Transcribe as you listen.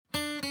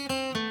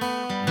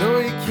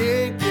you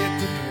can't get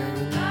to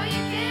heaven. No, you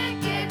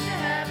can't get to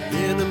heaven.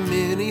 In a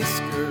mini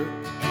skirt.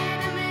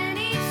 In a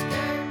mini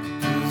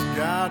skirt. 'Cause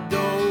God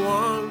don't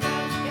want.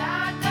 'Cause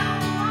God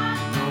don't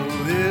want. No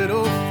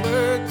little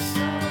flirts.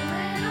 No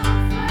little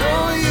flirts.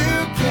 No,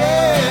 you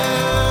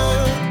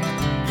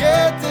can't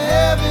get to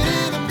heaven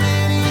in a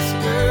mini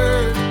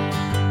skirt.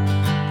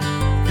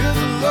 'Cause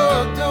the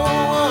Lord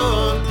don't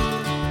want.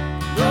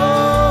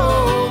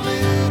 No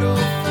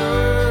little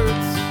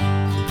flirts.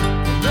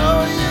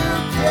 No, you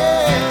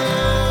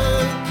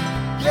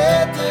can't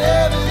get to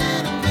heaven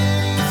in a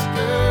mini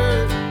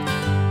skirt.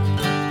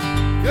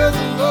 'Cause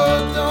the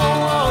Lord don't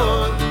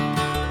want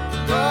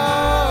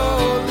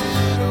no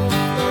little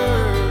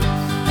flirts.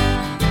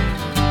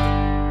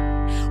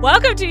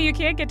 Welcome to You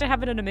Can't Get to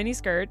Heaven in a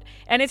Miniskirt.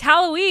 And it's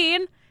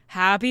Halloween.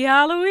 Happy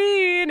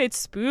Halloween. It's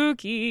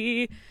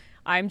spooky.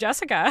 I'm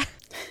Jessica.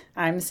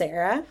 I'm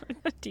Sarah.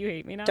 Do you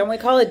hate me now? Don't we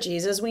call it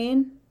Jesus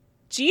Ween?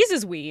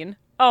 Jesus Ween.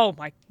 Oh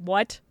my,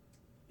 what?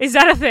 Is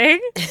that a thing?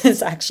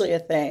 It's actually a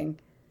thing.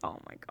 Oh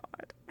my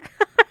God.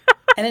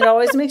 And it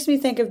always makes me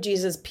think of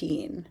Jesus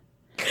peeing.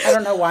 I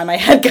don't know why my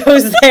head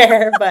goes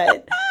there,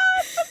 but...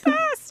 The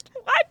best.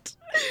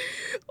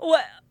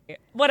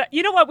 What?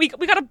 You know what? We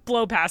got to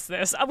blow past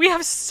this. We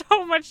have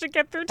so much to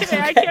get through today.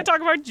 Okay. I can't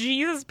talk about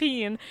Jesus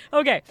peeing.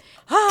 Okay.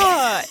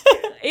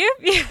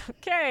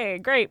 Okay,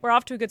 great. We're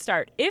off to a good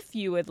start. If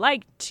you would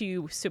like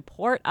to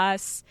support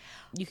us,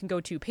 you can go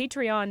to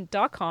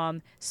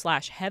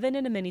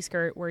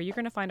patreon.com/heaveninaminiskirt, where you're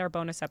going to find our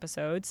bonus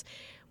episodes.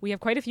 We have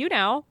quite a few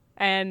now,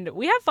 and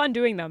we have fun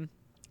doing them.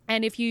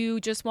 And if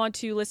you just want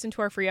to listen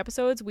to our free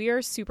episodes, we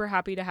are super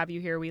happy to have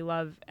you here. We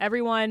love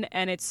everyone,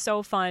 and it's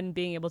so fun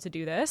being able to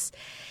do this.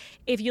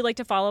 If you'd like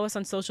to follow us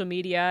on social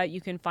media,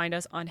 you can find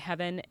us on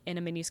Heaven in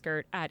a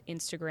Miniskirt at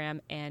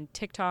Instagram and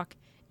TikTok,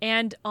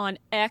 and on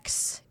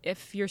X,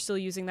 if you're still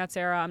using that,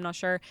 Sarah, I'm not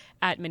sure,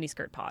 at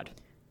MiniskirtPod.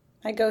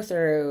 I go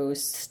through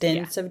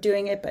stints of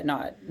doing it, but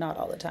not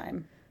all the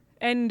time.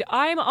 And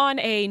I'm on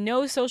a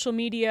no social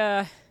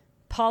media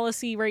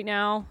policy right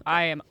now.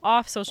 I am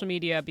off social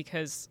media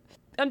because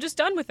I'm just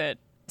done with it.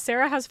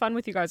 Sarah has fun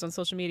with you guys on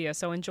social media,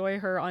 so enjoy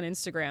her on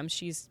Instagram.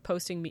 She's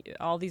posting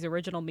all these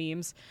original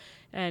memes,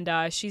 and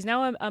she's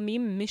now a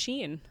meme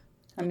machine.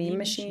 A meme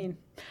machine.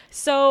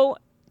 So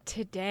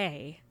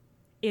today,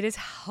 it is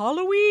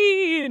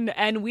Halloween,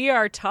 and we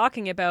are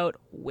talking about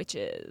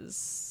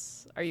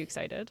witches. Are you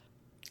excited?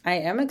 I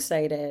am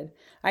excited.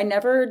 I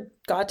never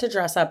got to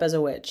dress up as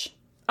a witch.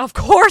 Of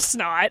course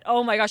not.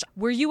 Oh my gosh.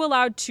 Were you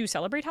allowed to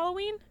celebrate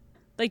Halloween?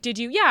 Like, did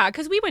you? Yeah,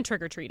 because we went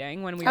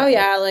trick-or-treating when we were... Oh,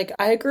 yeah. Like,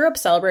 I grew up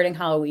celebrating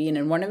Halloween,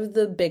 and one of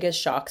the biggest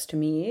shocks to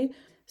me...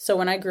 So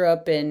when I grew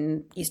up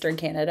in Eastern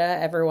Canada,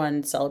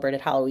 everyone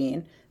celebrated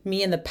Halloween.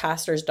 Me and the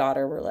pastor's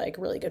daughter were, like,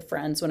 really good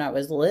friends when I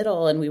was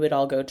little, and we would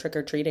all go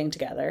trick-or-treating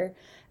together.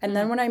 And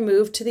then when I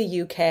moved to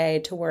the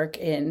UK to work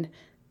in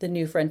the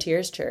New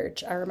Frontiers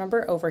Church, I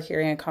remember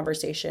overhearing a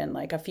conversation,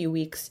 like, a few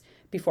weeks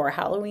before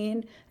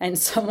Halloween, and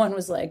someone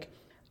was like...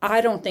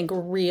 I don't think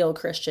real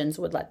Christians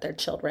would let their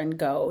children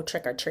go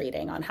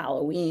trick-or-treating on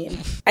Halloween.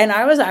 And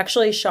I was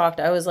actually shocked.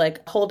 I was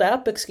like, hold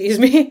up, excuse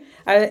me.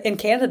 In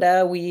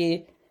Canada,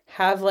 we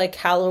have like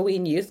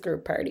Halloween youth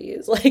group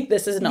parties. Like,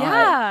 this is not.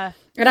 Yeah.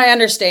 And I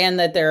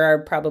understand that there are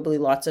probably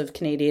lots of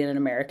Canadian and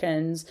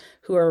Americans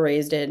who are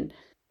raised in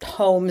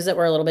homes that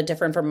were a little bit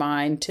different from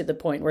mine to the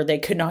point where they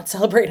could not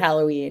celebrate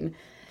Halloween.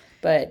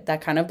 But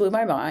that kind of blew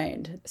my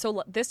mind.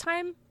 So this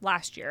time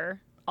last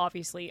year,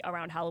 obviously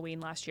around Halloween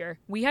last year,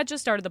 we had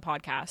just started the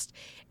podcast.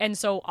 And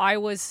so I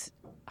was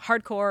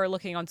hardcore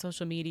looking on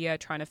social media,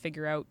 trying to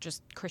figure out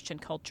just Christian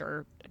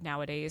culture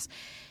nowadays.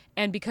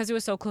 And because it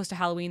was so close to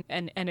Halloween,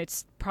 and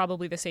it's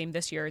probably the same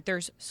this year,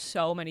 there's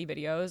so many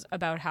videos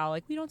about how,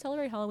 like, we don't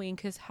celebrate Halloween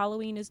because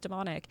Halloween is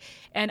demonic.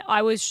 And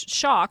I was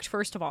shocked,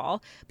 first of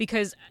all,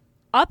 because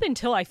up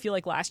until I feel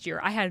like last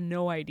year, I had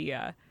no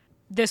idea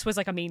this was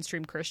like a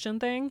mainstream Christian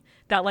thing,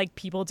 that like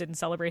people didn't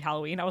celebrate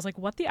Halloween. I was like,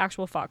 what the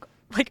actual fuck?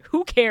 Like,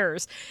 who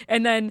cares?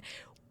 And then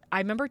I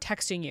remember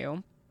texting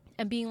you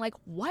and being like,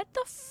 what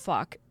the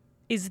fuck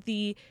is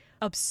the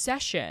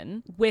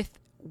obsession with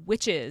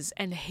witches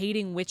and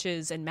hating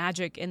witches and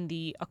magic and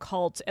the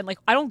occult? And like,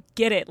 I don't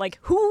get it. Like,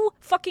 who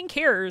fucking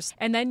cares?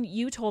 And then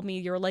you told me,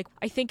 you're like,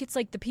 I think it's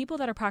like the people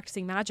that are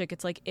practicing magic,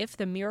 it's like, if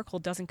the miracle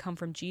doesn't come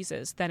from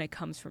Jesus, then it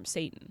comes from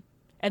Satan.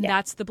 And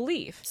that's the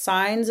belief.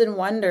 Signs and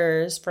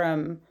wonders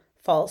from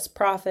false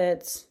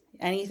prophets,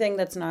 anything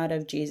that's not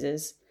of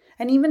Jesus.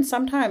 And even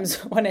sometimes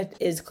when it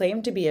is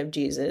claimed to be of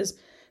Jesus,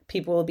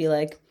 people will be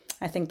like,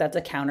 I think that's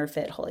a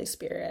counterfeit Holy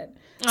Spirit.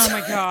 Oh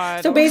my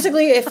God. So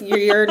basically, if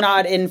you're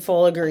not in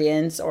full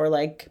agreement or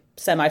like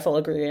semi-full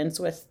agreement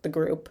with the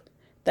group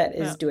that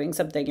is doing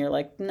something, you're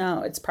like,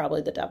 no, it's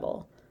probably the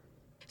devil.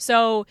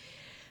 So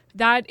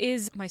that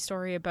is my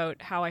story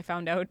about how I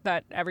found out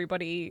that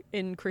everybody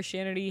in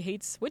Christianity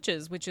hates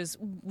witches, which is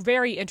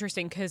very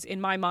interesting because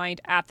in my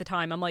mind at the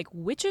time, I'm like,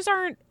 witches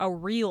aren't a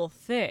real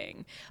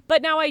thing.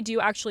 But now I do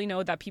actually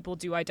know that people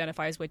do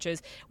identify as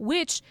witches,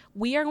 which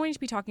we are going to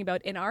be talking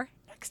about in our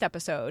next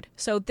episode.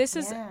 So this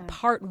is Yeah.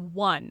 part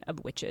 1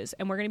 of witches,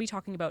 and we're going to be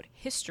talking about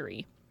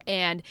history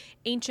and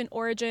ancient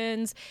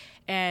origins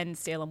and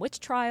Salem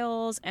witch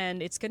trials,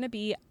 and it's going to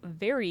be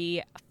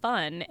very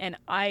fun. And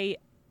I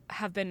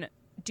have been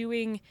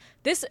doing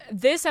this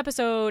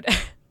episode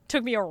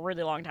took me a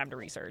really long time to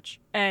research,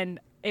 and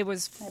it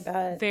was I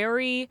bet.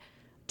 very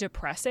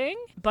depressing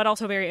but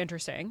also very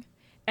interesting.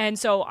 And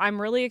so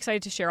I'm really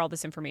excited to share all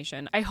this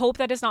information. I hope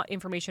that it's not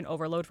information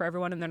overload for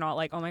everyone and they're not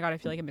like, oh my God, I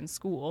feel like I'm in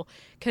school.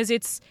 Because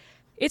it's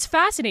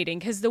fascinating,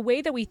 because the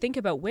way that we think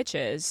about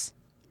witches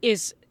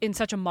is in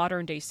such a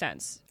modern day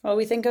sense. Well,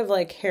 we think of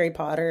like Harry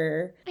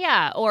Potter.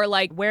 Yeah, or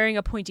like wearing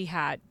a pointy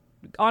hat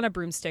on a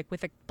broomstick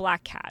with a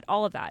black cat,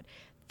 all of that.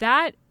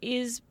 That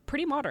is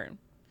pretty modern.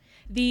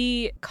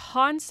 The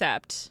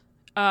concept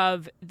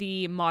of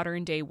the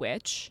modern day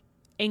witch,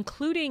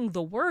 including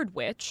the word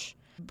witch,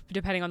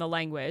 depending on the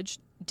language,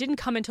 didn't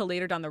come until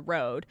later down the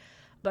road.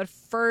 But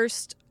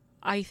first,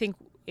 I think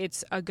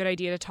it's a good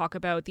idea to talk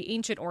about the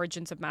ancient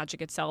origins of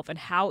magic itself and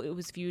how it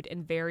was viewed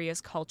in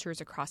various cultures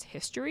across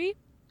history.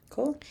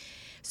 Cool.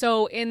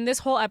 So in this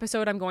whole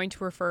episode, I'm going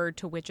to refer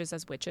to witches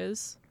as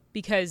witches,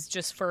 because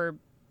just for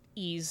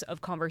ease of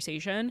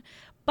conversation.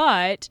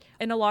 But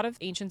in a lot of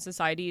ancient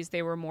societies,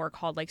 they were more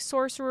called like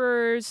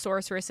sorcerers,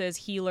 sorceresses,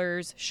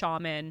 healers,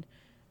 shaman.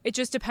 It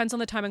just depends on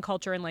the time and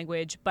culture and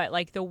language. But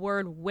like the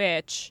word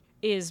witch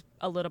is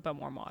a little bit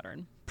more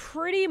modern.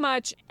 Pretty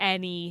much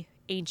any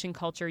ancient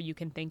culture you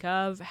can think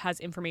of has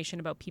information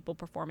about people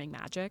performing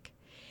magic.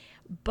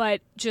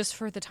 But just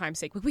for the time's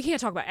sake, we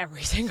can't talk about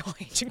every single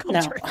ancient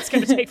culture. No. It's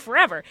going to take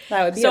forever.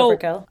 That would be So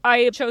overkill.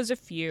 I chose a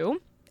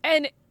few.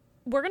 And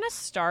we're going to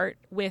start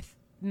with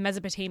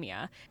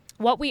Mesopotamia.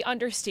 What we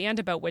understand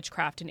about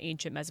witchcraft in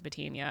ancient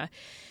Mesopotamia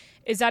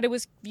is that it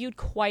was viewed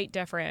quite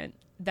different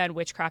than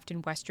witchcraft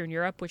in Western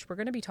Europe, which we're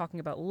going to be talking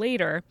about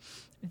later.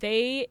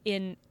 They,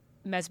 in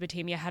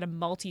Mesopotamia, had a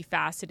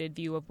multifaceted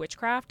view of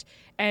witchcraft.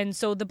 And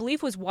so the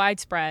belief was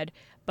widespread,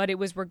 but it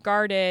was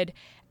regarded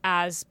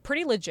as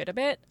pretty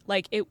legitimate.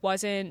 Like there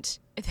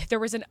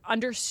was an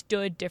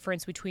understood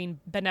difference between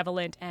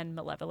benevolent and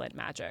malevolent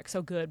magic.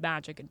 So good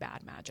magic and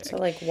bad magic. So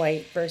like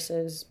white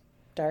versus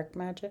dark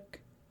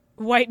magic.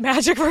 White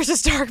magic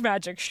versus dark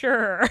magic,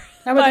 sure.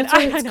 No, but that's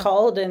what I it's know.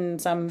 called in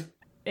some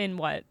In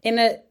what?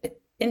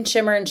 in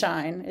Shimmer and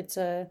Shine. It's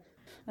a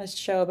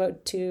show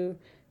about two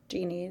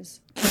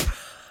genies.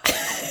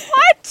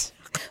 What?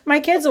 My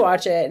kids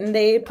watch it and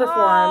they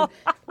perform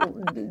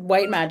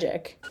white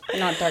magic,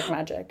 not dark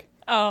magic.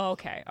 Oh,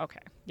 okay.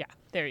 Yeah,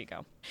 there you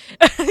go.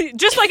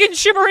 Just like in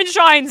Shimmer and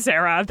Shine,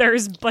 Sarah,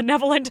 there's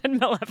benevolent and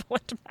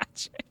malevolent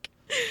magic.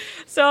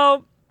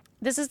 So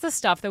this is the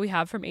stuff that we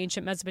have from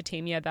ancient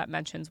Mesopotamia that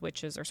mentions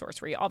witches or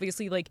sorcery.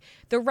 Obviously, like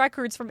the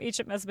records from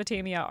ancient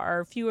Mesopotamia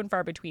are few and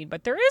far between,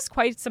 but there is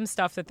quite some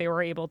stuff that they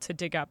were able to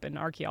dig up in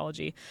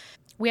archaeology.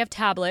 We have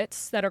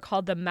tablets that are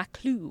called the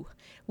Maklu,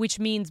 which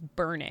means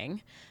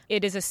burning.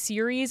 It is a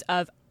series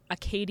of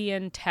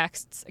Akkadian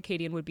texts.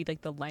 Akkadian would be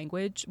like the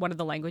language, one of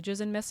the languages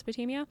in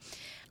Mesopotamia,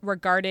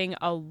 regarding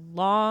a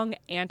long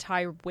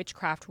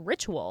anti-witchcraft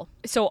ritual.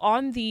 So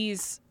on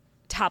these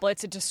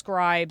tablets, it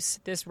describes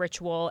this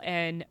ritual,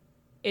 and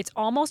it's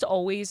almost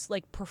always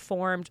like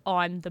performed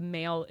on the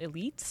male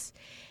elites,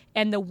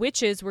 and the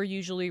witches were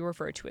usually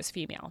referred to as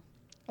female.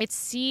 It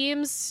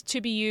seems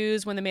to be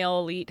used when the male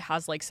elite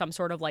has like some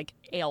sort of like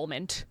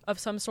ailment of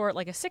some sort,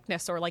 like a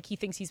sickness, or like he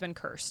thinks he's been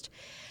cursed.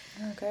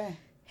 Okay.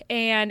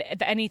 And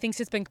he thinks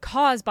it's been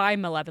caused by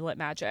malevolent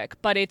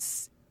magic. But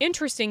it's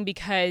interesting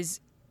because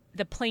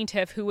the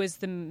plaintiff, who is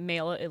the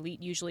male elite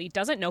usually,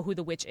 doesn't know who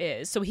the witch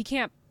is. So they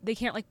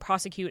can't like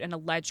prosecute an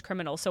alleged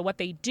criminal. So what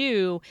they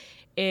do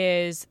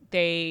is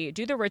they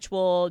do the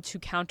ritual to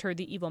counter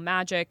the evil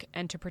magic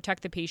and to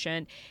protect the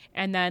patient.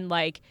 And then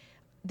like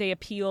they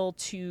appeal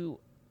to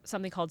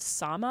something called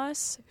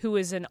Samas, who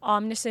is an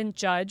omniscient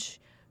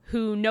judge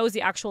who knows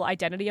the actual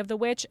identity of the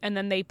witch. And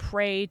then they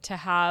pray to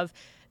have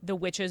the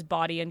witch's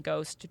body and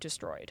ghost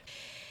destroyed.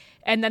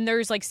 And then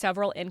there's like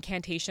several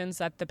incantations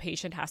that the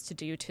patient has to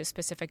do to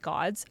specific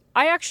gods.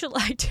 I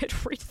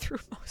did read through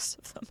most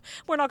of them.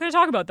 We're not going to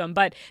talk about them,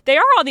 but they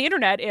are on the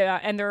internet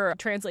and they're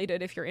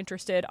translated if you're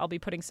interested. I'll be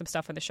putting some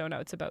stuff in the show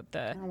notes about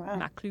the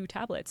Maklu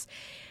tablets.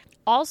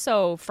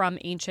 Also from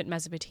ancient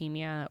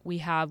Mesopotamia, we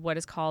have what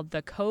is called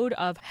the Code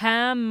of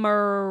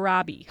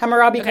Hammurabi.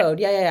 Hammurabi Code.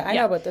 Yeah. I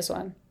know about this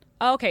one.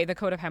 Okay, the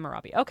Code of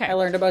Hammurabi. Okay. I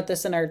learned about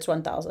this in Arts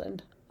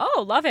 1000.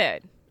 Oh, love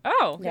it.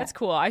 Oh, Yeah. That's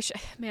cool.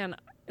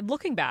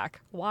 Looking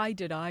back, why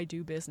did I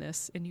do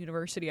business in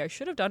university? I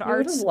should have done I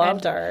would arts. have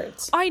loved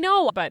arts. I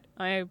know, but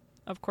I,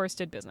 of course,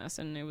 did business,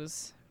 and it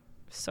was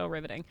so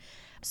riveting.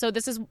 So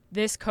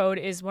this code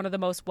is one of the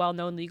most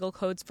well-known legal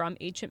codes from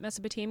ancient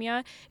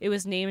Mesopotamia. It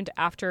was named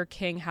after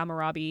King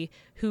Hammurabi,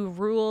 who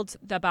ruled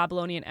the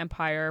Babylonian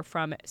Empire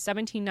from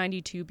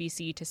 1792 BC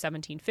to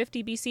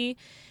 1750 BC.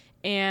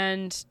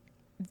 And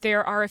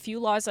there are a few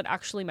laws that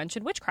actually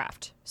mention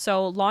witchcraft.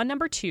 So law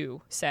number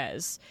 2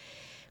 says,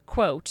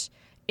 quote,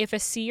 if a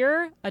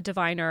seer, a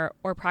diviner,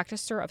 or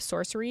practicer of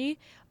sorcery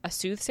a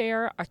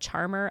soothsayer, a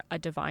charmer, a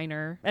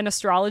diviner, an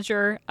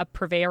astrologer, a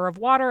purveyor of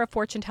water, a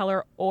fortune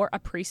teller, or a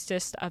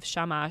priestess of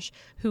Shamash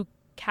who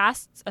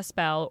casts a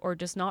spell or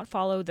does not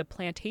follow the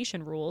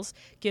plantation rules,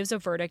 gives a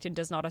verdict, and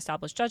does not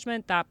establish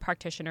judgment, that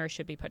practitioner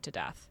should be put to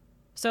death.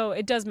 So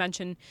it does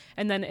mention,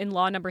 and then in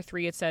law number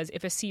 3, it says,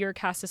 if a seer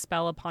casts a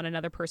spell upon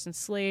another person's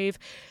slave,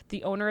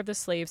 the owner of the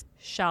slaves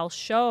shall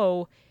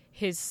show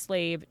his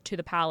slave to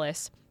the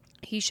palace.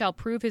 He shall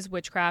prove his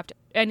witchcraft,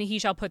 and he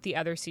shall put the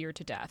other seer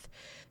to death.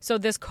 So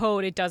this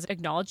code, it does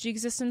acknowledge the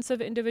existence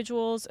of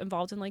individuals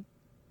involved in like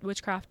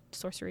witchcraft,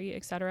 sorcery,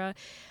 etc.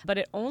 But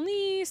it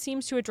only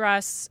seems to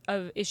address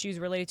issues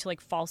related to like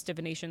false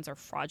divinations or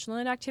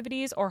fraudulent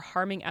activities or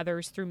harming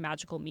others through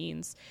magical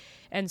means.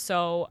 And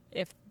so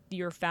if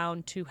you're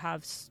found to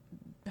have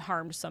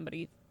harmed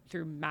somebody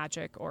through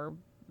magic or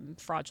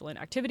fraudulent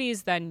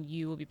activities, then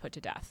you will be put to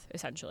death,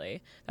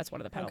 essentially. That's one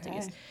of the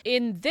penalties. Okay.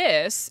 In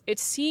this, it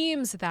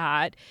seems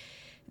that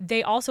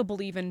they also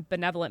believe in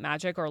benevolent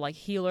magic or like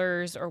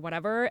healers or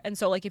whatever. And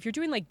so like if you're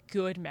doing like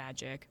good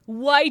magic,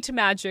 white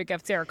magic,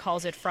 if Sarah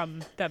calls it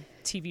from the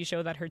TV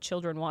show that her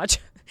children watch,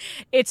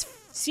 it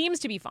seems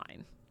to be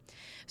fine.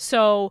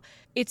 So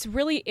it's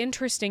really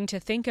interesting to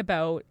think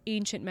about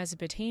ancient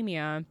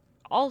Mesopotamia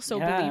also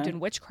believed in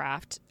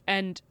witchcraft,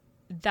 and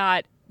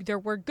that there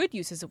were good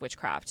uses of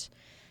witchcraft.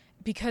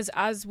 Because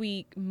as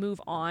we move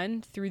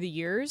on through the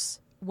years,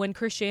 when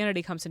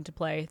Christianity comes into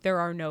play, there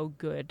are no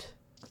good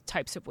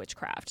types of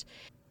witchcraft.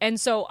 And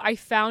so I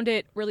found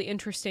it really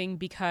interesting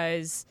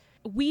because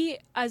we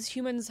as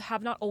humans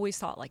have not always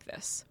thought like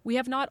this. We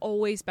have not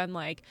always been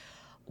like,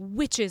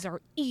 witches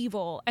are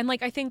evil. And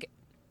like, I think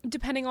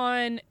depending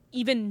on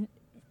even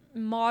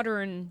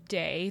modern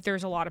day,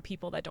 there's a lot of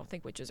people that don't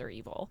think witches are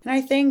evil. And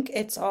I think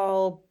it's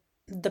all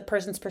the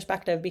person's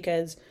perspective,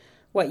 because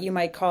what you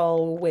might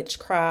call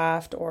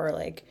witchcraft or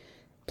like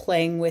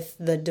playing with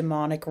the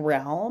demonic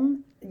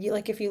realm,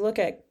 if you look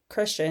at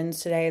Christians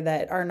today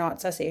that are not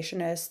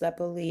cessationists, that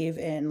believe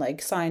in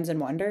like signs and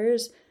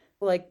wonders,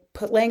 like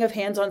laying of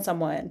hands on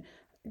someone,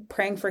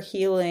 praying for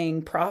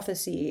healing,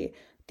 prophecy,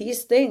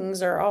 these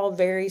things are all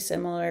very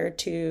similar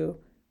to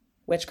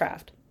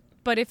witchcraft.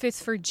 But if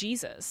it's for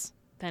Jesus,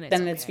 then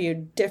it's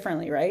viewed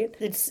differently, right?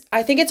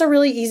 I think it's a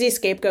really easy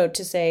scapegoat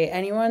to say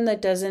anyone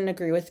that doesn't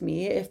agree with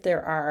me, if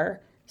there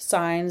are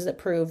signs that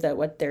prove that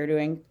what they're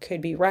doing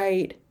could be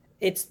right,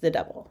 it's the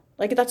devil.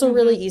 Like, that's a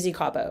really easy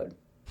cop-out.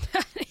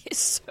 That is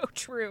so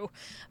true.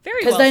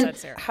 Very well said,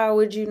 Sarah. How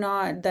would you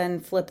not then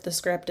flip the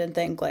script and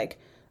think like,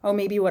 oh,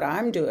 maybe what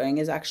I'm doing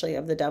is actually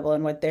of the devil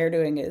and what they're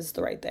doing is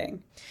the right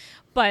thing?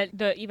 But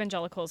the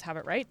evangelicals have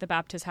it right. The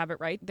Baptists have it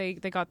right. They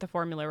got the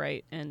formula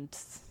right, and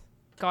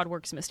God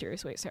works in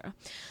mysterious ways, Sarah.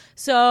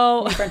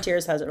 So New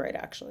Frontiers has it right,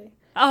 actually.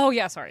 Oh,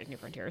 yeah, sorry, New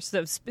Frontiers.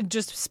 So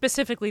just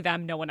specifically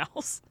them, no one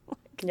else.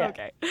 Yeah.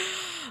 Okay.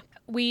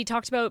 We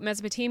talked about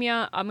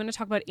Mesopotamia. I'm going to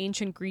talk about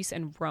ancient Greece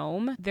and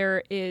Rome.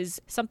 There is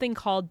something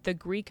called the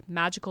Greek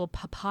magical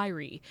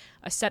papyri,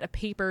 a set of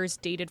papers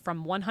dated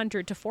from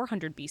 100 to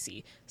 400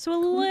 BC. So a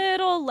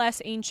little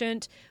less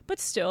ancient, but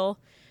still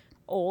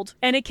old.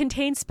 And it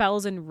contains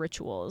spells and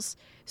rituals.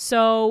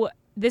 So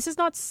this is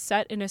not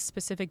set in a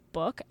specific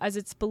book, as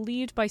it's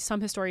believed by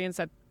some historians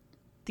that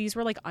these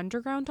were like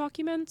underground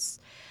documents.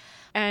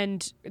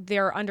 And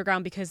they're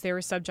underground because they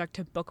were subject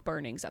to book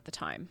burnings at the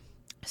time.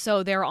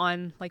 So they're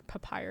on like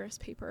papyrus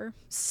paper.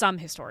 Some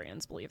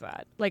historians believe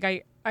that. Like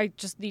I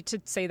just need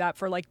to say that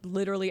for like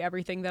literally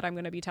everything that I'm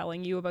going to be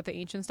telling you about the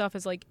ancient stuff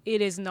is like,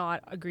 it is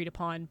not agreed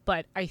upon,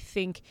 but I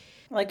think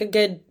like a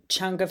good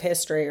chunk of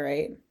history,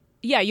 right?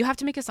 Yeah, you have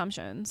to make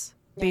assumptions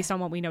based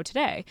on what we know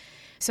today.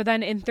 So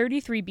then in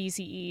 33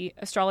 BCE,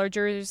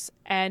 astrologers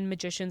and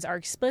magicians are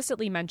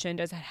explicitly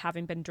mentioned as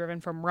having been driven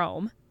from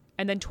Rome.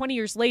 And then 20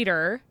 years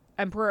later,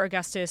 Emperor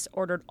Augustus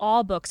ordered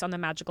all books on the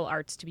magical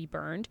arts to be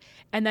burned.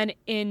 And then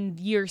in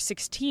year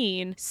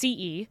 16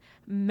 CE,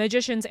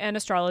 magicians and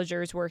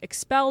astrologers were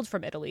expelled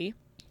from Italy.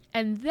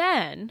 And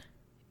then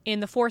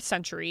in the 4th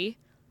century,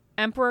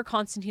 Emperor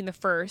Constantine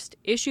I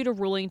issued a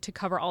ruling to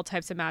cover all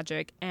types of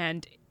magic.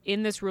 And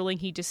in this ruling,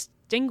 he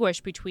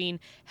distinguished between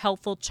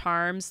helpful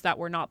charms that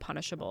were not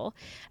punishable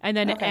and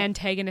then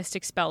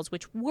antagonistic spells,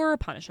 which were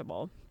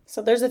punishable.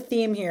 So there's a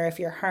theme here. If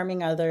you're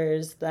harming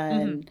others,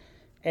 then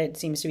it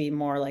seems to be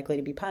more likely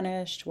to be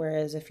punished.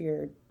 Whereas if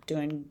you're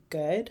doing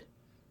good.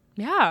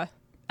 Yeah.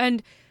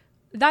 And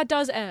that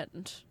does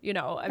end, you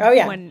know,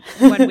 when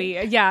we,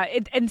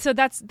 and so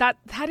that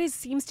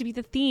seems to be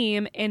the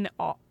theme in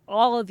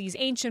all of these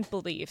ancient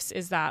beliefs,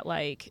 is that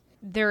like,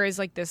 there is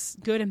like this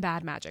good and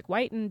bad magic,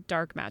 white and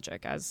dark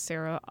magic, as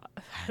Sarah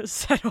has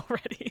said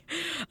already.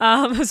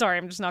 Sorry,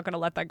 I'm just not going to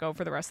let that go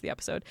for the rest of the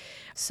episode.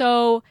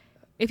 So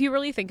if you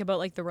really think about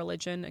like the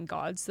religion and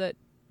gods that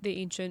the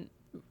ancient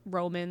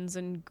Romans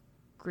and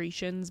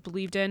Grecians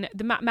believed in,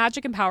 the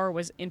magic and power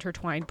was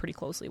intertwined pretty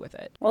closely with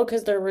it. Well,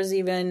 because there was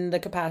even the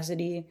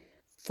capacity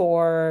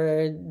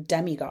for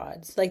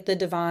demigods. Like the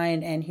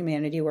divine and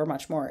humanity were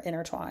much more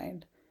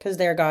intertwined because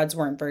their gods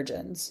weren't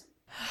virgins.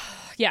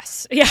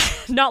 Yes. Yeah.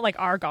 Not like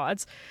our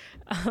gods.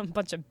 A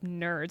bunch of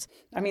nerds.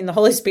 I mean, the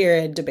Holy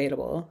Spirit,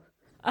 debatable.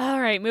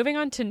 All right, moving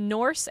on to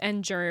Norse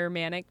and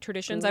Germanic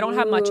traditions. I don't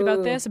have much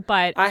about this,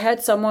 but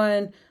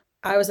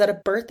I was at a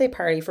birthday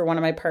party for one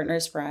of my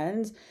partner's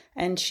friends,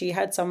 and she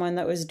had someone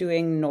that was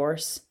doing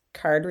Norse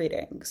card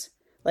readings.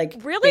 Like,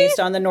 really? Based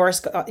on the Norse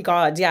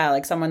gods. Yeah,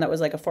 like someone that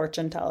was like a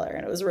fortune teller,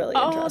 and it was really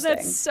interesting. Oh,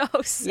 that's so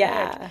sick.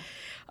 Yeah.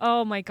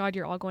 Oh my God,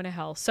 you're all going to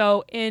hell.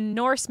 So in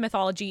Norse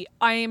mythology,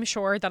 I am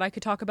sure that I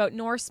could talk about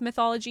Norse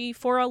mythology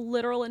for a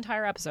literal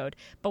entire episode,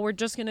 but we're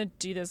just going to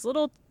do this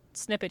little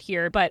snippet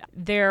here. But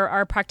there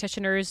are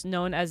practitioners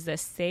known as the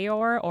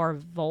Seor or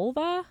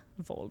Volva,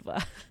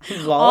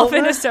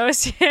 often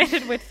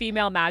associated with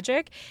female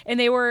magic. And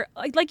they were,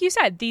 like you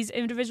said, these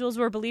individuals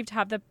were believed to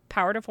have the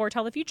power to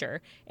foretell the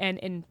future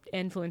and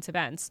influence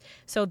events.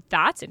 So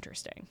that's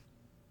interesting.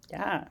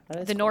 Yeah.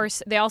 The cool.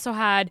 Norse, they also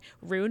had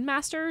rune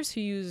masters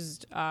who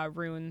used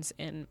runes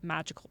in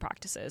magical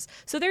practices.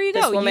 So there you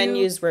go. This woman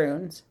used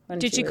runes.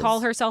 Did she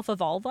call herself a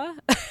Volva?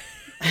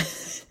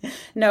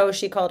 No,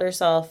 she called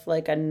herself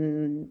like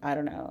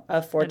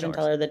a fortune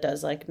teller that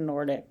does like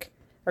Nordic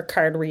or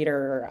card reader,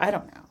 or I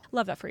don't know.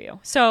 Love that for you.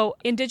 So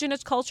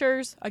indigenous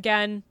cultures,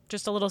 again,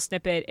 just a little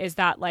snippet, is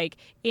that like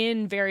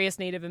in various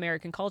Native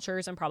American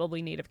cultures and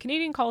probably Native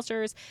Canadian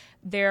cultures,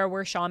 there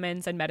were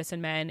shamans and medicine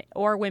men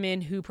or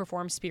women who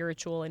performed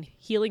spiritual and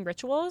healing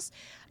rituals.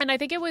 And I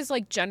think it was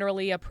like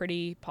generally a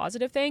pretty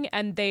positive thing.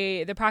 And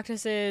the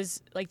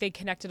practices, like they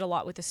connected a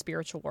lot with the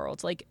spiritual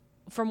world. Like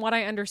from what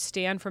I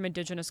understand from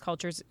indigenous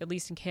cultures, at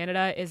least in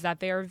Canada, is that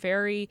they are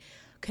very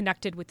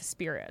connected with the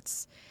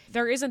spirits.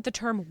 There isn't the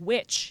term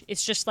witch.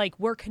 It's just like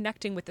we're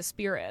connecting with the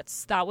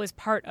spirits. That was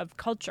part of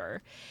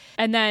culture.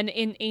 And then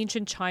in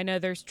ancient China,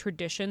 there's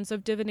traditions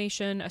of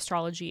divination,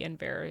 astrology, and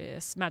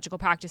various magical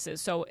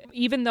practices. So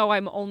even though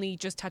I'm only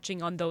just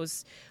touching on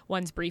those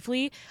ones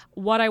briefly,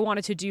 what I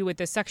wanted to do with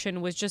this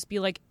section was just be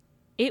like,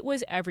 it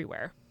was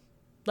everywhere.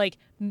 Like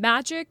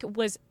magic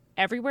was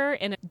everywhere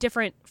in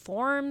different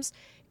forms.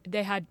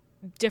 They had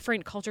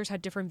different cultures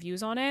had different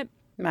views on it.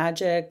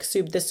 Magic,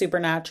 the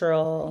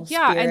supernatural.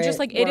 Yeah, and just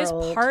like world. It is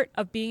part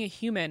of being a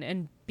human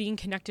and being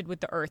connected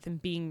with the earth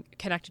and being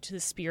connected to the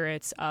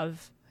spirits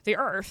of the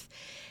earth.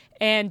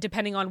 And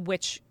depending on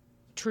which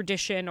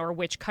tradition or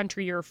which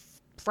country you're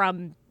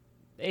from,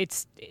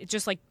 it's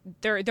just like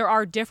there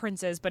are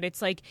differences, but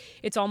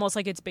it's almost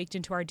like it's baked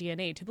into our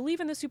DNA to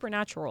believe in the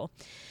supernatural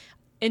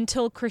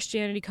until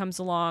Christianity comes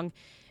along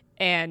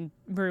and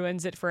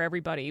ruins it for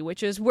everybody,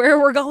 which is where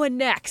we're going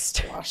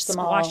next.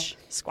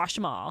 Squash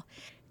them all.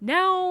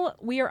 Now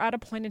we are at a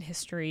point in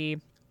history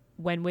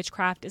when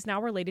witchcraft is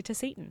now related to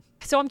Satan.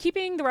 So I'm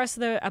keeping the rest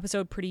of the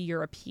episode pretty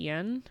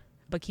European,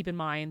 but keep in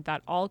mind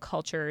that all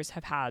cultures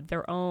have had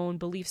their own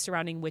beliefs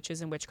surrounding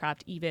witches and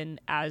witchcraft even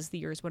as the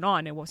years went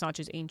on. It was not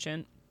just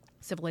ancient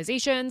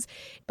civilizations.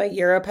 But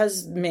Europe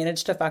has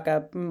managed to fuck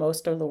up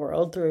most of the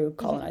world through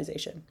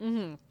colonization.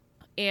 Mm-hmm.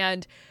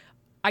 And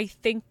I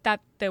think that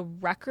the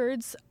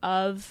records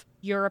of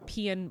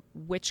European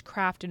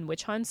witchcraft and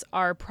witch hunts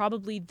are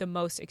probably the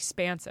most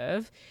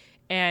expansive,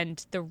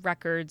 and the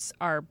records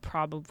are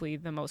probably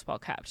the most well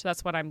kept.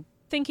 That's what I'm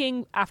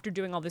thinking after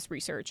doing all this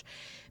research,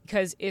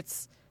 because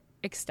it's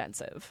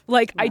extensive.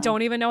 Like, yeah. I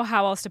don't even know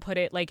how else to put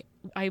it. Like,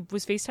 I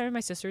was FaceTiming my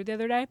sister the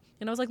other day,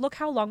 and I was like, look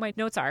how long my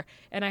notes are.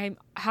 And I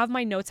have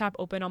my notes app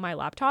open on my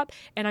laptop,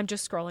 and I'm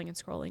just scrolling and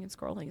scrolling and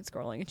scrolling and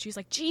scrolling. And she's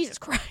like, Jesus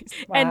Christ.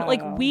 Wow. And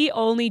like, we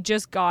only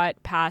just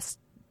got past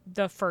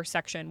the first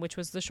section, which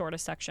was the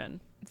shortest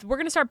section. We're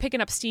going to start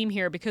picking up steam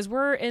here because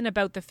we're in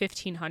about the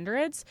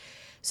 1500s.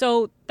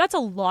 So that's a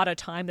lot of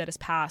time that has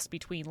passed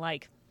between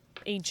like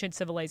ancient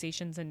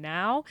civilizations and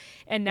now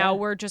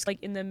we're just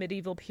like in the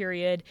medieval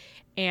period,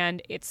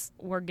 and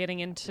we're getting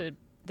into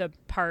the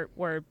part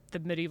where the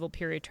medieval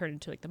period turned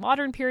into like the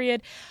modern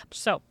period.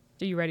 So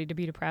are you ready to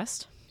be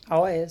depressed?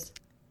 Always.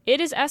 It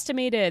is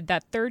estimated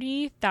that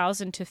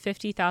 30,000 to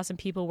 50,000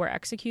 people were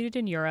executed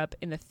in Europe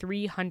in the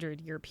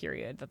 300-year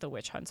period that the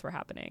witch hunts were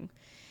happening.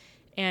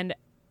 And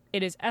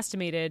it is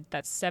estimated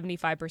that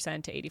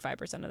 75% to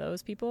 85% of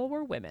those people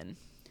were women.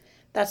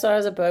 That's what I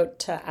was about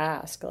to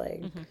ask.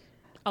 Like, mm-hmm.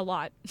 A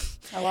lot.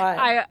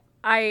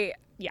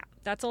 Yeah,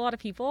 that's a lot of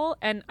people.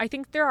 And I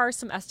think there are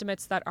some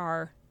estimates that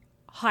are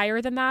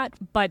higher than that,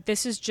 but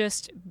this is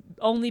just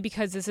only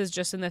because this is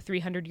just in the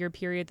 300-year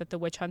period that the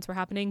witch hunts were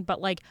happening.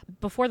 But like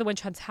before the witch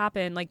hunts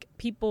happened, like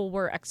people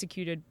were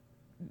executed.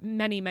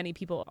 Many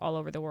people all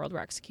over the world were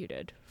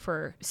executed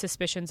for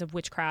suspicions of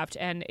witchcraft,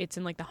 and it's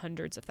in like the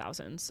hundreds of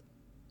thousands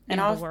in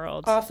the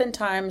world.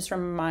 Oftentimes,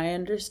 from my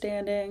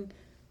understanding,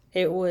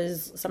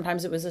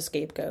 sometimes it was a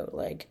scapegoat.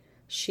 Like,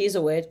 she's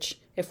a witch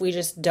if we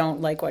just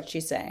don't like what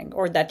she's saying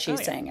or that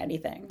she's saying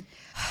anything.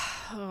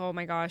 Oh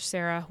my gosh,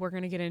 Sarah, we're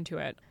going to get into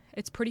it.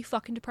 It's pretty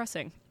fucking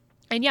depressing.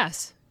 And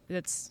yes,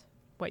 that's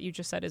what you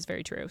just said is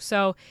very true.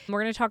 So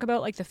we're going to talk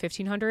about like the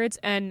 1500s.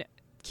 And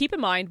keep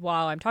in mind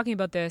while I'm talking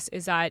about this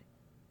is that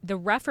the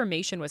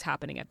Reformation was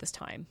happening at this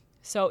time.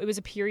 So it was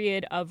a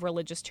period of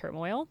religious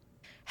turmoil.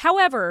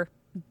 However,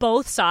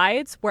 both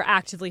sides were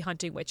actively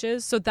hunting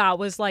witches. So that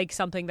was like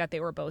something that they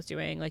were both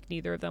doing. Like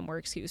neither of them were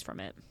excused from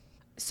it.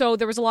 So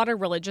there was a lot of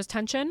religious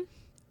tension.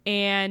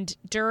 And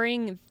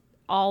during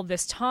all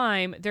this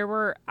time, there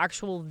were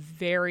actual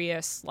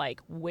various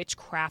like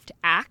witchcraft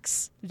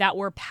acts that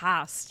were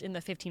passed in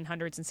the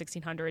 1500s and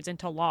 1600s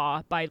into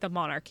law by the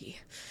monarchy,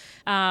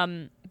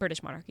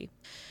 British monarchy.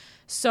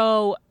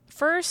 So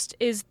first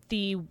is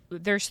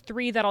there's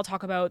three that I'll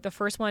talk about. The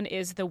first one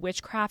is the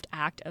Witchcraft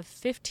Act of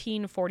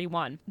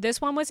 1541. This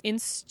one was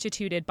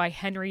instituted by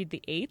Henry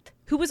VIII,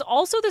 who was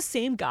also the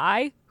same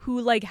guy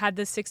who like had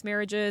the 6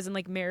 marriages and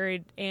like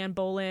married Anne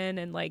Boleyn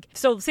and like,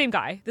 so same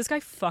guy. This guy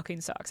fucking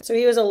sucks. So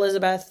he was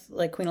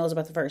Queen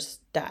Elizabeth I's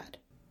dad.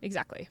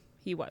 Exactly.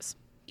 He was.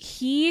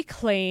 He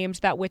claimed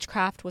that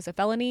witchcraft was a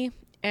felony,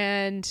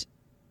 and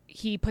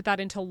he put that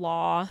into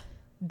law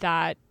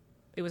that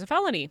it was a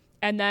felony.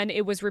 And then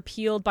it was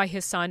repealed by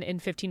his son in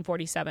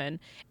 1547.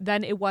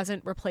 Then it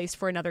wasn't replaced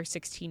for another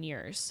 16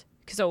 years.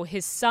 So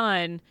his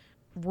son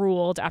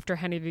ruled after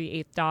Henry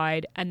VIII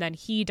died, and then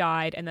he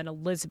died, and then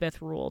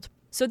Elizabeth ruled.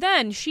 So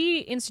then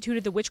she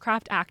instituted the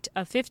Witchcraft Act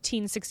of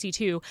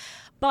 1562,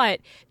 but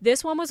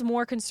this one was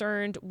more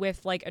concerned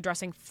with like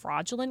addressing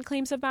fraudulent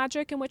claims of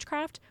magic and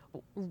witchcraft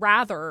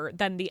rather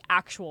than the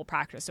actual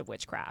practice of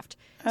witchcraft.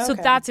 Okay. So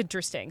that's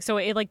interesting. So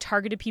it like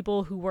targeted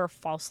people who were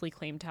falsely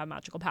claimed to have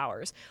magical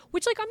powers,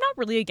 which like I'm not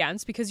really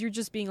against because you're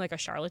just being like a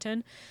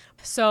charlatan.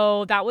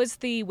 So that was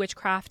the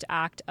Witchcraft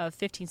Act of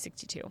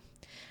 1562.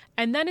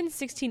 And then in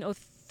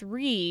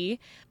 1603,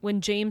 when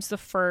James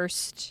I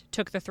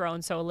took the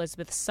throne, so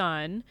Elizabeth's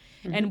son,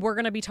 and we're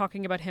going to be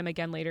talking about him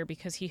again later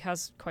because he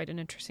has quite an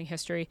interesting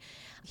history,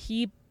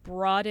 he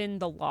broadened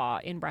the law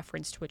in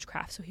reference to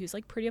witchcraft. So he was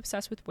like pretty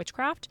obsessed with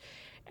witchcraft,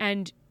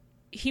 and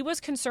he was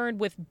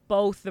concerned with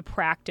both the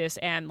practice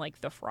and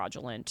like the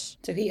fraudulent.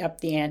 So he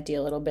upped the ante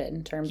a little bit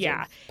in terms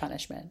of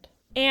punishment.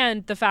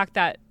 And the fact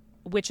that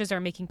witches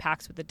are making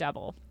pacts with the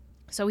devil.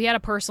 So he had a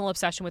personal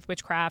obsession with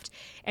witchcraft,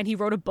 and he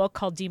wrote a book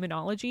called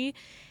Demonology,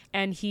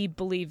 and he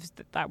believes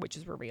that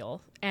witches were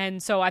real.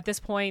 And so at this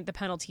point, the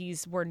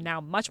penalties were now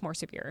much more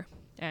severe,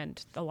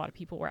 and a lot of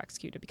people were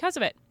executed because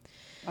of it.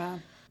 Wow.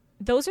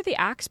 Those are the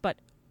acts, but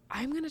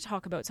I'm going to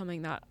talk about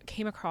something that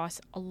came across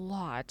a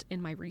lot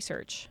in my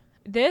research.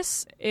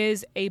 This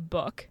is a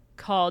book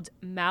called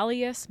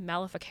Malleus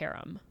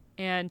Maleficarum,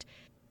 and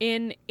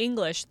in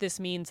English, this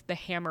means the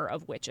Hammer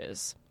of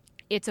Witches.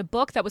 It's a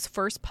book that was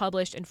first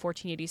published in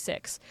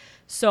 1486,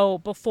 so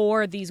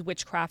before these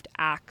witchcraft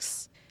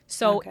acts.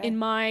 So in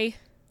my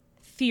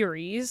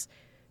theories,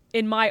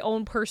 in my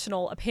own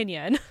personal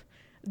opinion,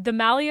 the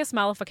Malleus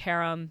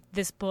Maleficarum,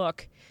 this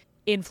book,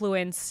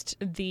 influenced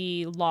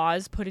the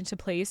laws put into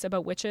place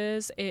about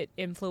witches. It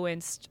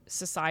influenced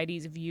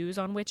society's views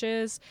on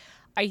witches.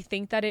 I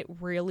think that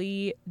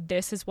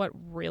this is what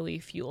really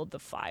fueled the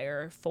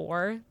fire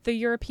for the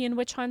European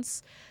witch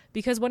hunts,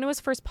 because when it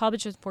was first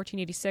published in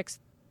 1486,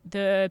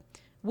 the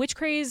witch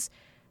craze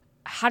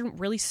hadn't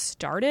really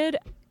started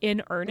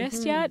in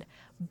earnest yet,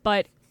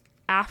 but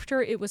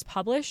after it was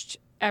published,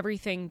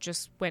 everything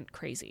just went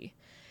crazy.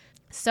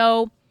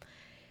 So,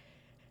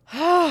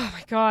 oh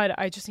my God,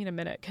 I just need a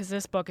minute because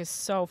this book is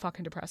so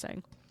fucking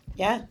depressing.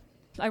 Yeah.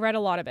 I read a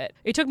lot of it.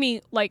 It took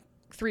me like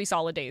 3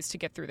 solid days to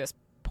get through this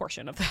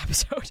portion of the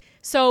episode.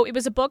 So it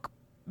was a book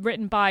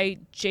written by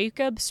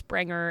Jacob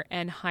Sprenger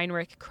and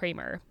Heinrich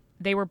Kramer.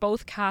 They were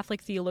both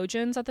Catholic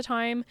theologians at the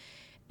time,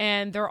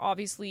 and they're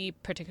obviously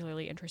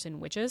particularly interested in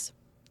witches.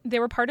 They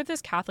were part of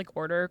this Catholic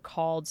order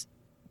called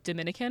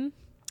Dominican.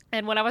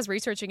 And when I was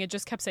researching, it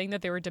just kept saying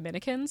that they were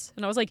Dominicans.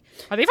 And I was like,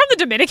 are they from the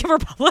Dominican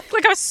Republic?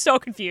 Like, I was so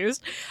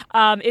confused.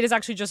 It is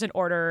actually just an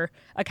order,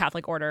 a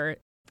Catholic order.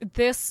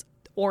 This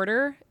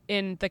order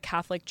in the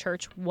Catholic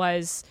Church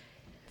was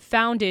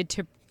founded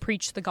to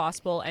preach the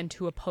gospel and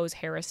to oppose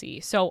heresy.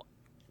 So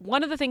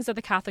one of the things that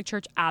the Catholic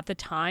Church at the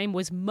time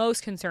was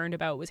most concerned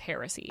about was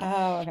heresy.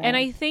 Oh, okay. And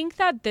I think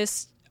that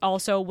this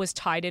also was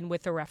tied in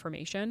with the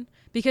Reformation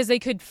because they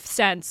could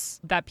sense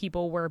that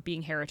people were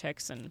being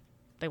heretics and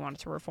they wanted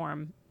to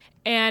reform.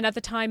 And at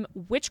the time,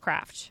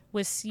 witchcraft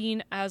was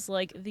seen as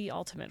like the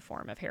ultimate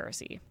form of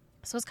heresy.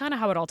 So it's kind of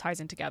how it all ties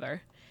in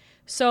together.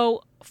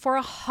 So for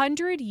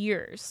 100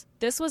 years,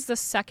 this was the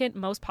second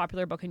most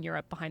popular book in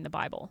Europe behind the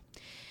Bible.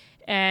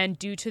 And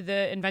due to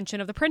the invention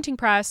of the printing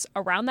press,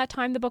 around that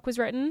time the book was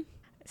written,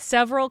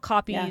 several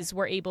copies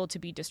were able to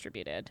be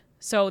distributed.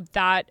 So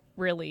that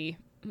really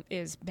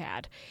is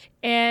bad.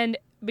 And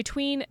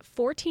between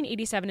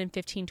 1487 and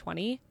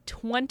 1520,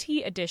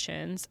 20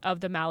 editions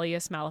of the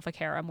Malleus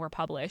Maleficarum were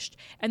published,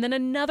 and then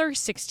another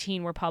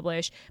 16 were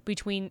published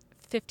between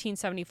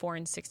 1574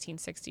 and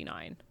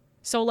 1669.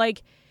 So,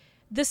 like,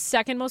 the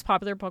second most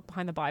popular book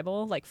behind the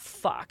Bible. Like,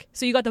 fuck.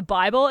 So you got the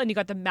Bible and you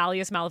got the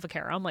Malleus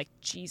Maleficarum. Like,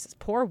 Jesus,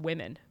 poor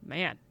women.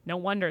 Man, no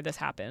wonder this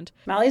happened.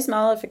 Malleus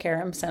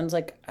Maleficarum sounds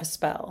like a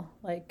spell.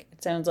 Like,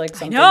 it sounds like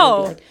something.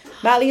 know. Like,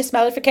 Malleus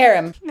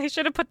Maleficarum. They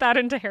should have put that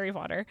into Harry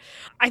Potter.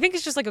 I think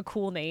it's just like a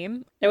cool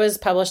name. It was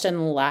published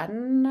in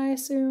Latin, I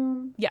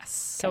assume. Yes.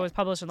 So it was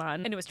published in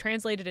Latin and it was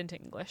translated into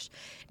English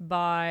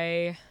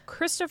by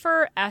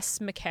Christopher S.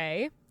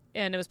 McKay,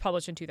 and it was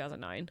published in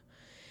 2009.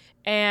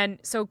 And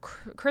so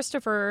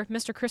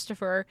Mr.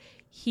 Christopher,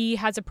 he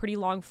has a pretty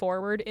long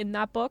foreword in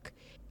that book.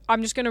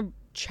 I'm just going to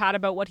chat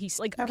about what he's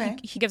like. Okay.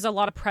 He gives a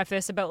lot of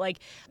preface about like,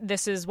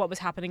 this is what was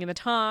happening in the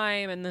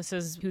time and this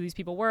is who these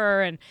people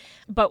were.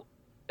 But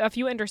a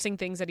few interesting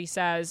things that he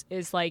says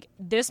is like,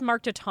 this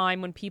marked a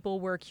time when people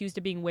were accused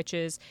of being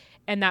witches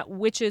and that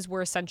witches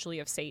were essentially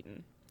of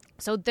Satan.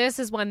 So this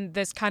is when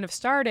this kind of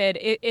started.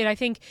 I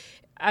think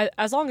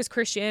as long as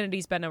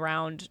Christianity's been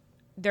around,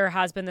 there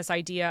has been this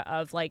idea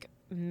of like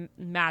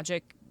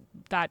magic,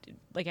 that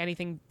like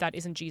anything that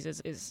isn't Jesus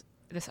is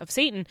this of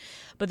Satan.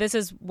 But this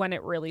is when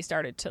it really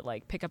started to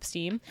like pick up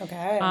steam.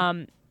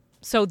 Okay.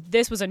 So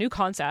this was a new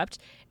concept,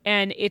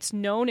 and it's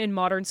known in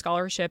modern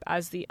scholarship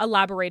as the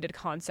elaborated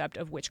concept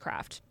of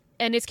witchcraft.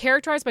 And it's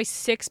characterized by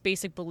 6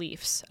 basic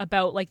beliefs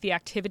about like the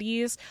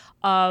activities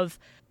of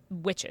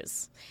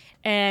witches.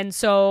 And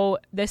so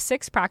the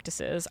 6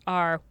 practices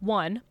are: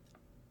 1,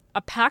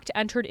 a pact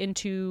entered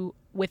into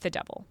with the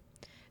devil.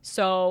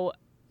 So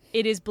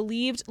it is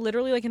believed,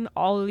 literally like in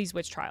all of these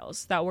witch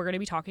trials that we're going to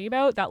be talking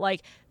about, that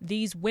like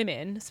these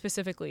women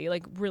specifically,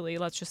 like really,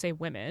 let's just say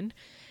women,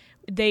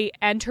 they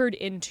entered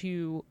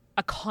into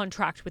a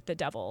contract with the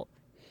devil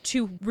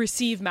to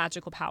receive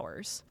magical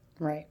powers.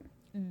 Right.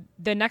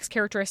 The next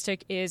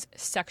characteristic is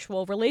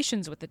sexual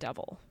relations with the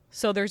devil.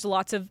 So there's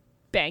lots of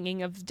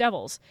banging of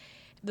devils.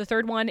 The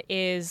third one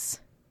is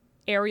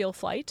aerial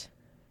flight.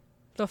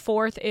 The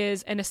fourth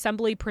is an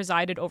assembly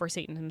presided over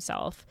Satan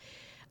himself.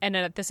 And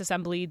at this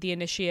assembly, the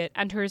initiate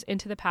enters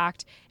into the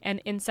pact,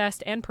 and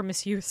incest and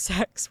promiscuous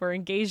sex were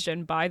engaged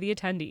in by the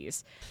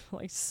attendees.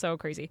 Like, so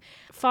crazy.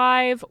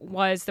 5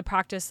 was the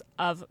practice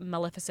of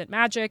maleficent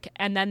magic,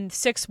 and then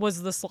 6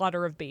 was the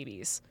slaughter of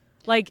babies.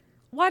 Like,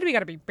 why do we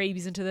gotta bring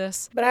babies into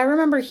this? But I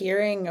remember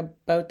hearing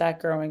about that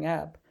growing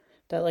up,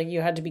 that like you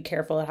had to be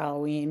careful at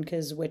Halloween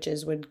because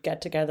witches would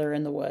get together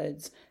in the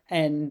woods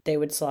and they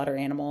would slaughter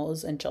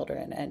animals and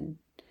children and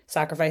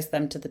sacrifice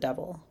them to the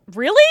devil.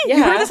 Really? Yeah.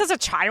 You heard this as a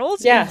child?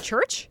 Yeah. In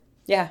church?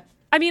 Yeah.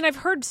 I mean, I've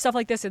heard stuff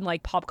like this in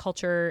like pop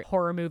culture,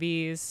 horror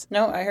movies.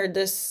 No, I heard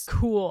this.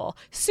 Cool.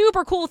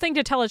 Super cool thing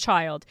to tell a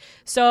child.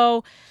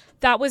 So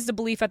that was the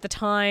belief at the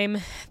time.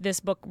 This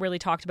book really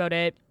talked about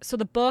it. So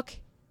the book,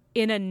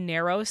 in a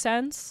narrow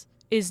sense,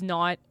 is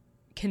not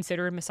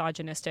considered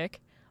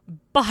misogynistic,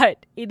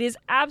 but it is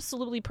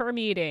absolutely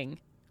permeating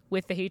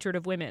with the hatred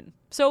of women.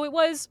 So it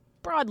was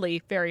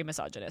broadly very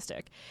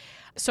misogynistic.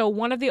 So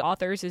one of the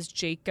authors is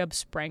Jacob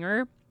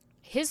Sprenger.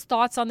 His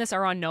thoughts on this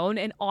are unknown,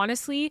 and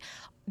honestly,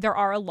 there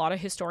are a lot of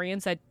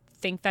historians that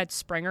think that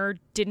Sprenger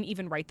didn't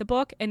even write the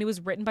book, and it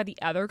was written by the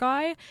other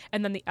guy,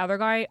 and then the other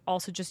guy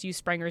also just used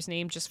Sprenger's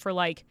name just for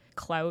like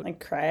clout.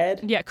 Like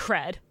cred? Yeah,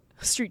 cred.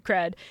 Street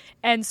cred.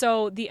 And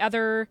so the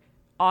other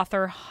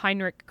author,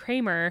 Heinrich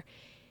Kramer,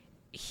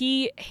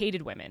 he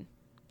hated women.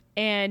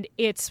 And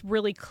it's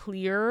really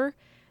clear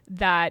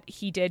that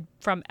he did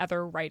from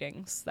other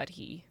writings that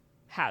he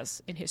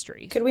has in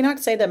history. Could we not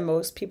say that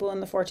most people in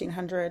the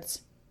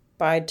 1400s,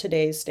 by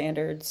today's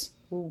standards,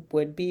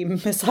 would be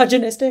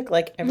misogynistic?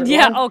 Like everyone?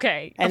 Yeah,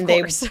 okay. And of they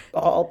course.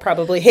 all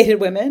probably hated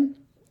women?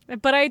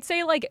 But I'd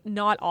say like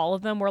not all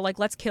of them were like,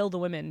 let's kill the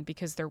women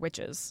because they're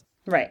witches.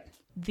 Right.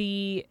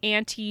 The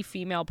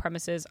anti-female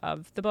premises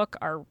of the book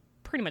are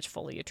pretty much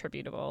fully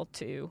attributable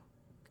to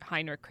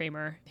Heinrich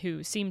Kramer,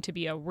 who seemed to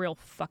be a real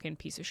fucking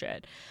piece of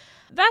shit.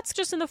 That's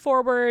just in the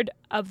foreword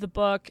of the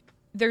book.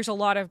 There's a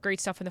lot of great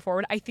stuff in the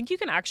foreword. I think you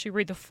can actually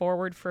read the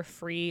foreword for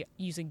free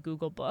using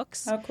Google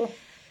Books. Oh, cool.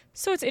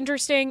 So it's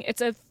interesting.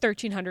 It's a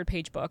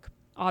 1,300-page book.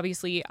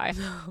 Obviously, I'm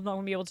not going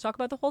to be able to talk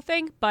about the whole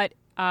thing, but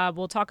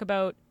we'll talk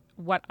about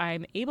what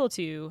I'm able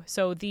to.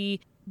 So the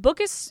book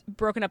is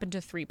broken up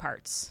into 3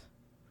 parts.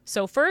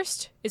 So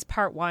first is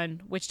part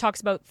 1, which talks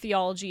about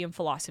theology and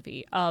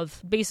philosophy,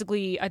 of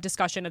basically a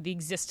discussion of the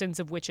existence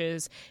of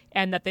witches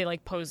and that they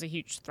like pose a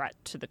huge threat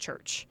to the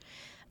church.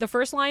 The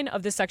first line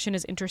of this section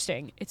is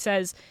interesting. It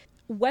says,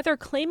 whether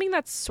claiming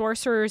that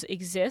sorcerers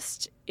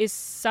exist is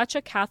such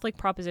a Catholic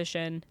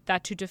proposition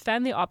that to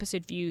defend the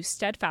opposite view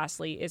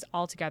steadfastly is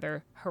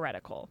altogether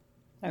heretical.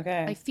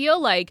 Okay. I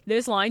feel like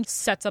this line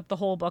sets up the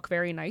whole book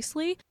very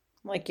nicely.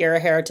 Like you're a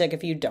heretic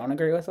if you don't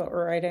agree with what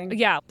we're writing?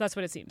 Yeah, that's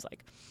what it seems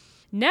like.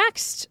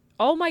 Next,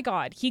 oh my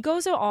God, he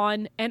goes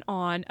on and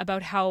on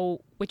about how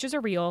witches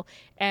are real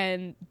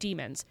and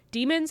demons.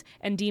 Demons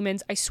and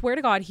demons. I swear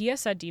to God, he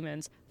has said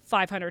demons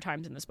 500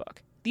 times in this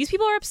book. These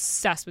people are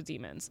obsessed with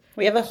demons.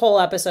 We have a whole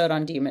episode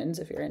on demons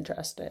if you're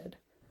interested.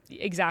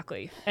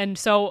 Exactly. And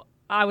so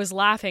I was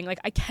laughing. Like,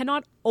 I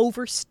cannot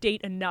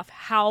overstate enough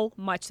how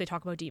much they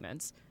talk about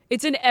demons.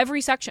 It's in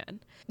every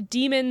section.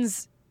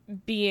 Demons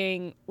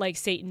being like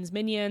Satan's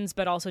minions,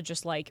 but also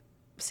just like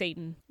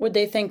Satan. Would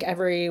they think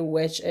every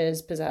witch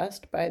is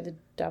possessed by the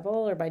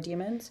devil or by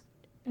demons?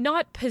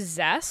 Not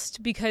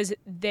possessed, because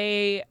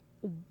they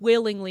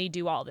willingly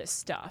do all this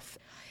stuff.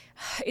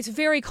 It's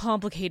very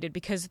complicated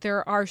because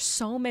there are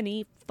so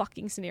many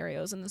fucking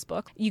scenarios in this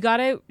book. You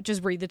gotta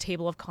just read the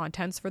table of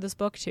contents for this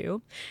book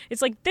too.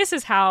 It's like, this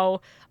is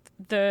how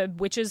the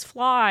witches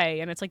fly,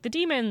 and it's like the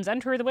demons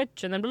enter the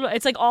witch, and then blah, blah.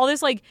 It's like all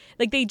this like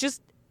they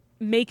just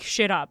make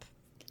shit up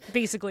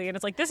basically, and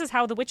it's like, this is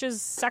how the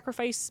witches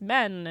sacrifice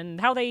men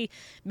and how they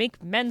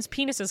make men's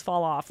penises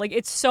fall off. Like,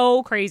 it's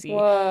so crazy.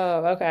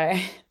 Whoa,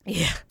 okay.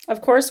 Yeah.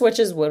 Of course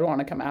witches would want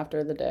to come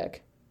after the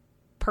dick.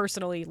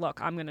 Personally, look,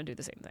 I'm gonna do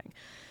the same thing.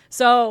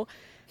 So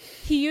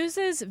he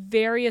uses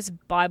various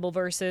Bible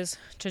verses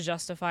to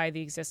justify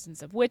the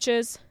existence of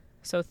witches.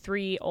 So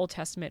 3 Old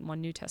Testament and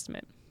 1 New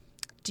Testament.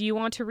 Do you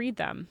want to read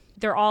them?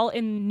 They're all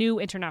in New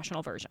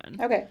International Version.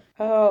 Okay.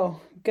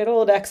 Oh, good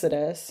old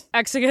Exodus.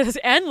 Exodus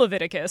and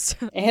Leviticus.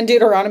 And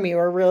Deuteronomy.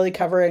 We're really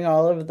covering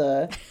all of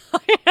the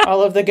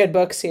all of the good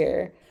books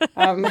here.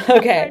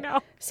 Okay. I know.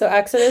 So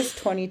Exodus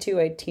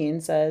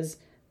 22:18 says,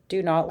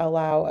 "Do not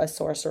allow a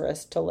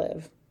sorceress to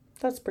live."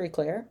 That's pretty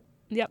clear.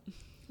 Yep.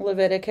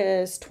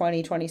 Leviticus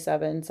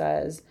 20:27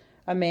 says,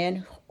 "A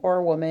man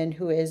or woman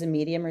who is a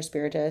medium or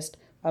spiritist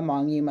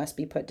among you must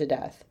be put to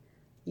death.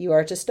 You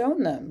are to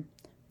stone them.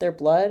 Their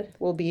blood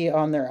will be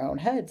on their own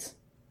heads."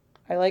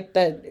 I like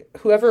that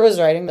whoever was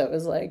writing that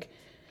was like,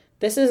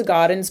 this is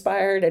God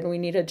inspired and we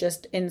need to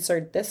just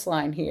insert this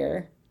line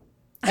here.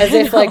 As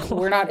if like,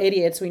 we're not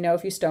idiots. We know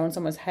if you stone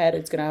someone's head,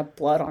 it's going to have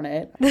blood on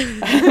it.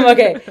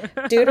 Okay.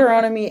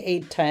 Deuteronomy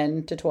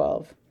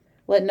 8:10-12.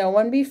 "Let no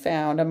one be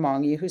found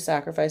among you who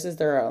sacrifices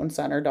their own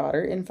son or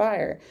daughter in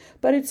fire."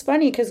 But it's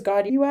funny because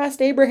God, you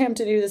asked Abraham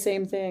to do the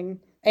same thing,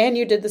 and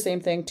you did the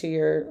same thing to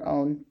your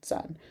own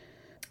son.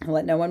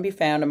 "Let no one be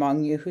found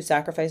among you who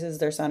sacrifices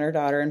their son or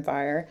daughter in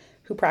fire,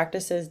 who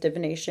practices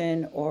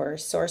divination or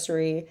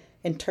sorcery,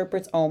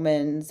 interprets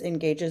omens,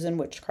 engages in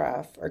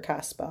witchcraft or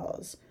casts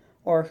spells,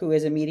 or who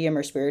is a medium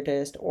or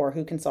spiritist, or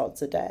who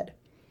consults the dead.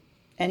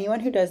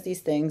 Anyone who does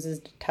these things is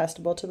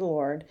detestable to the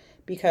Lord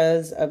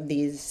because of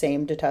these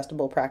same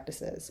detestable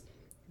practices.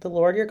 The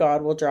Lord your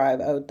God will drive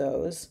out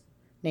those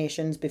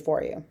nations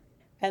before you."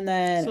 And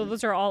then... So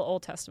those are all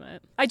Old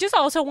Testament. I just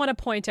also want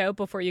to point out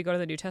before you go to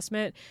the New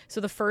Testament.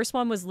 So the first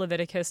one was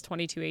Leviticus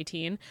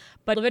 22:18.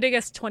 But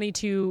Leviticus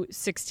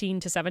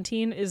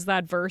 22:16-17 is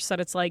that verse that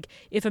it's like,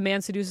 if a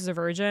man seduces a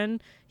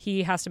virgin,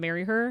 he has to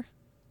marry her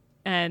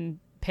and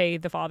pay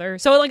the father.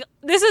 So like,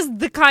 this is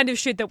the kind of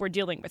shit that we're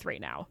dealing with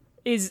right now.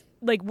 Is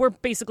like, we're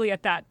basically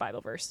at that Bible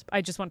verse.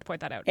 I just want to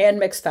point that out. And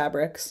mixed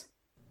fabrics.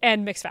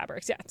 And mixed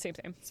fabrics. Yeah,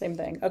 same. Same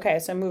thing. Okay,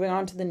 so moving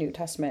on to the New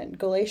Testament.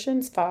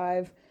 Galatians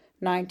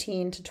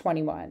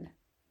 5:19-21.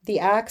 "The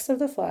acts of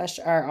the flesh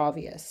are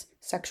obvious: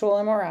 sexual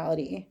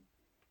immorality,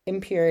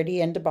 impurity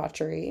and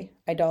debauchery,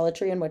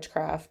 idolatry and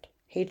witchcraft,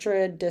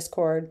 hatred,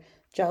 discord,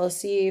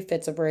 jealousy,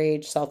 fits of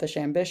rage, selfish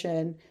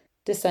ambition,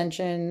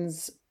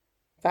 dissensions,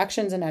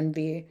 factions and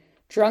envy,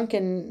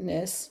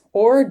 drunkenness,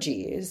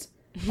 orgies,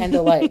 and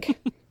the like.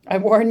 I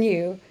warn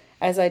you,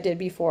 as I did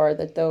before,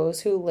 that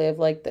those who live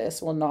like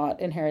this will not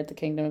inherit the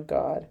kingdom of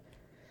God."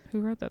 Who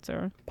wrote that,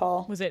 Sarah?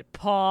 Paul. Was it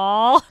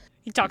Paul?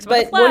 He talks about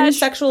the But wouldn't flesh.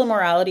 sexual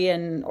immorality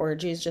and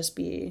orgies just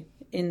be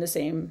in the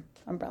same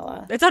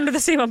umbrella? It's under the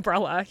same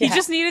umbrella. He Yeah.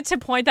 just needed to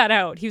point that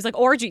out. He was like,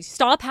 orgies,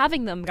 stop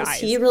having them, guys.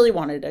 He really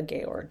wanted a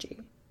gay orgy.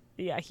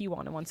 Yeah, he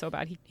wanted one so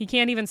bad. He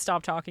can't even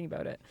stop talking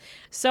about it.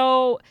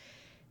 So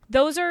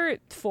those are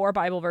 4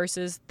 Bible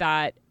verses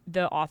that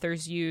the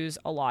authors use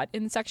a lot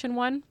in section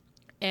 1.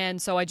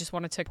 And so I just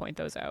wanted to point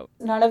those out.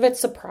 None of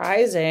it's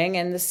surprising,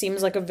 and this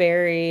seems like a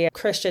very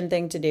Christian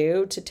thing to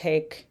do, to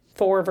take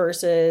 4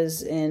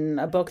 verses in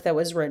a book that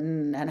was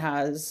written and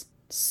has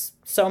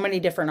so many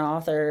different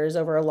authors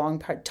over a long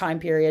time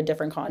period,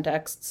 different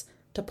contexts,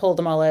 to pull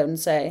them all out and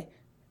say,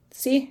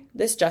 see,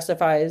 this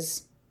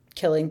justifies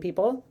killing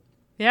people.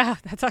 Yeah,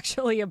 that's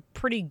actually a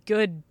pretty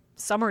good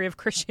summary of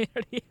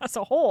Christianity as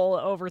a whole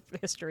over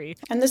history.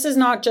 And this is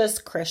not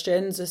just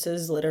Christians. This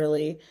is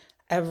literally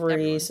every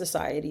Everyone.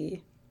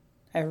 society,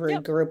 every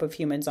Yep. group of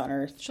humans on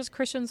earth. It's just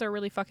Christians are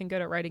really fucking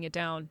good at writing it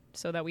down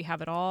so that we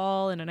have it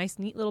all in a nice,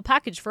 neat little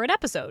package for an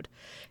episode.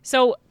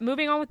 So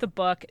moving on with the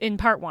book, in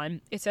part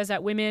 1, it says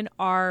that women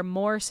are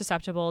more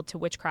susceptible to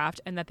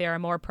witchcraft and that they are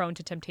more prone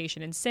to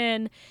temptation and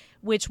sin,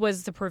 which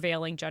was the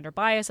prevailing gender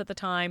bias at the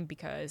time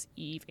because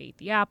Eve ate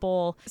the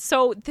apple.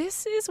 So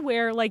this is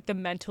where like the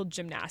mental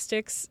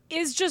gymnastics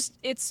is just,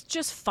 it's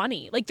just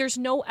funny. Like there's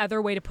no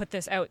other way to put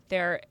this out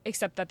there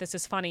except that this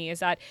is funny, is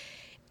that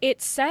it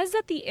says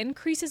that the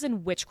increases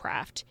in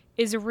witchcraft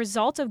is a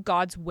result of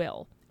God's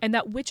will and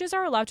that witches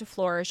are allowed to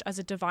flourish as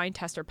a divine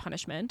test or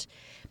punishment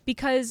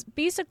because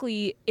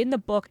basically in the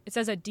book it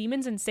says that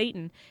demons and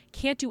Satan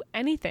can't do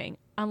anything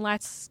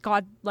unless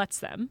God lets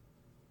them.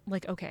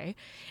 Like, okay.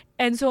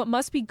 And so it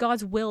must be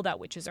God's will that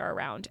witches are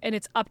around and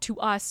it's up to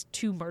us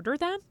to murder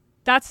them.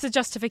 That's the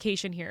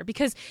justification here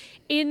because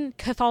in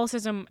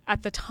Catholicism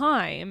at the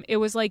time, it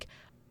was like,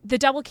 the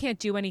devil can't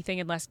do anything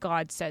unless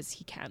God says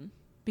he can,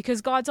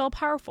 because God's all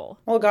powerful.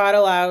 Well, God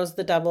allows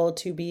the devil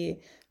to be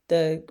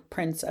the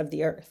prince of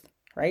the earth,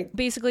 right?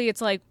 Basically,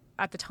 it's like,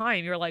 at the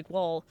time, you're like,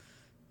 well,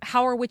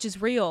 how are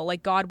witches real?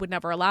 Like, God would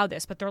never allow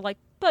this. But they're like,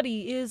 but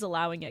he is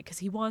allowing it because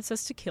he wants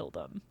us to kill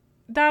them.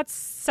 That's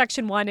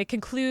section 1. It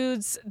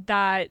concludes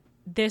that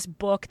this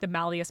book, the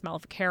Malleus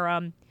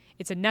Maleficarum,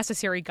 it's a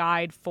necessary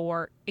guide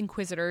for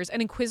inquisitors.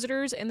 And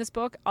inquisitors in this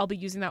book, I'll be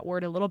using that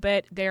word a little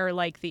bit. They're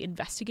like the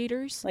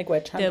investigators. Like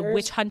witch hunters? The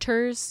witch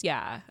hunters.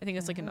 Yeah. I think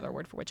it's like another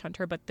word for witch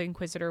hunter, but the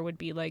inquisitor would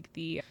be like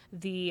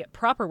the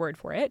proper word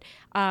for it.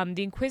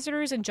 The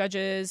inquisitors and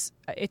judges,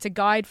 it's a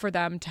guide for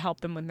them to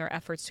help them in their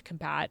efforts to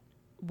combat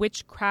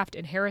witchcraft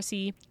and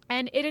heresy.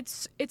 And it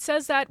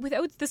says that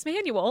without this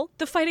manual,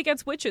 the fight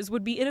against witches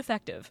would be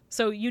ineffective.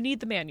 So you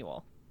need the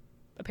manual,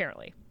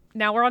 apparently.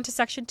 Now we're on to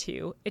section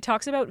 2. It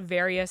talks about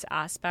various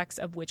aspects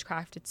of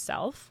witchcraft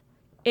itself.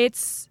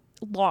 It's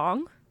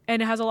long and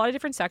it has a lot of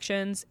different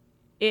sections.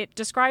 It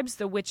describes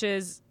the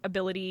witch's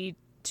ability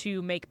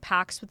to make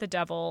pacts with the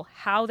devil,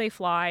 how they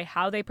fly,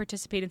 how they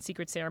participate in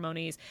secret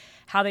ceremonies,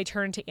 how they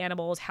turn into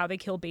animals, how they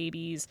kill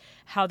babies,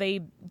 how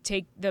they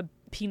take the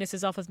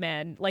penises off of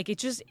men. Like,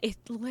 it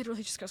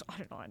literally just goes on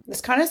and on.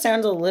 This kind of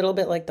sounds a little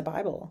bit like the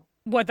Bible.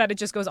 What, that it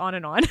just goes on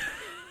and on?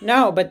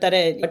 No, but that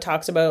it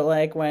talks about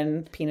like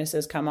when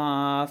penises come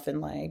off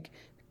and like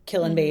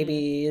killing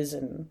babies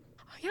and...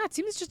 Yeah, it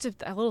seems just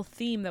a little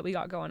theme that we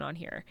got going on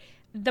here.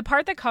 The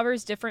part that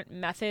covers different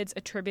methods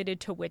attributed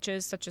to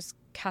witches, such as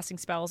casting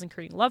spells and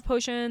creating love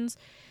potions,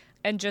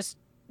 and just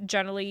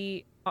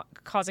generally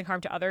causing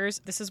harm to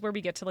others. This is where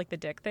we get to like the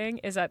dick thing,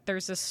 is that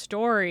there's a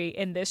story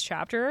in this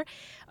chapter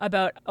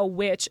about a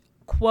witch,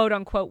 quote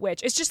unquote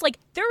witch. It's just like,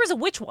 there was a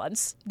witch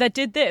once that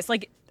did this.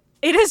 Like,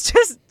 it is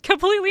just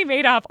completely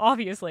made up,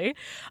 obviously,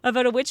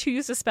 about a witch who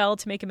used a spell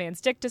to make a man's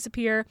dick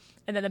disappear.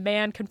 And then the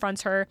man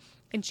confronts her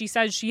and she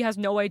says she has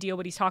no idea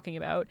what he's talking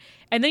about.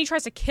 And then he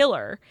tries to kill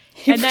her.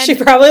 And then she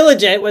probably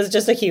legit was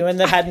just a human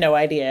that had no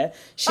idea.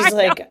 She's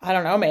like, I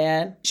don't know,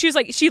 man. She was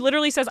like, she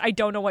literally says, I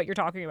don't know what you're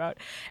talking about.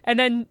 And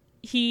then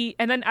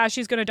as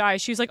she's going to die,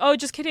 she's like, oh,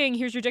 just kidding.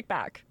 Here's your dick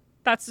back.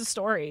 That's the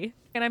story.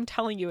 And I'm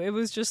telling you, it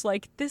was just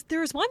like,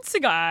 there was once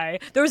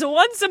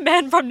a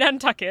man from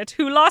Nantucket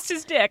who lost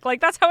his dick.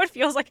 Like, that's how it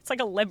feels like. It's like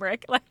a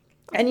limerick. Like,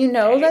 and you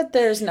know that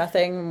there's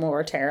nothing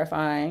more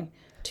terrifying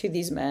to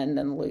these men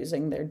than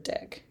losing their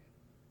dick.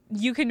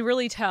 You can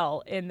really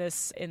tell in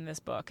this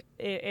book.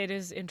 It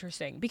is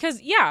interesting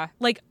because, yeah,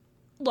 like,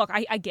 look,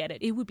 I get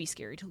it. It would be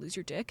scary to lose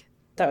your dick.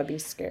 That would be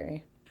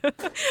scary. So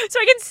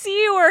I can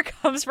see where it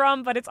comes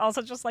from, but it's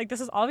also just like,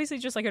 this is obviously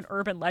just like an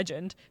urban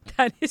legend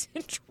that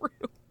isn't true.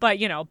 But,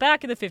 you know,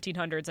 back in the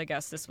 1500s, I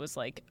guess this was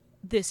like,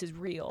 this is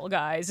real,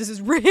 guys. This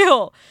is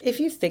real. If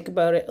you think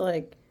about it,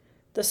 like,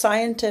 the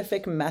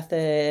scientific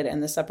method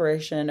and the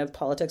separation of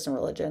politics and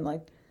religion,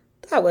 like,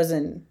 that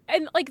wasn't...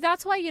 And, like,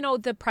 that's why, you know,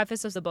 the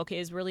preface of the book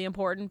is really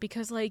important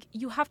because, like,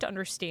 you have to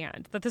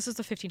understand that this is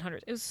the 1500s.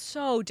 It was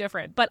so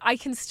different. But I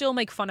can still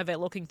make fun of it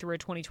looking through a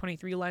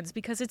 2023 lens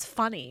because it's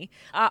funny.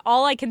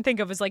 All I can think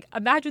of is, like,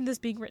 imagine this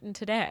being written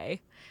today.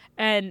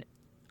 And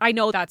I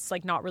know that's,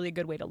 like, not really a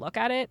good way to look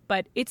at it,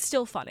 but it's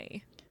still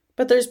funny.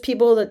 But there's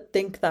people that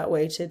think that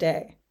way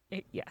today.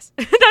 Yes,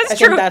 that's true. I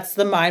think that's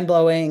the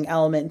mind-blowing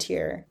element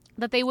here.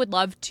 That they would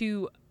love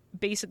to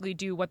basically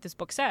do what this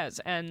book says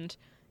and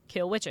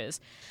kill witches.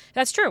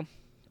 That's true.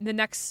 The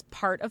next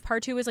part of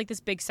part 2 is like this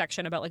big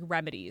section about like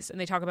remedies, and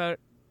they talk about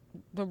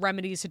the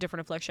remedies to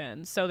different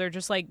afflictions. So they're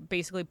just like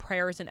basically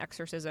prayers and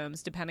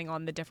exorcisms depending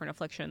on the different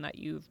affliction that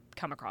you've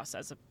come across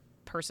as a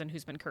person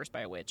who's been cursed by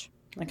a witch.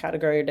 Like how to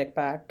grow your dick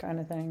back kind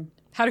of thing.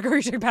 How to grow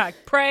your dick back.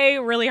 Pray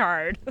really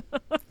hard.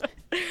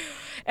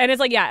 And it's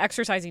like, yeah,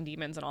 exorcising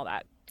demons and all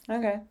that.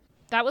 Okay.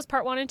 That was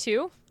part 1 and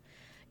 2.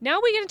 Now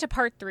we get into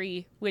part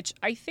 3, which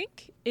I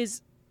think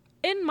is,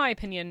 in my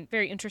opinion,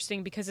 very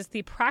interesting because it's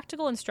the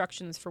practical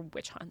instructions for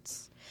witch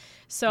hunts.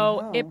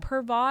 So It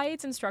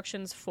provides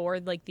instructions for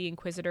like the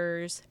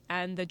inquisitors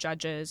and the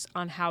judges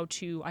on how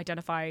to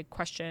identify,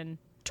 question,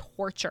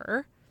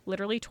 torture,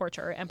 literally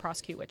torture, and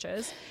prosecute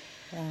witches.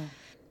 Yeah.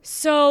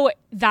 So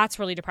that's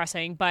really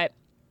depressing, but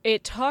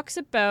it talks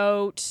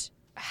about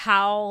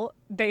how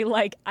they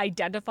like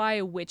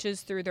identify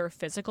witches through their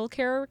physical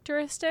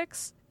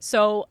characteristics.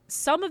 So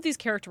some of these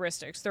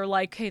characteristics, they're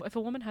like, hey, if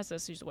a woman has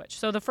this, she's a witch.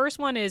 So the first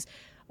one is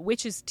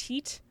witch's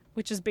teat,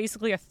 which is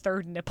basically a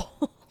third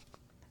nipple.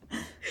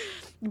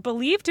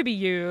 Believed to be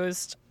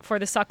used for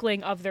the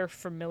suckling of their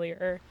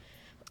familiar.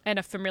 And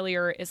a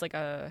familiar is like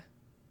a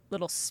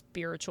little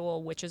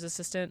spiritual witch's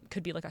assistant.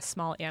 Could be like a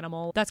small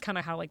animal. That's kind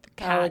of how like the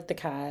cat. I like the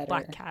cat.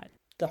 Black cat.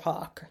 The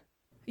hawk.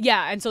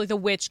 Yeah, and so like the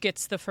witch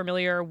gets the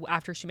familiar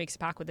after she makes a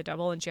pact with the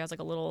devil, and she has like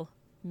a little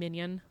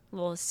minion, a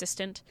little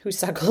assistant who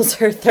suckles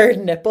her third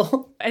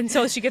nipple, and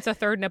so she gets a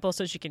third nipple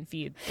so she can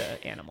feed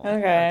the animal.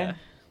 Okay.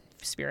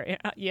 The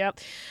spirit. Yep.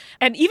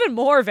 And even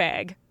more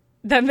vague,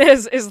 Then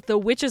this is the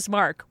witch's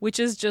mark, which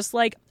is just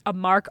like a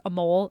mark, a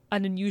mole,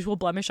 an unusual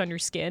blemish on your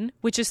skin,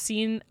 which is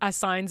seen as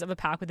signs of a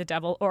pact with the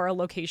devil or a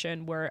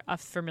location where a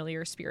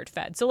familiar spirit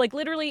fed. So like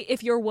literally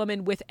if you're a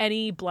woman with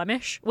any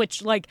blemish,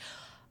 which like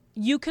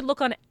you could look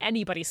on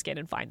anybody's skin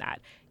and find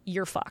that,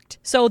 you're fucked.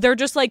 So they're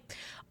just like,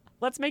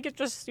 let's make it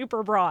just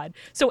super broad.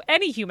 So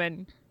any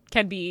human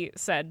can be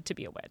said to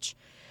be a witch.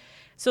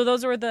 So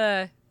those are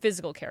the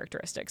physical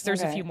characteristics.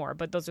 There's a few more,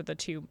 but those are the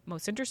two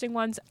most interesting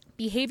ones.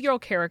 Behavioral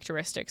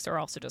characteristics are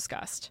also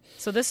discussed.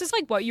 So this is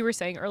like what you were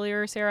saying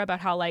earlier, Sarah, about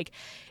how like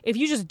if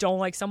you just don't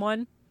like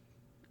someone,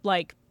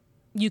 like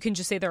you can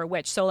just say they're a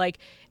witch. So like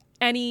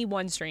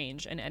anyone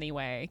strange in any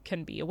way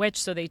can be a witch.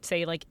 So they'd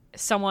say like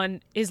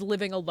someone is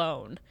living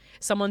alone,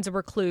 someone's a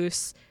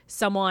recluse,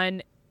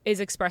 someone is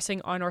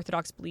expressing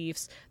unorthodox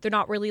beliefs. They're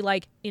not really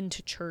like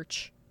into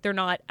church. They're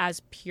not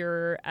as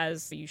pure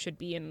as you should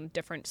be in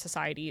different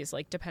societies,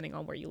 like depending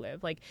on where you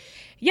live. Like,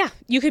 yeah,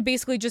 you could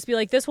basically just be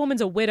like, this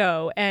woman's a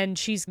widow and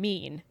she's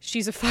mean.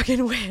 She's a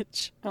fucking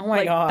witch. Oh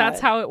my God. That's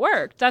how it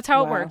worked. That's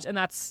how it worked. And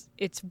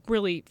it's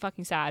really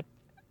fucking sad.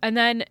 And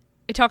then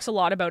it talks a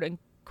lot about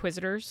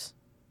inquisitors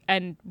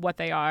and what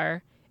they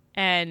are.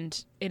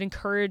 And it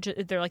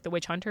encourages, they're like the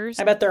witch hunters.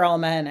 I bet they're all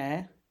men,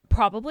 eh?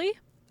 Probably.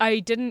 I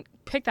didn't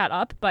pick that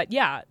up, but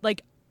yeah,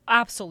 like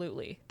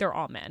absolutely. They're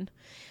all men.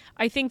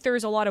 I think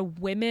there's a lot of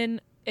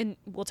women, and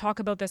we'll talk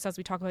about this as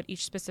we talk about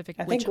each specific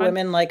witch hunt.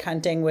 Women like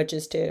hunting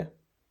witches too.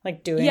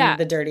 Like doing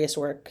the dirtiest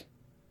work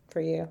for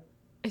you.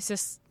 Is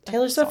this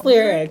Taylor Swift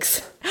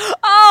lyrics?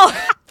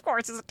 Oh, of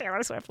course it's a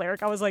Taylor Swift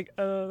lyric. I was like,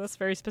 oh, that's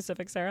very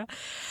specific, Sarah.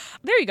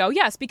 There you go.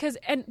 Yes, because,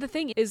 and the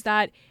thing is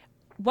that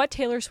what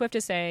Taylor Swift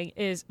is saying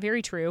is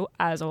very true,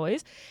 as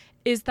always,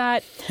 is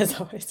that as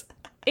always,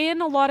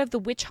 in a lot of the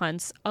witch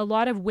hunts, a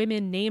lot of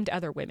women named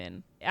other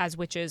women as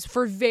witches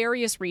for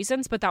various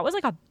reasons, but that was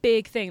like a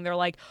big thing. They're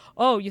like,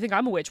 oh, you think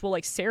I'm a witch? Well,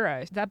 like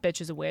Sarah, that bitch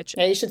is a witch.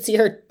 Yeah, you should see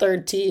her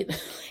third teat.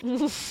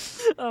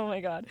 Oh my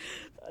God.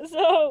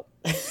 So,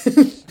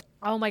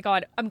 oh my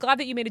God. I'm glad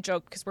that you made a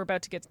joke because we're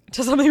about to get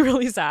to something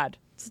really sad.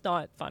 It's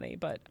not funny,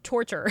 but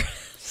torture.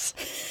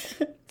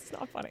 It's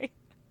not funny.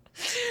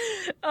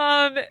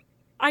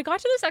 I got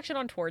to the section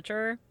on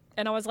torture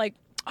and I was like,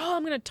 oh,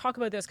 I'm going to talk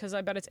about this because I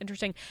bet it's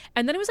interesting.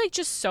 And then it was like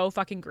just so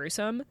fucking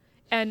gruesome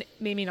and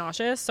made me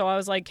nauseous. So I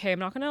was like, hey, I'm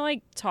not going to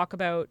like talk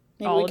about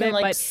all of it.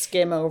 Like but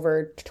skim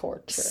over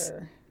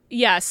torture.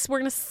 Yes, we're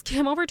going to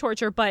skim over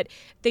torture, but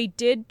they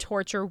did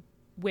torture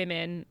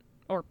women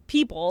or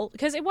people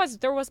because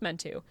there was men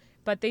too,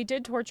 but they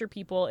did torture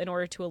people in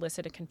order to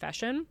elicit a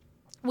confession,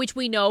 which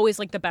we know is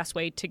like the best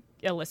way to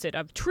elicit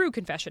a true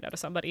confession out of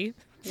somebody.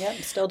 Yep,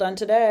 still done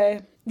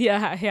today.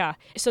 Yeah.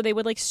 So they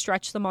would like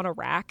stretch them on a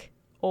rack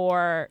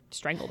or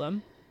strangle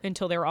them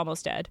until they were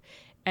almost dead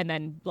and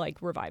then like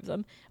revive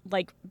them,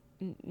 like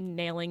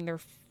nailing their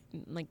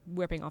like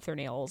whipping off their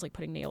nails, like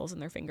putting nails in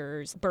their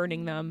fingers,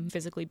 burning them,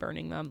 physically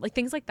burning them, like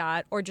things like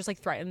that, or just like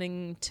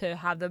threatening to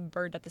have them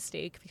burned at the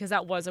stake because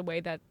that was a way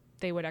that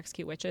they would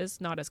execute witches.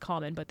 Not as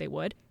common, but they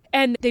would.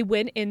 And they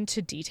went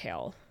into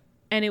detail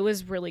and it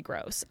was really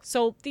gross.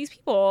 So these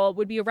people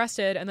would be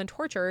arrested and then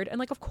tortured, and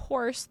like of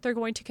course they're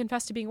going to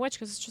confess to being a witch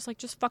because it's just like,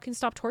 just fucking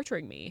stop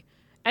torturing me.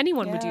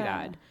 Anyone would do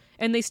that.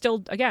 And they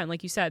still, again,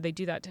 like you said, they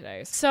do that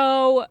today.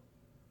 So,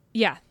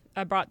 yeah,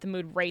 I brought the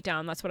mood right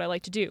down. That's what I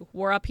like to do.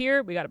 We're up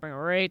here. We got to bring it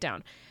right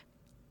down.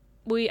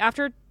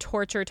 After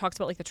torture, talks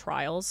about like the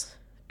trials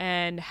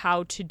and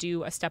how to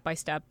do a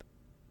step-by-step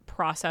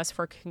process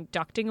for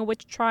conducting a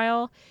witch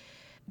trial.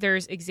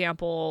 There's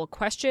example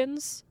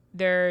questions.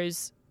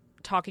 There's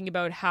talking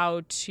about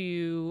how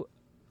to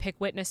pick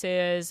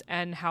witnesses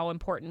and how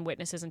important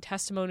witnesses and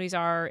testimonies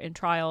are in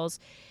trials.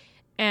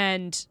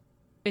 And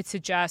it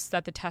suggests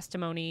that the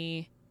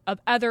testimony of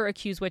other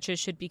accused witches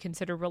should be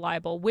considered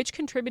reliable, which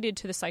contributed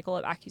to the cycle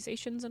of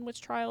accusations in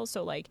witch trials.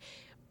 So like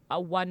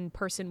one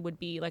person would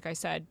be, like I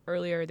said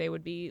earlier, they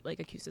would be like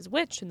accused as a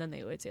witch, and then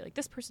they would say like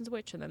this person's a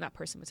witch, and then that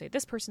person would say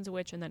this person's a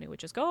witch, and then it would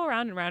just go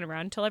around and around and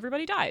around until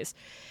everybody dies.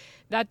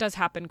 That does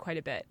happen quite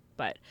a bit,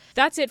 but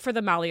that's it for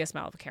the Malleus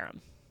Maleficarum.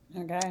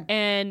 Okay.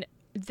 And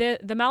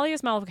the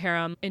Malleus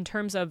Maleficarum, in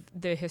terms of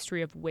the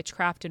history of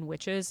witchcraft and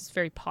witches, is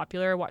very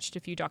popular. I watched a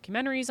few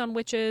documentaries on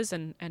witches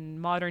and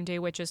modern day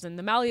witches, and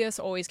the Malleus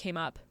always came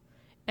up.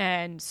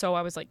 And so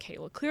I was like, okay,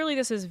 well, clearly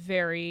this is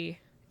very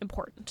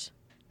important.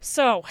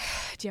 So,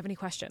 do you have any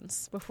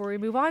questions before we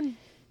move on?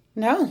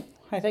 No,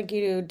 I think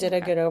you did a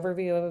good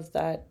overview of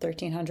that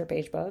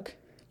 1,300-page book.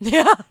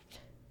 Yeah.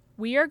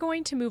 We are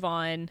going to move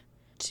on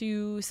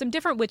to some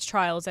different witch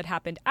trials that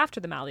happened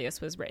after the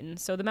Malleus was written.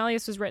 So the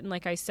Malleus was written,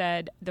 like I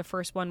said, the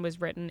first one was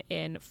written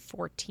in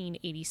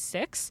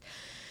 1486.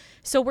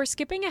 So we're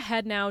skipping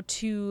ahead now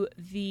to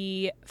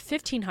the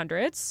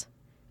 1500s,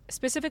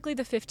 specifically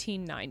the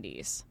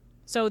 1590s.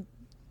 So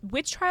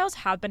witch trials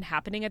have been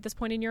happening at this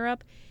point in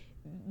Europe,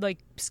 like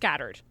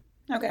scattered.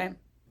 Okay.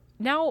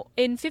 Now,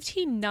 in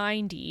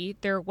 1590,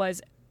 there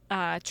was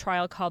a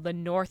trial called the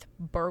North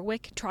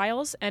Berwick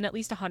trials, and at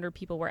least 100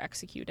 people were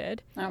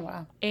executed. Oh,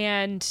 wow.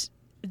 And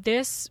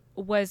this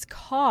was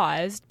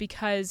caused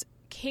because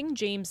King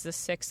James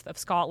VI of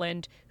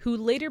Scotland, who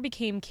later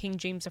became King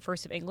James I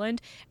of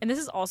England. And this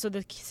is also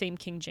the same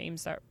King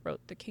James that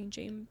wrote the King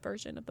James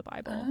version of the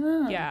Bible.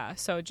 Oh. Yeah,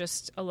 so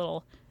just a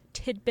little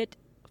tidbit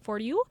for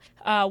you.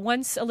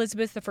 Once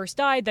Elizabeth I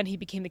died, then he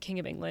became the King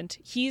of England.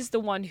 He's the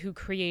one who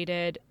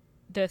created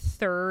the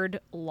third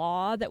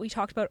law that we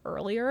talked about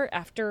earlier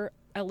after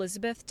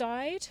Elizabeth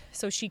died.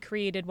 So she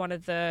created one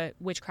of the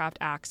Witchcraft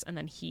Acts, and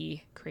then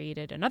he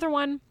created another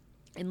one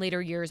in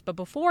later years. But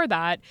before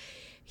that,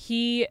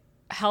 he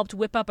helped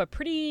whip up a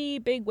pretty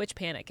big witch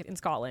panic in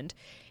Scotland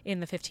in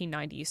the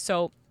 1590s.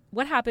 So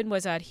what happened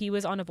was that he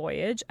was on a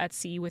voyage at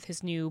sea with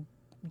his new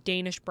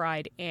Danish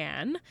bride,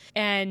 Anne,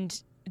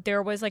 and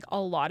there was like a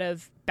lot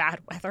of bad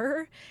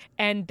weather,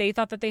 and they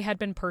thought that they had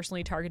been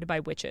personally targeted by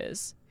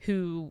witches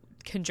who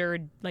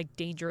conjured like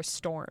dangerous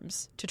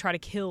storms to try to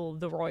kill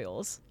the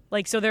royals.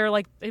 Like, so they're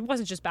like, it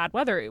wasn't just bad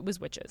weather, it was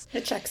witches.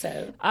 It checks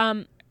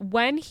out.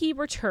 When he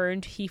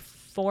returned, he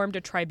formed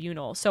a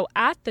tribunal. So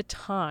at the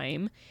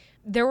time,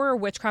 there were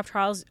witchcraft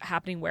trials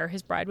happening where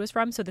his bride was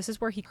from. So this is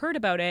where he heard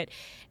about it.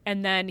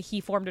 And then he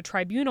formed a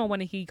tribunal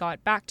when he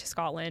got back to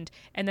Scotland.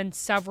 And then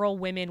several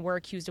women were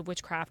accused of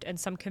witchcraft, and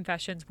some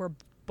confessions were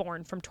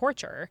born from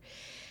torture.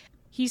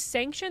 He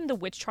sanctioned the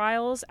witch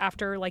trials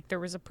after, like, there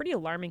was a pretty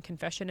alarming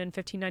confession in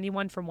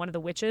 1591 from one of the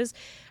witches.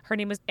 Her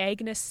name was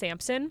Agnes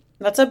Sampson.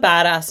 That's a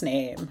badass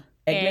name.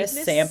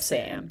 Agnes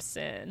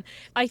Sampson.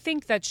 I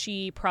think that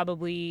she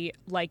probably,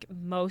 like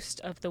most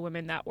of the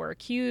women that were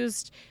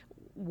accused,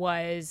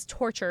 was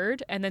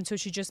tortured, and then so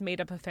she just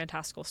made up a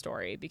fantastical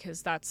story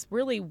because that's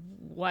really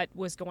what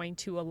was going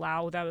to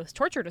allow that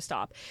torture to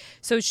stop.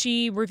 So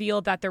she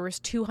revealed that there was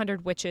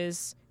 200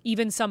 witches,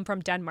 even some from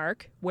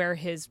Denmark, where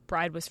his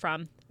bride was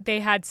from. They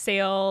had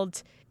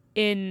sailed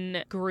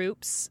in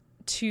groups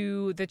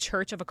to the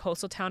church of a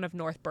coastal town of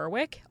North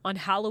Berwick on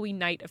Halloween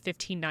night of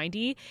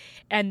 1590,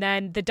 and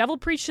then the devil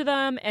preached to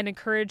them and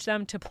encouraged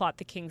them to plot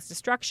the king's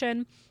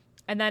destruction.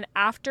 And then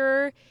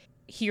after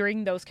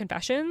hearing those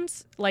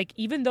confessions, like,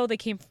 even though they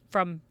came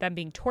from them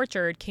being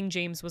tortured, King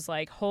James was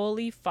like,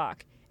 holy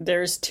fuck,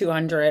 there's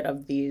 200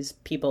 of these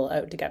people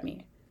out to get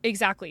me.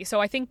 Exactly.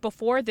 So I think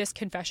before this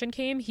confession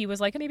came, he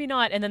was like, maybe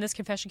not. And then this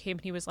confession came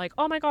and he was like,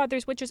 oh my God,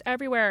 there's witches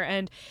everywhere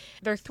and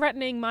they're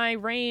threatening my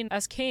reign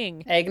as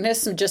king.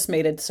 Agnes just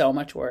made it so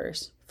much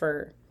worse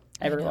for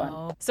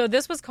everyone. So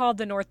this was called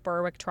the North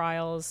Berwick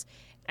trials.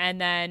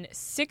 And then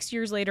 6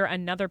 years later,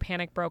 another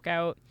panic broke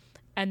out.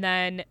 And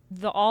then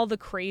all the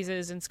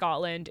crazes in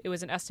Scotland, it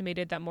was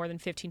estimated that more than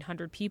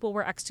 1,500 people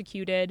were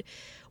executed,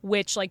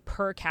 which, like,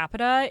 per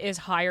capita is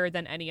higher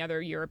than any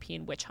other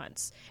European witch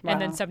hunts. Wow.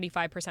 And then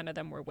 75% of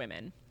them were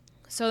women.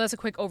 So that's a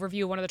quick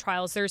overview of one of the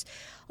trials. There's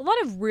a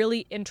lot of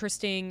really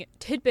interesting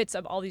tidbits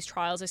of all these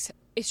trials.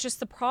 It's just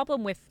the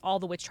problem with all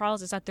the witch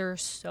trials is that there are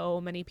so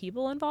many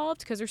people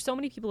involved because there's so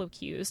many people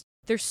accused.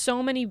 There's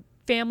so many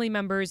family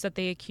members that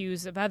they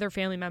accuse of other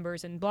family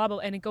members and blah, blah,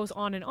 and it goes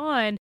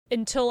on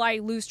until I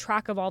lose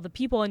track of all the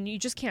people, and you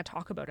just can't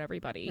talk about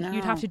everybody. No.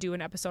 You'd have to do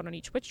an episode on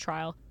each witch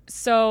trial.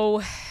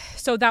 So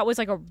that was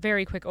like a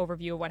very quick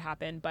overview of what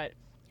happened. But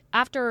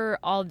after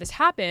all of this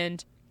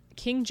happened,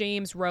 King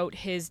James wrote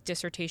his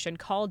dissertation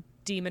called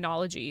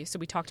Demonology. So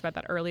we talked about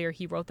that earlier.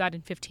 He wrote that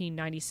in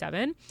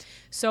 1597.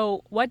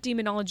 So what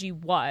demonology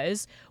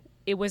was,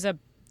 it was a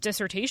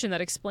dissertation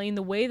that explained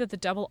the way that the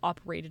devil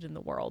operated in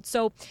the world.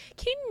 So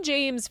King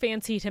James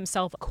fancied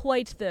himself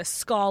quite the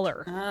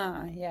scholar.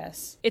 Ah,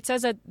 yes. It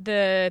says that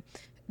the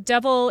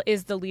devil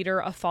is the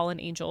leader of fallen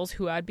angels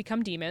who had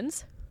become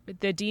demons.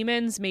 The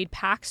demons made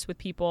pacts with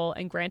people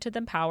and granted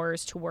them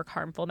powers to work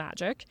harmful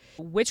magic.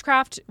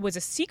 Witchcraft was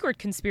a secret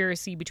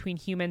conspiracy between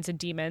humans and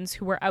demons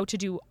who were out to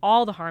do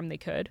all the harm they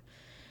could.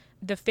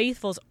 The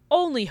faithful's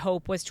only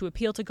hope was to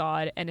appeal to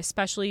God, and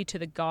especially to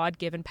the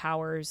God-given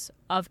powers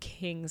of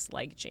kings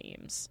like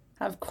James.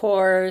 Of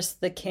course,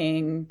 the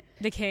king.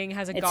 The king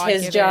has a God-given... God-given...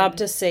 It's his job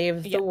to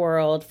save the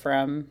world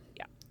from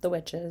the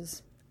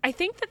witches. I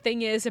think the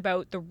thing is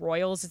about the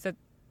royals is that,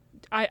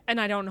 I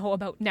don't know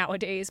about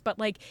nowadays, but,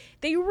 like,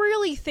 they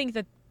really think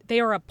that they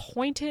are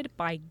appointed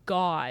by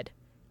God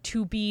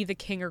to be the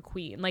king or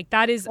queen. Like,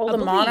 that is the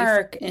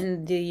monarch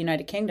in the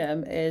United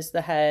Kingdom is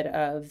the head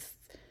of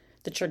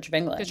the Church of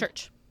England. The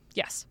church.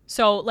 Yes.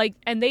 So, like,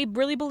 and they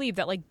really believe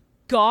that, like,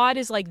 God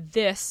is like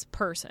this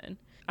person.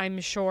 I'm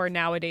sure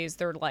nowadays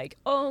they're like,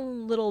 a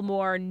little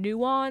more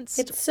nuanced.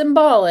 It's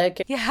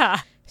symbolic.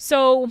 Yeah.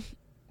 So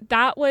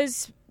that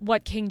was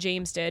what King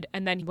James did.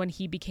 And then when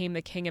he became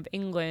the King of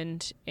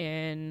England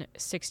in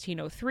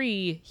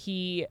 1603,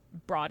 he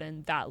brought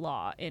in that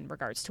law in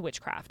regards to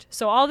witchcraft.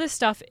 So all this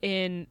stuff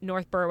in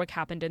North Berwick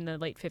happened in the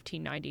late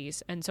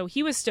 1590s. And so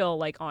he was still,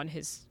 like, on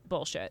his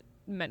bullshit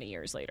many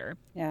years later.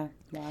 Yeah.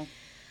 Wow.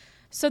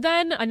 So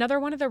then another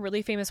one of the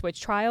really famous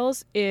witch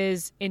trials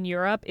is in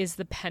Europe is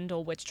the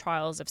Pendle witch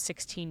trials of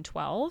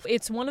 1612.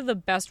 It's one of the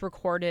best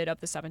recorded of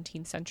the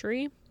 17th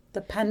century.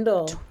 The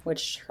Pendle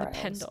witch trials. The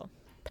Pendle.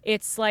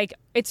 It's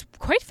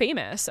quite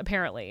famous,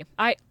 apparently.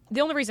 The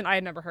only reason I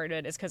had never heard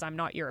it is because I'm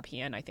not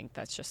European. I think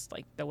that's just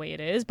like the way it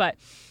is. But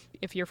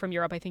if you're from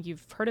Europe, I think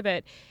you've heard of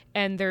it.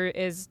 And there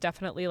is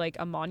definitely like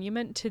a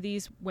monument to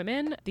these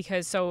women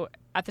because so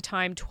at the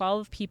time,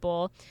 12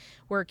 people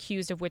were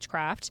accused of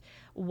witchcraft.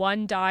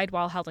 1 died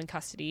while held in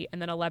custody,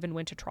 and then 11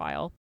 went to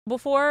trial.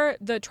 Before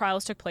the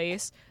trials took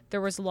place,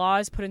 there was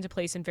laws put into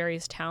place in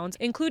various towns,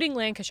 including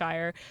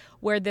Lancashire,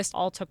 where this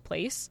all took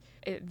place.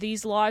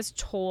 These laws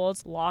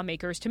told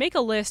lawmakers to make a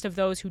list of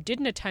those who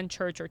didn't attend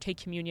church or take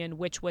communion,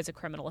 which was a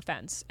criminal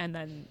offense. And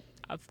then,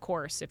 of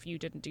course, if you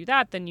didn't do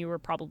that, then you were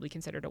probably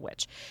considered a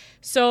witch.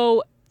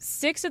 So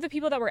 6 of the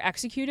people that were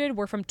executed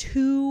were from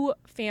 2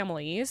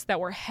 families that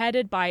were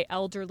headed by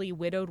elderly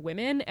widowed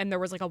women, and there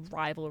was like a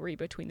rivalry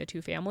between the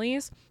 2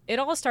 families. It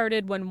all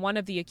started when one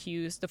of the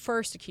accused, the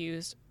first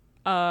accused,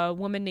 a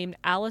woman named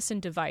Alison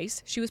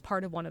Device, she was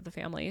part of one of the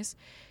families.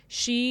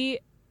 She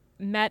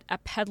met a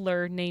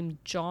peddler named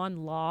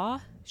John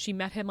Law. She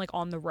met him like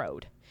on the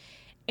road,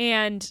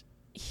 and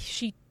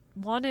she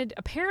wanted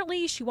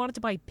to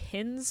buy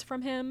pins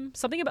from him.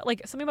 Something about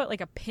like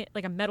a pin,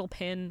 like a metal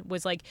pin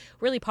was like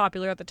really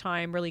popular at the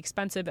time, really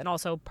expensive, and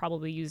also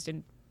probably used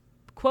in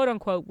quote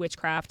unquote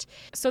witchcraft.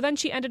 So then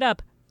she ended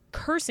up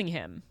cursing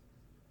him,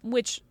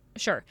 which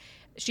sure,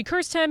 she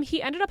cursed him.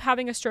 He ended up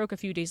having a stroke a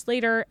few days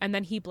later, and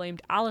then he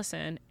blamed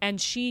Allison,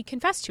 and she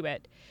confessed to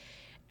it,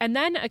 and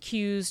then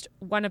accused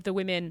one of the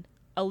women,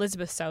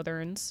 Elizabeth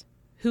Southerns,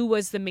 who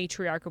was the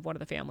matriarch of one of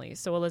the families.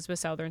 So Elizabeth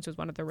Southerns was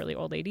one of the really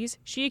old ladies.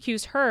 She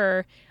accused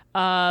her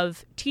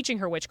of teaching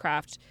her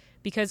witchcraft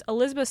because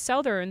Elizabeth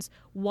Southerns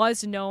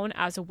was known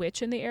as a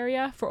witch in the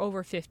area for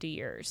over 50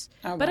 years.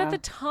 Oh, but wow. At the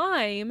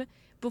time,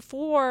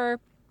 before,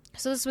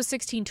 so this was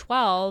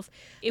 1612,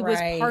 it was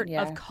part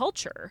of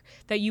culture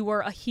that you were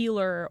a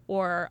healer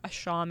or a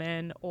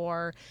shaman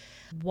or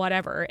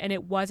whatever, and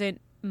it wasn't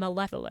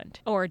malevolent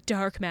or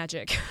dark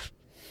magic.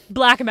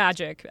 Black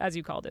magic, as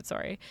you called it,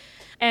 sorry.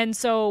 And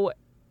so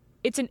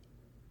it's an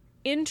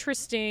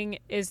interesting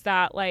is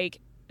that like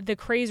the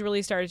craze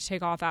really started to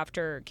take off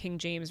after King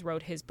James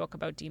wrote his book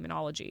about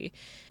demonology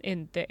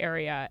in the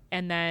area.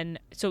 And then,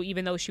 so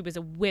even though she was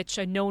a witch,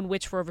 a known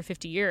witch for over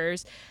 50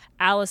 years,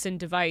 Alison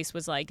Device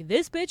was like,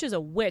 this bitch is a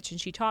witch, and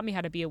she taught me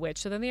how to be a witch.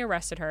 So then they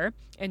arrested her,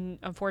 and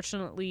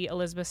unfortunately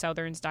Elizabeth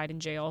Southerns died in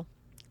jail.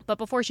 But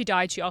before she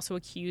died, she also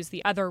accused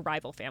the other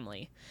rival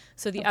family,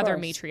 so the other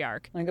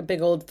matriarch. Like a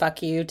big old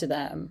fuck you to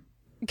them.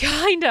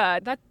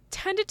 Kinda. That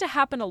tended to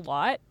happen a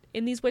lot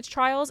in these witch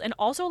trials, and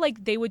also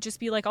like they would just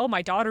be like, oh,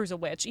 my daughter's a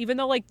witch, even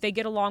though like they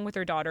get along with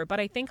their daughter. But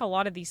I think a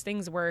lot of these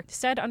things were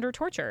said under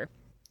torture.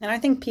 And I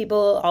think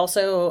people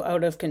also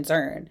out of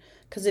concern,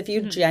 because if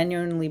you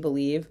genuinely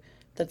believe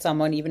that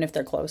someone, even if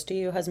they're close to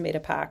you, has made a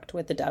pact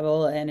with the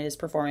devil and is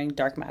performing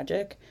dark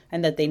magic,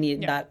 and that they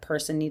need that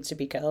person needs to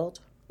be killed,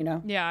 you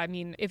know? Yeah, I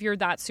mean, if you're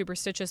that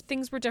superstitious,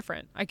 things were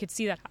different. I could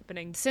see that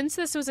happening. Since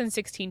this was in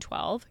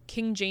 1612,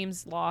 King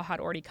James' law had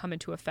already come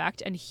into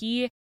effect, and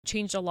he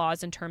changed the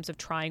laws in terms of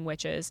trying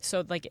witches.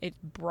 So like it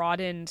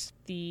broadened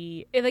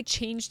it like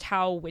changed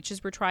how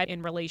witches were tried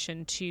in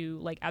relation to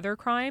like other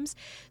crimes.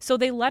 So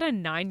they let a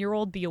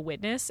 9-year-old be a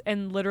witness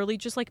and literally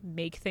just like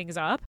make things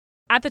up.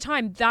 At the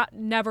time, that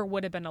never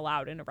would have been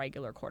allowed in a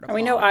regular court of law.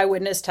 We know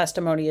eyewitness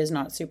testimony is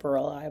not super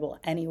reliable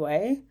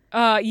anyway.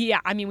 Yeah,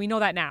 I mean, we know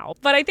that now.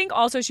 But I think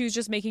also she was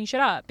just making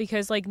shit up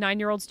because like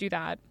 9-year-olds do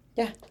that.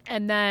 Yeah.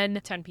 And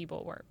then 10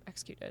 people were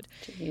executed.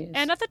 Jeez.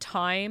 And at the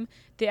time,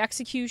 the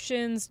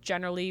executions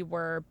generally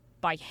were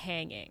by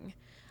hanging.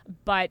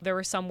 But there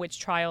were some witch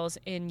trials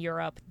in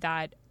Europe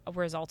that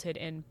resulted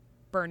in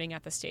burning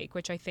at the stake,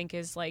 which I think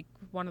is like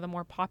one of the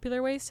more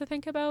popular ways to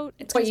think about.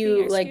 It's what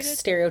you like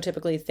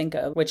stereotypically think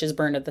of, which is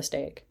burned at the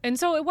stake. And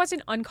so it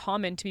wasn't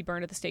uncommon to be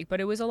burned at the stake,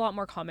 but it was a lot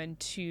more common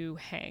to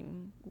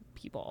hang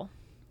people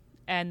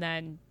and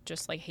then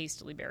just like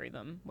hastily bury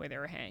them where they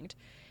were hanged.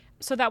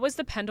 So that was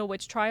the Pendle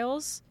witch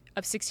trials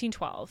of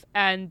 1612.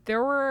 And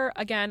there were,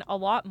 again, a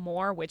lot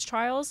more witch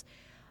trials.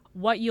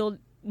 What you'll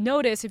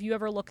notice if you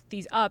ever look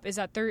these up is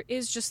that there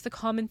is just the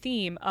common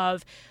theme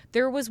of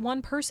there was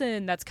one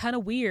person that's kind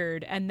of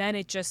weird, and then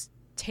it just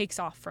takes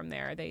off from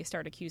there. They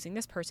start accusing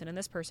this person, and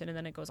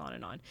then it goes on.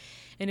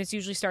 And it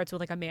usually starts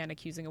with like a man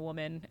accusing a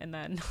woman, and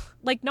then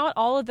like not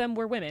all of them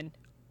were women.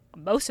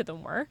 Most of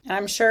them were.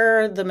 I'm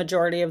sure the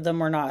majority of them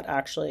were not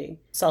actually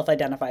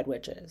self-identified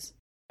witches.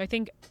 I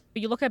think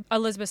you look at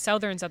Elizabeth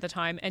Southerns at the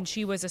time, and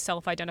she was a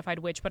self-identified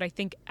witch, but I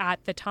think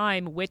at the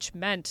time witch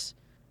meant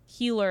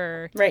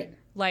healer. Right.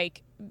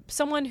 Like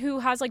someone who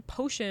has like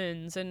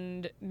potions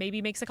and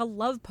maybe makes like a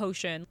love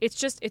potion.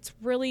 It's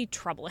really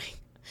troubling.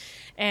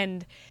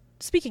 And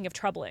speaking of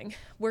troubling,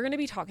 we're going to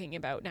be talking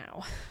about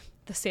now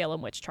the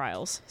Salem witch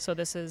trials. So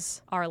this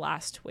is our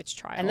last witch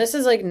trial. And this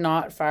is like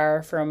not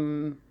far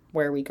from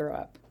where we grew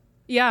up.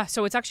 Yeah,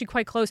 so it's actually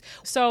quite close.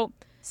 So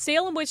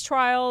Salem witch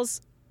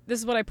trials, this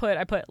is what I put.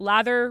 I put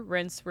lather,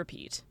 rinse,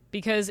 repeat.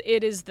 Because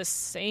it is the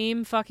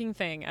same fucking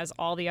thing as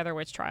all the other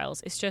witch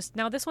trials. It's just,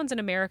 now this one's in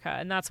America,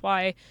 and that's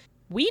why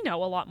we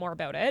know a lot more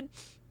about it.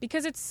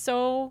 Because it's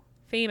so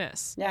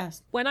famous.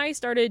 Yes. When I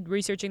started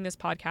researching this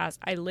podcast,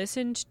 I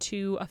listened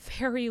to a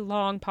very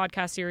long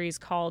podcast series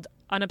called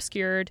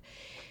Unobscured,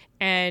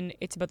 and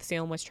it's about the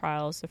Salem Witch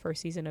Trials. The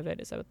first season of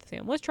it is about the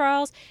Salem Witch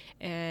Trials,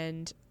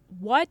 and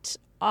what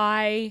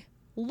I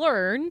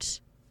learned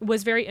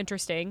was very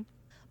interesting,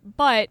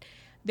 but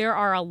there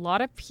are a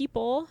lot of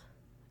people,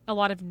 a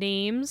lot of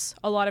names,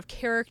 a lot of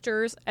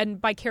characters, and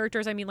by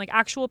characters I mean like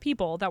actual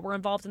people that were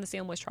involved in the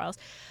Salem Witch Trials,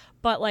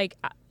 but like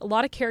a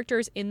lot of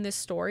characters in this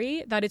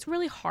story that it's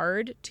really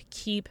hard to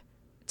keep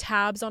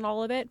tabs on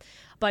all of it.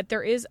 But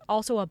there is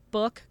also a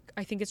book,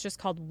 I think it's just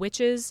called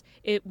Witches.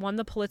 It won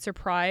the Pulitzer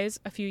Prize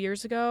a few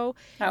years ago.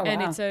 Oh,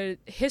 and wow. it's a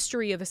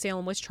history of the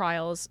Salem Witch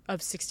Trials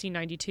of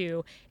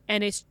 1692,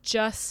 and it's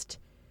just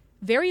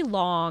very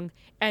long.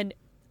 And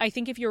I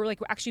think if you're like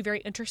actually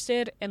very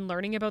interested in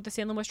learning about the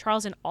Salem Witch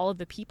Trials and all of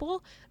the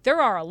people, there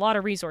are a lot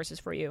of resources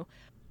for you.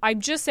 I'm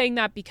just saying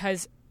that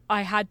because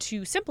I had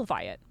to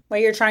simplify it. What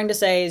you're trying to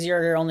say is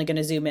you're only going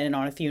to zoom in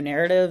on a few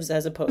narratives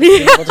as opposed to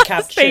being able to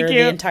capture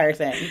the entire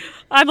thing.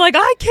 I'm like,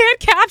 I can't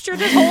capture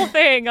this whole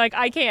thing. Like,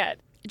 I can't.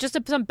 Just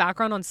some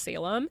background on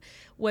Salem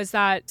was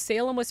that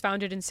Salem was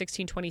founded in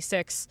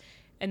 1626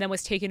 and then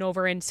was taken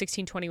over in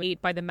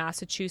 1628 by the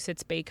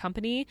Massachusetts Bay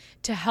Company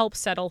to help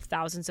settle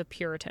thousands of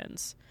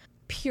Puritans.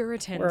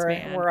 Puritans,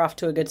 man. We're off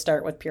to a good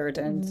start with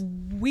Puritans.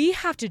 We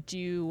have to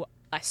do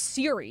a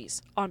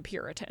series on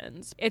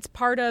Puritans. It's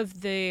part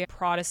of the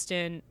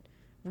Protestant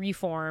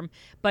reform,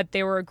 but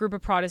they were a group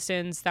of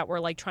Protestants that were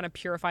like trying to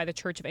purify the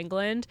Church of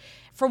England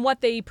from what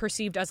they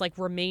perceived as like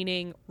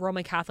remaining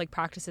Roman Catholic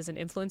practices and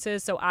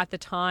influences. So at the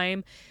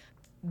time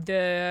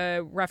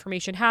the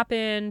Reformation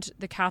happened,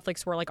 the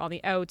Catholics were like on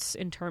the outs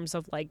in terms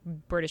of like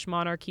British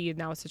monarchy.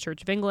 Now it's the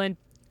Church of England.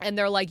 And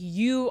they're like,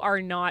 you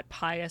are not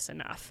pious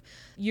enough.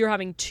 You're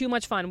having too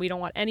much fun. We don't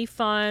want any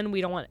fun.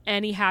 We don't want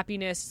any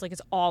happiness. It's like,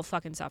 it's all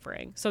fucking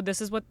suffering. So this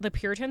is what the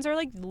Puritans are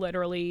like,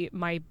 literally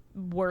my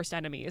worst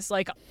enemies.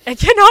 Like, I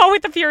cannot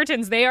with the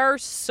Puritans. They are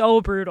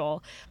so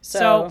brutal.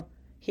 So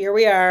here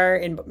we are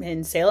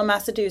in Salem,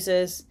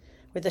 Massachusetts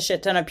with a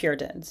shit ton of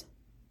Puritans.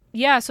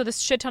 Yeah, so this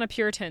shit ton of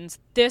Puritans.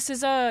 This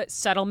is a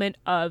settlement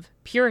of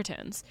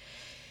Puritans.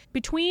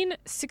 Between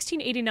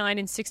 1689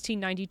 and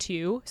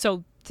 1692,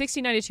 so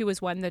 1692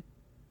 was when the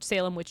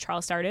Salem Witch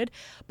Trial started,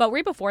 but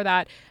right before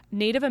that,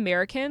 Native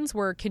Americans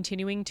were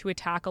continuing to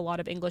attack a lot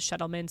of English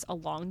settlements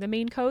along the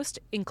Maine coast,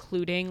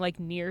 including like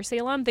near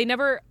Salem. They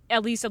never,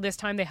 at least at this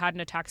time, they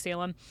hadn't attacked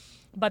Salem,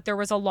 but there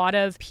was a lot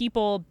of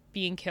people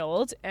being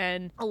killed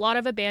and a lot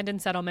of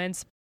abandoned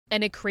settlements.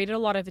 And it created a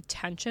lot of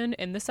tension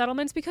in the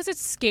settlements because it's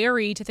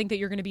scary to think that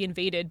you're going to be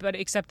invaded, but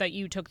except that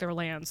you took their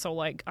land. So,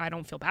 like, I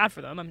don't feel bad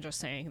for them. I'm just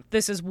saying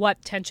this is what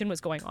tension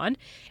was going on.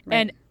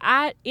 Right.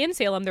 And in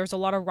Salem, there was a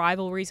lot of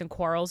rivalries and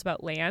quarrels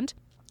about land,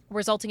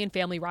 resulting in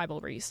family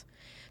rivalries.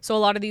 So a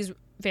lot of these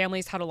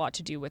families had a lot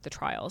to do with the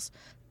trials.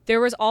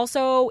 There was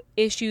also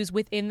issues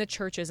within the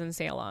churches in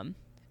Salem.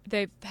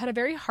 They've had a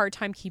very hard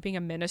time keeping a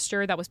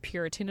minister that was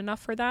Puritan enough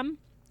for them,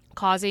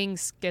 causing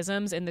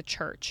schisms in the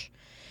church.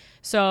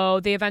 So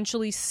they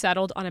eventually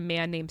settled on a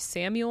man named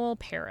Samuel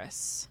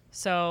Parris.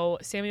 So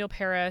Samuel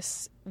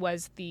Parris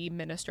was the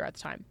minister at the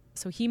time.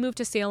 So he moved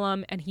to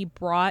Salem and he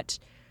brought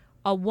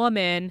a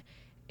woman,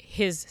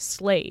 his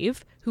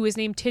slave, who is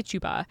named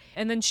Tituba.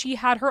 And then she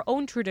had her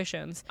own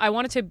traditions. I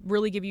wanted to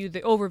really give you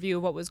the overview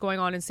of what was going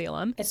on in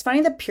Salem. It's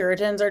funny that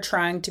Puritans are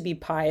trying to be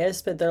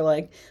pious, but they're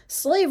like,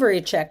 slavery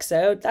checks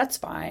out. That's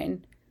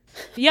fine.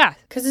 Yeah.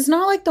 Because it's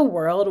not like the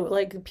world,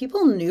 like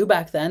people knew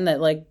back then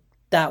that like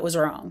that was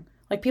wrong.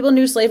 Like, people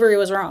knew slavery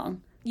was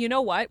wrong. You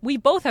know what? We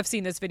both have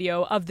seen this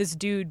video of this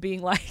dude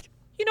being like,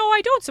 you know,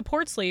 I don't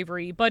support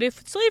slavery, but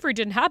if slavery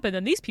didn't happen,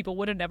 then these people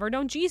would have never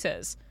known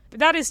Jesus.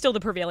 That is still the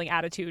prevailing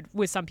attitude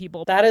with some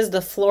people. That is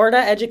the Florida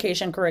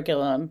education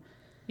curriculum.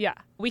 Yeah.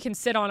 We can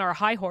sit on our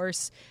high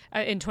horse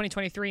in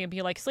 2023 and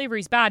be like,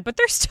 slavery's bad, but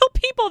there's still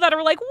people that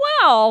are like,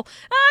 well,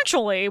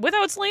 actually,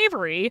 without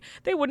slavery,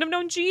 they wouldn't have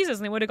known Jesus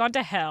and they would have gone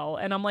to hell.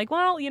 And I'm like,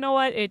 well, you know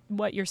what?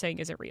 What you're saying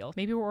isn't real.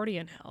 Maybe we're already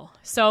in hell.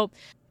 So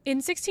in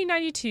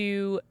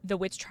 1692, the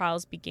witch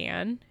trials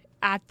began.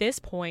 At this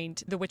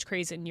point, the witch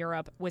craze in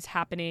Europe was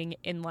happening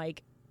in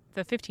like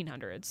the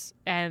 1500s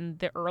and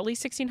the early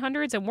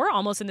 1600s, and we're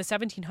almost in the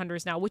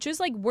 1700s now, which is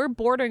like we're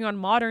bordering on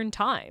modern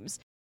times.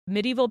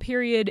 Medieval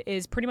period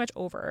is pretty much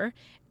over,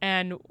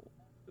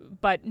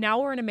 but now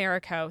we're in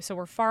America, so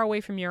we're far away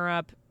from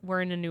Europe.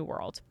 We're in a new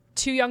world.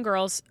 Two young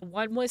girls,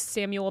 one was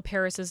Samuel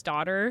Parris's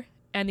daughter,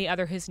 and the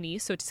other his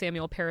niece. So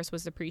Samuel Parris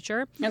was the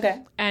preacher.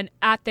 Okay. And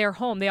at their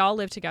home, they all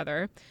lived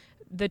together.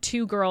 The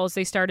two girls,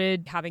 they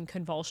started having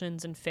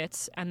convulsions and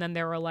fits. And then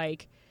they were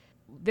like,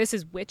 this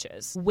is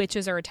witches.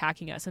 Witches are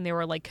attacking us. And they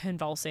were like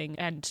convulsing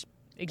and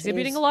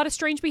exhibiting a lot of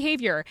strange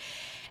behavior.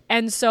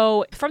 And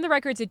so from the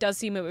records, it does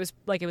seem it was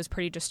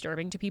pretty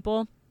disturbing to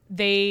people.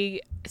 They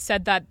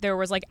said that there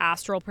was like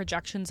astral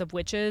projections of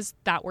witches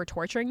that were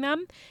torturing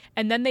them.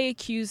 And then they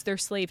accused their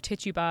slave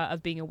Tituba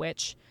of being a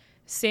witch.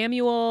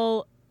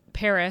 Samuel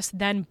Parris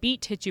then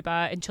beat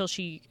Tituba until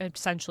she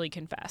essentially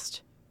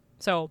confessed.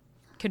 So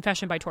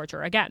confession by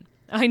torture again.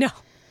 I know.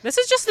 This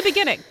is just the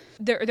beginning.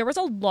 There was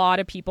a lot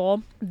of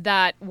people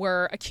that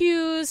were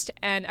accused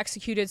and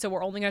executed, so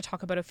we're only going to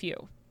talk about a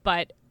few.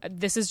 But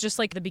this is just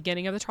like the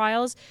beginning of the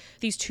trials.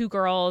 These 2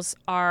 girls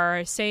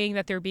are saying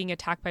that they're being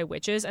attacked by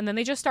witches, and then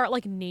they just start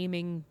like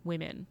naming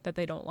women that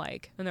they don't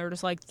like. And they're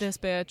just like, this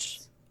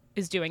bitch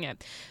is doing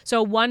it.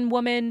 So one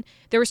woman,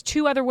 there was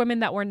 2 other women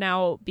that were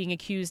now being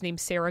accused named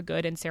Sarah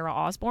Good and Sarah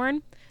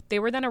Osborne. They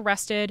were then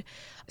arrested.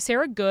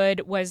 Sarah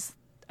Good was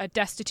a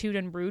destitute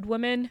and rude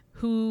woman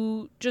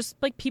who just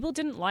like people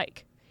didn't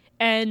like.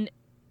 And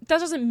that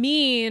doesn't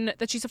mean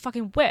that she's a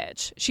fucking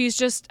witch. She's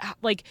just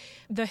like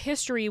the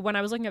history. When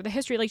I was looking at the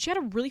history, like she had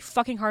a really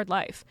fucking hard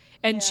life,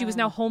 and she was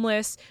now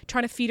homeless,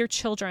 trying to feed her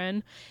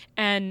children,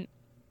 and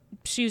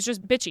she was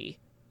just bitchy.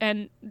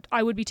 And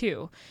I would be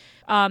too.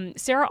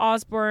 Sarah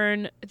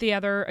Osborne, the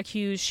other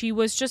accused, she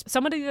was just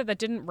somebody that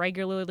didn't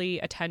regularly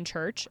attend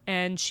church,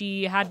 and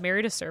she had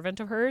married a servant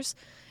of hers,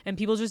 and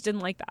people just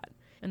didn't like that.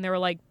 And they were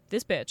like,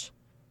 this bitch,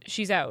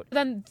 she's out.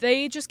 Then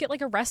they just get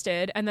like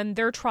arrested, and then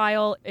their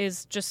trial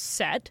is just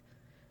set.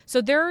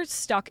 So they're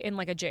stuck in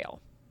like a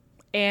jail.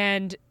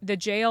 And the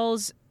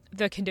jails,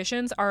 the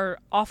conditions are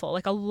awful.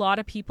 Like a lot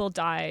of people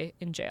die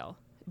in jail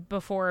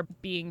before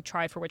being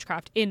tried for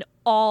witchcraft in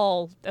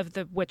all of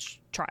the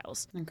witch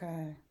trials.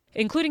 Okay.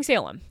 Including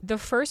Salem. The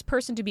first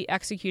person to be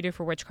executed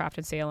for witchcraft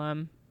in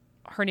Salem,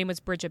 her name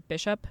was Bridget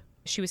Bishop.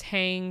 She was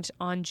hanged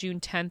on June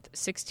 10th,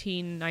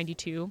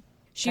 1692.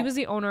 She was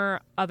the owner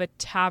of a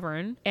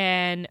tavern,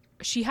 and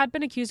she had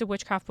been accused of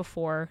witchcraft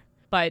before,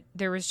 but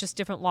there was just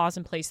different laws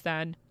in place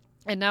then.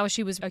 And now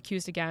she was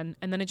accused again,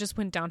 and then it just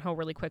went downhill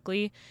really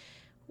quickly.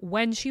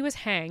 When she was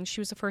hanged,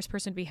 she was the first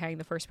person to be hanged,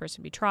 the first person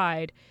to be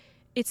tried.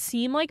 It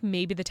seemed like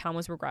maybe the town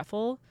was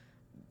regretful,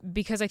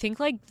 because I think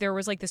like there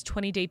was like this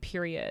 20-day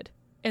period,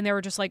 and they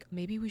were just like,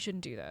 maybe we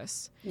shouldn't do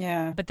this.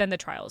 Yeah. But then the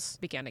trials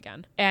began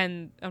again,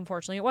 and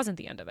unfortunately it wasn't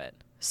the end of it.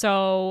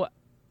 So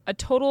a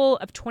total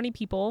of 20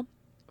 people,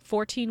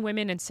 14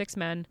 women and 6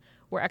 men,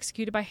 were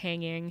executed by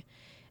hanging.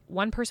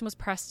 1 person was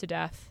pressed to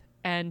death,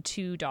 and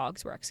 2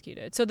 dogs were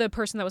executed. So the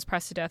person that was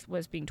pressed to death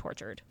was being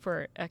tortured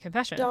for a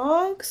confession.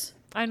 Dogs?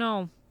 I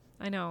know.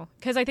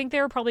 Because I think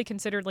they were probably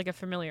considered like a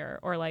familiar,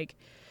 or like,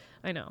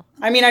 I know.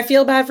 I mean, I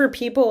feel bad for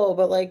people,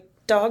 but like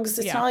dogs,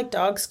 it's not like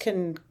dogs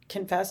can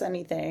confess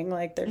anything.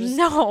 Like they're just...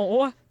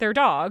 No, they're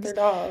dogs. They're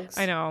dogs.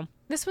 I know.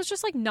 This was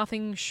just like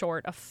nothing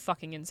short of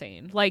fucking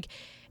insane. Like,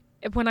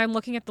 when I'm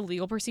looking at the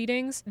legal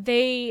proceedings,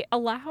 they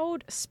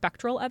allowed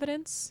spectral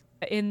evidence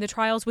in the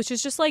trials, which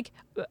is just like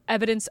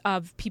evidence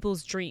of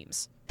people's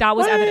dreams. That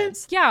was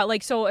evidence. Yeah,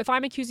 like, so if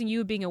I'm accusing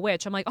you of being a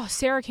witch, I'm like, oh,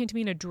 Sarah came to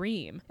me in a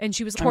dream, and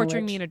she was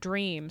torturing me in a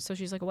dream, so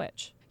she's like a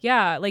witch.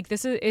 Yeah, like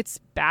it's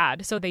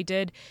bad. So they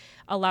did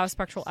allow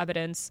spectral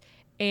evidence.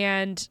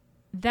 And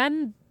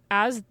then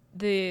as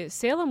the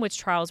Salem witch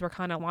trials were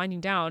kind of winding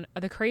down,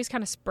 the craze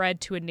kind of spread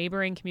to a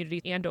neighboring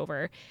community,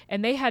 Andover,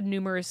 and they had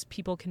numerous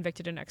people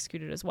convicted and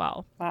executed as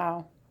well.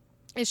 Wow.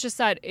 It's just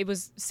that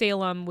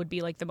Salem would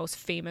be like the most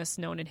famous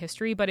known in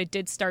history, but it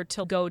did start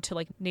to go to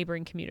like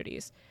neighboring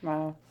communities.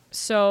 Wow.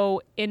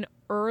 So in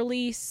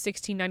early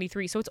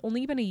 1693, so it's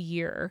only been a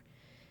year,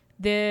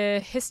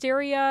 the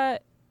hysteria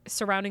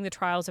surrounding the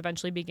trials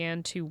eventually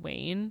began to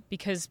wane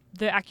because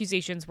the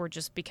accusations were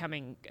just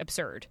becoming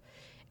absurd.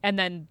 And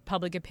then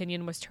public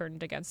opinion was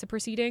turned against the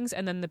proceedings.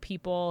 And then the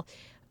people,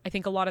 I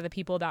think a lot of the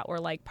people that were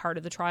like part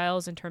of the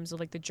trials in terms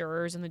of like the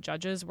jurors and the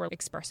judges were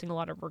expressing a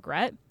lot of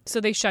regret. So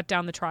they shut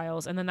down the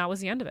trials, and then that was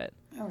the end of it.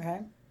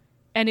 Okay.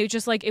 And it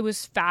just like, it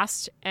was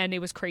fast and it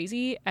was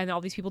crazy, and all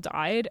these people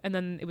died, and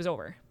then it was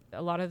over.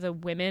 A lot of the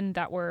women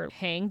that were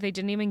hanged, they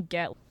didn't even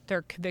get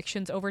their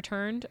convictions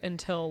overturned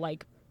until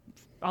like,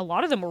 a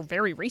lot of them were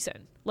very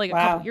recent, like a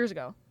couple years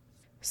ago.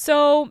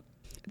 So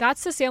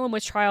that's the Salem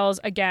witch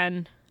trials.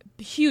 Again,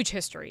 huge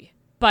history,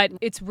 but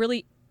it's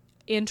really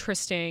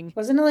interesting.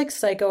 Wasn't it like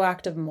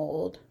psychoactive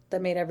mold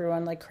that made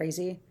everyone like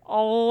crazy?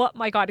 Oh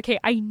my God. Okay.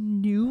 I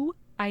knew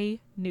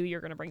you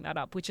were going to bring that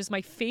up, which is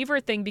my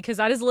favorite thing, because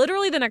that is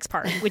literally the next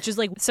part, which is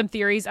like some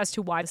theories as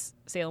to why the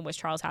Salem witch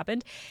trials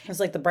happened. It's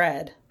like the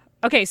bread.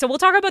 Okay. So we'll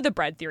talk about the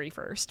bread theory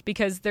first,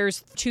 because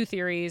there's 2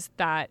 theories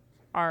that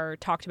are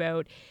talked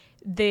about.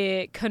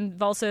 The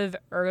convulsive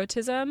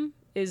ergotism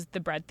is the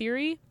bread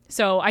theory.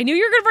 So I knew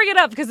you were going to bring it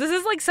up, because this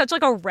is like such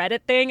like a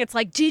Reddit thing. It's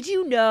like, did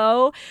you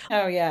know?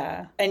 Oh,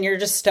 yeah. And you're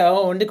just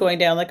stoned going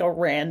down like a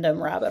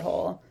random rabbit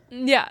hole.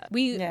 Yeah.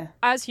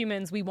 As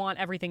humans, we want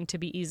everything to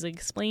be easily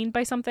explained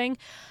by something.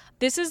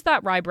 This is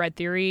that rye bread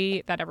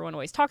theory that everyone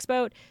always talks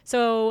about.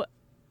 So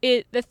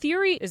the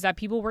theory is that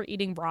people were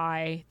eating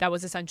rye that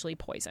was essentially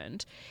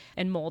poisoned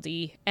and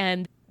moldy,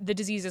 and the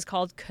disease is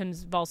called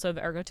convulsive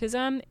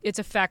ergotism. Its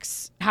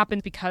effects happen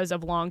because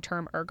of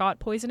long-term ergot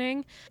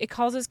poisoning. It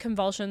causes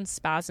convulsions,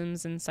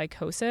 spasms, and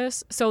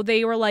psychosis. So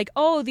they were like,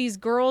 oh, these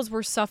girls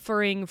were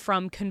suffering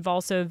from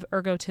convulsive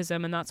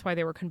ergotism, and that's why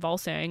they were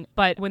convulsing.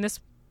 But when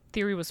this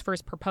theory was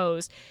first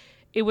proposed,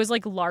 it was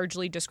like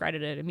largely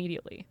discredited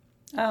immediately.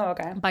 Oh,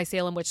 okay. by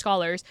Salem witch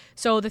scholars.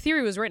 So the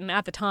theory was written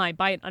at the time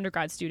by an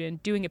undergrad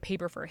student doing a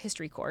paper for a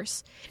history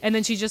course. And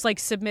then she just like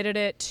submitted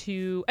it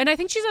to, and I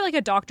think she's like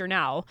a doctor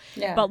now,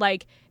 Yeah. but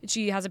like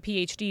she has a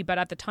PhD, but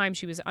at the time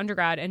she was an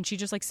undergrad, and she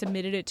just like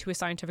submitted it to a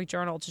scientific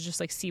journal to just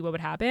like see what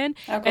would happen.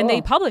 Oh, And they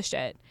cool. published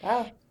it.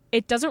 Wow.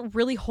 It doesn't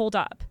really hold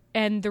up.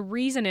 And the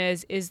reason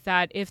is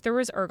that if there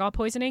was ergot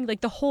poisoning,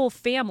 like the whole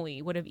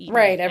family would have eaten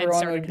Right. it and Everyone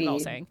started would be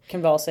convulsing.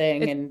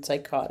 convulsing and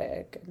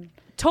psychotic.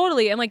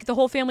 Totally. And like the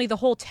whole family, the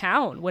whole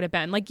town would have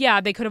been like,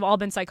 yeah, they could have all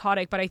been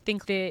psychotic, but I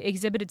think the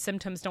exhibited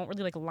symptoms don't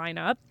really like line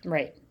up.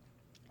 Right.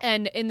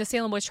 And in the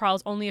Salem witch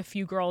trials, only a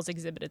few girls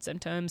exhibited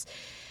symptoms.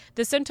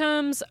 The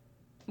symptoms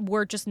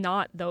were just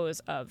not those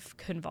of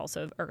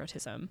convulsive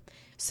ergotism.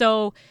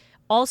 So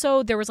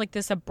also there was like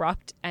this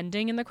abrupt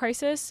ending in the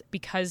crisis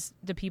because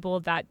the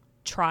people that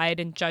tried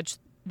and judged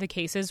the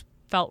cases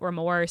felt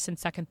remorse and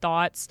second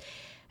thoughts.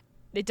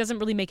 It doesn't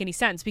really make any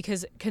sense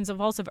because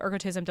convulsive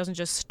ergotism doesn't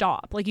just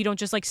stop. Like you don't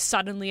just like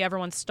suddenly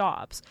everyone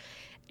stops.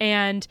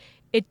 And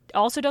it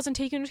also doesn't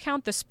take into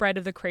account the spread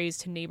of the craze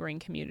to neighboring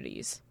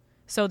communities.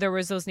 So there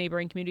was those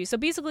neighboring communities. So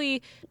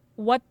basically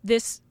what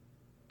this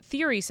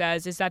theory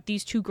says is that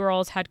these two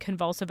girls had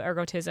convulsive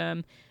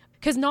ergotism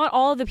because not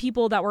all of the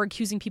people that were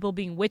accusing people of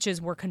being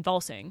witches were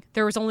convulsing.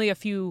 There was only a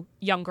few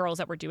young girls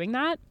that were doing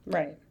that.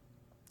 Right.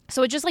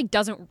 So it just like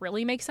doesn't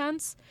really make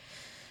sense.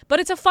 But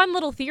it's a fun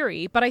little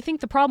theory. But I think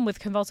the problem with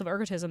convulsive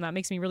ergotism that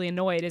makes me really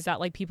annoyed is that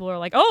like people are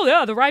like, oh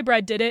yeah, the rye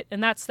bread did it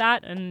and that's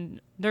that.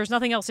 And there's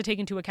nothing else to take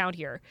into account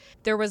here.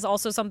 There was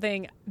also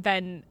something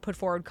then put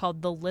forward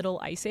called the Little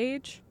Ice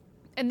Age.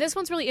 And this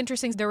one's really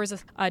interesting. There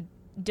was a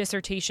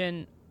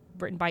dissertation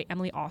written by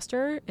Emily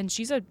Oster, and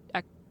she's a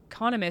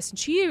economist. And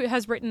she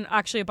has written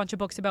actually a bunch of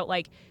books about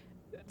like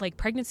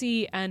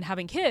pregnancy and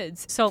having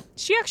kids. So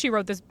she actually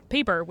wrote this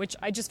paper, which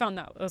I just found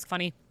that was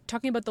funny,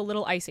 talking about the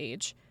Little Ice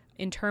Age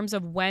in terms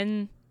of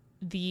when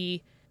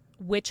the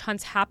witch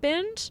hunts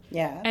happened.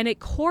 Yeah. And it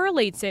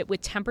correlates it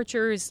with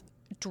temperatures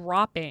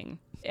dropping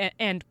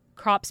and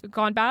crops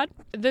gone bad.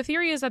 The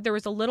theory is that there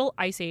was a little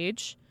ice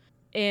age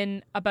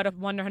in about a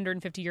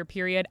 150-year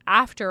period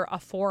after a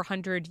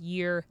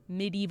 400-year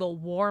medieval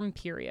warm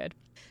period.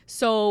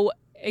 So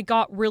it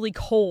got really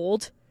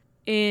cold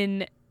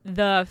in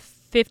the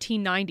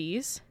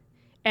 1590s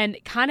and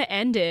kind of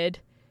ended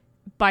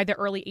by the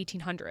early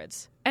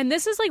 1800s. And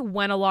this is like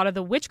when a lot of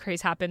the witch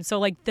craze happened. So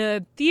like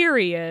the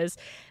theory is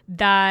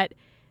that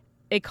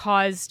it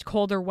caused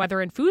colder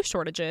weather and food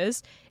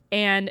shortages,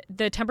 and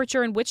the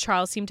temperature and witch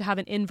trials seem to have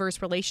an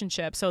inverse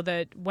relationship, so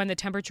that when the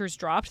temperatures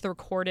dropped, the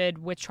recorded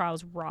witch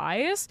trials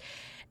rise.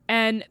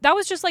 And that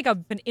was just like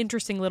an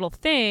interesting little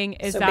thing,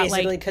 is So that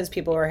basically like because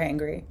people were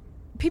hangry.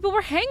 people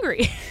were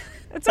hangry.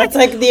 That's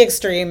like the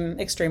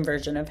extreme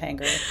version of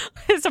hangry.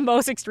 It's the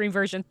most extreme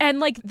version. And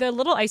like the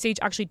Little Ice Age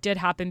actually did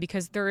happen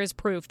because there is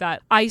proof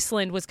that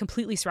Iceland was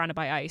completely surrounded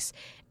by ice,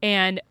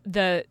 and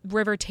the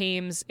River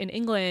Thames in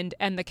England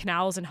and the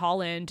canals in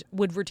Holland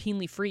would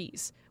routinely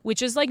freeze,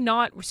 which is like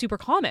not super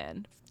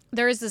common.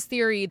 There is this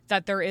theory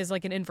that there is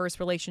like an inverse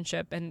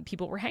relationship and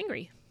people were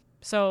hangry.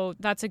 So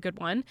that's a good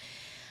one.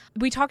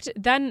 We talked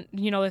then,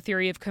 the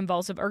theory of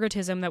convulsive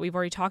ergotism that we've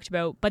already talked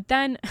about, but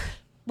then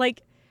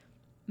like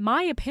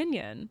my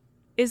opinion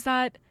is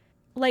that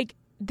like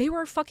they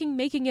were fucking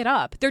making it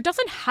up. There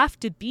doesn't have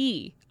to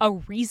be a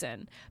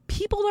reason.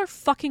 People are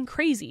fucking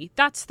crazy.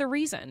 That's the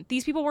reason.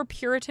 These people were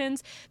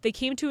Puritans. They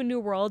came to a new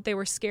world. They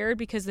were scared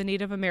because the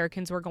Native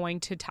Americans were going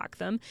to attack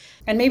them.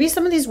 And maybe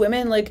some of these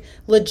women like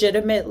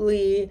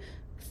legitimately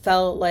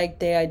felt like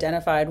they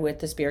identified with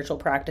the spiritual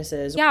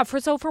practices. Yeah,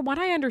 for what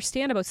I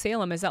understand about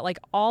Salem is that like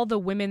all the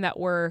women that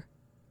were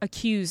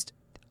accused,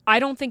 I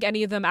don't think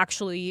any of them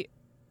actually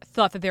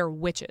thought that they were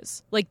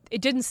witches. Like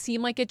it didn't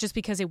seem like it just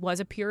because it was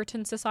a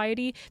Puritan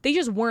society. They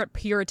just weren't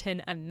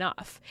Puritan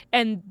enough,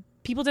 and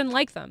people didn't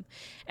like them.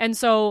 And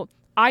so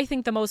I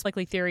think the most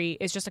likely theory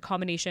is just a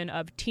combination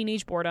of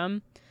teenage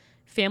boredom,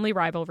 family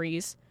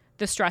rivalries,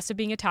 the stress of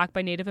being attacked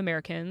by Native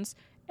Americans,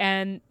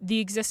 and the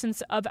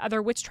existence of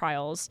other witch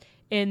trials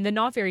in the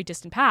not very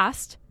distant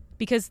past,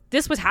 because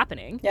this was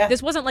happening. Yeah.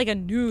 This wasn't like a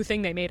new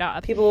thing they made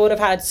up. People would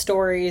have had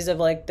stories of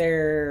like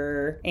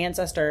their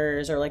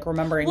ancestors or like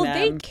remembering them.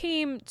 They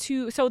came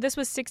to, so this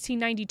was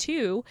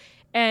 1692,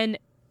 and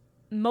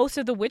most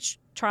of the witch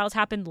trials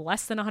happened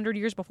less than 100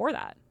 years before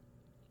that.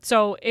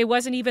 So it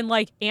wasn't even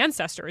like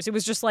ancestors. It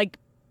was just like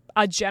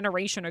a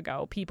generation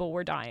ago people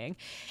were dying.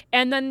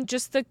 And then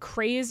just the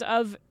craze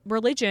of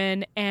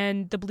religion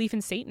and the belief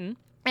in Satan.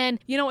 And,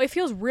 it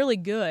feels really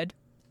good,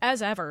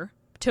 as ever,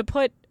 to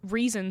put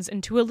reasons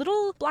into a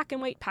little black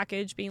and white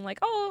package being like,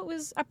 oh, it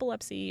was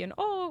epilepsy and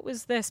oh, it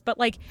was this. But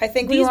like, I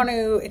think we want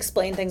to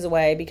explain things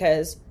away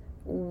because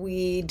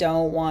we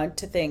don't want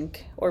to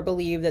think or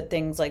believe that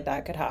things like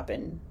that could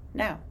happen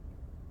now.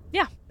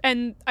 Yeah.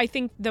 And I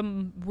think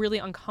the really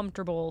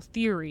uncomfortable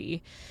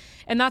theory,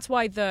 and that's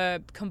why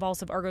the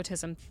convulsive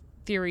ergotism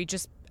theory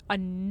just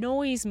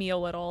annoys me a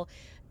little,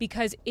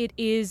 because it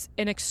is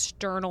an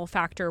external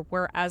factor,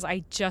 whereas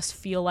I just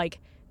feel like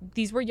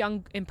these were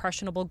young,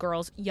 impressionable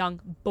girls, young,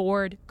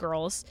 bored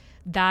girls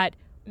that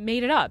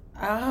made it up.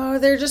 Oh,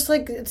 they're just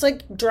like, it's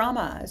like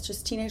drama. It's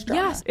just teenage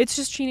drama. Yes, it's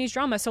just teenage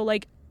drama. So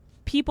like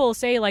people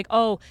say like,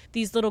 oh,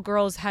 these little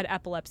girls had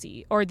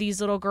epilepsy or these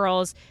little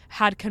girls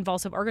had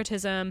convulsive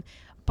ergotism.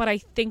 But I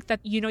think that,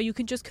 you know, you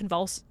can just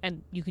convulse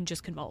and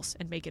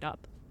make it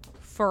up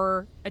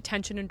for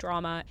attention and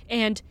drama.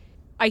 And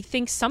I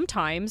think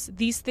sometimes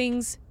these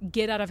things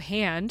get out of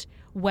hand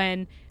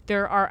when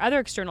there are other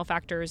external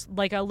factors,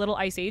 like a little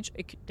ice age.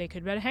 They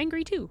could have been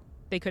hangry too.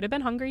 They could have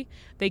been hungry.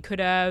 They could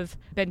have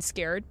been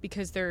scared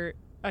because their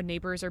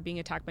neighbors are being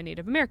attacked by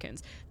Native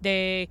Americans.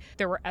 There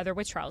were other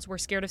witch trials. We're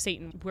scared of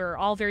Satan. We're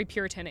all very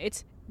Puritan.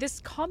 It's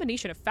this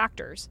combination of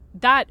factors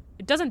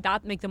doesn't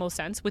that make the most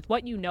sense with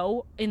what you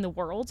know in the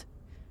world?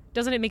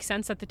 Doesn't it make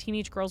sense that the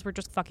teenage girls were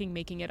just fucking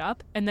making it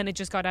up and then it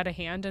just got out of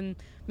hand and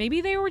maybe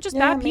they were just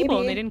bad people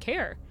and they didn't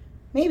care?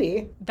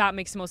 Maybe. That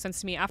makes the most sense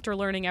to me after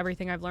learning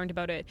everything I've learned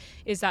about it,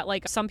 is that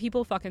like some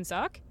people fucking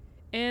suck,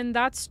 and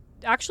that's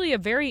actually a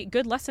very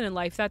good lesson in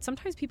life, that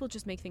sometimes people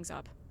just make things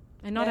up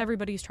and not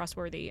everybody's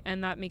trustworthy,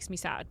 and that makes me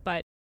sad.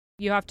 But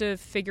you have to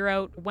figure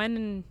out when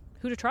and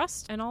who to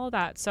trust and all of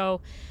that.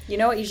 So you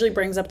know what usually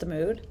brings up the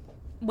mood?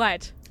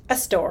 What? A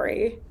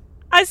story.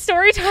 A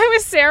story time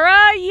with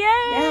Sarah? Yay!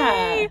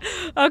 Yeah.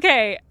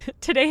 Okay,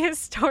 today's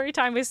story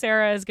time with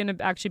Sarah is going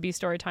to actually be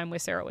story time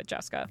with Sarah with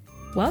Jessica.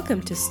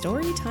 Welcome to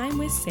Story Time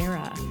with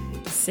Sarah.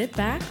 Sit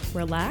back,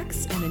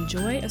 relax, and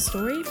enjoy a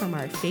story from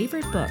our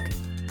favorite book,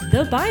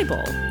 the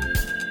Bible.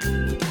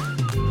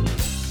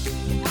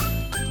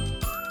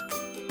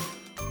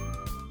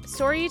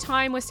 Story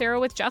time with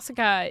Sarah with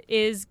Jessica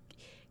is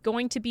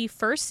going to be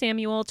 1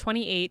 Samuel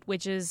 28,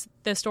 which is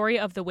the story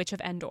of the Witch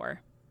of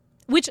Endor.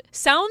 Which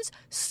sounds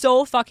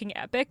so fucking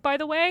epic, by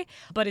the way,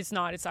 but it's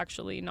not. It's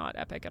actually not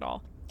epic at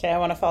all. Okay, I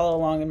want to follow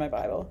along in my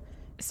Bible.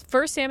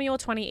 1 Samuel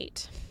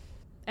 28.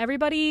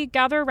 Everybody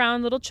gather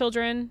around, little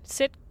children,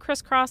 sit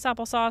crisscross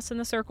applesauce in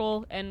the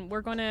circle, and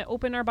we're going to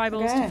open our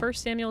Bibles to 1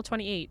 Samuel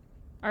 28.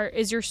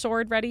 Is your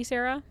sword ready,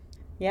 Sarah?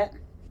 Yep,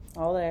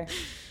 all there.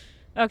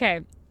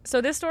 Okay,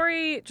 so this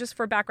story, just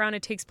for background,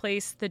 it takes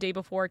place the day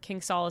before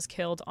King Saul is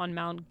killed on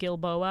Mount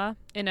Gilboa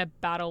in a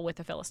battle with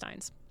the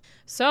Philistines.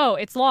 So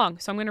it's long,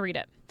 so I'm going to read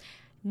it.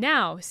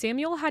 Now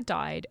Samuel had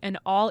died, and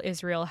all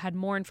Israel had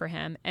mourned for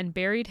him and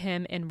buried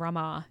him in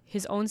Ramah,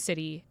 his own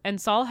city,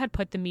 and Saul had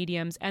put the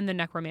mediums and the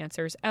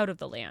necromancers out of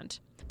the land.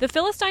 The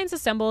Philistines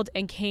assembled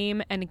and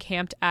came and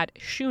encamped at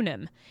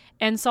Shunem,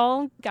 and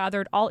Saul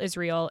gathered all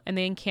Israel, and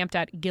they encamped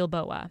at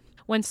Gilboa.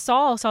 When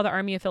Saul saw the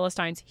army of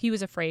Philistines, he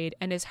was afraid,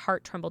 and his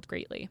heart trembled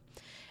greatly.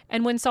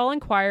 And when Saul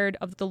inquired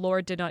of the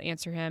Lord, did not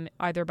answer him,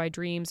 either by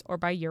dreams or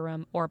by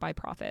Urim or by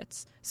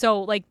prophets.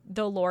 So, like,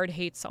 the Lord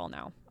hates Saul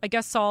now. I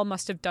guess Saul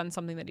must have done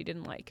something that he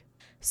didn't like.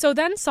 So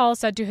then Saul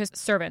said to his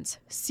servants,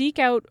 "Seek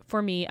out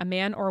for me a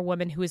man or a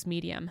woman who is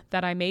medium,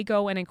 that I may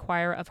go and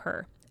inquire of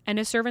her." And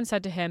his servant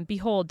said to him,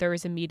 "Behold, there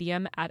is a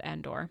medium at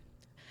Endor."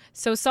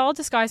 So Saul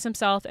disguised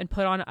himself and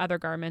put on other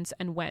garments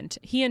and went,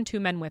 he and 2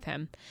 men with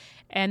him.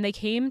 And they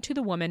came to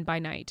the woman by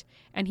night.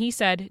 And he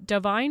said,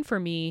 "Divine for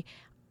me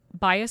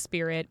by a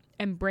spirit,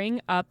 and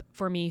bring up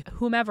for me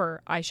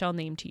whomever I shall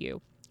name to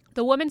you."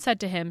 The woman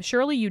said to him,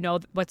 "Surely you know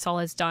what Saul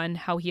has done,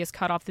 how he has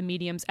cut off the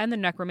mediums and the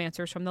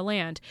necromancers from the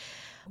land.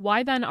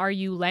 Why then are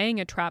you laying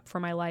a trap for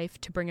my life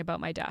to bring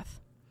about my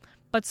death?"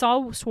 But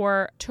Saul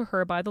swore to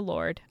her by the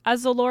Lord,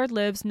 "As the Lord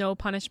lives, no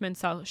punishment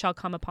shall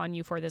come upon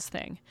you for this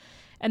thing."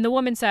 And the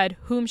woman said,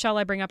 "Whom shall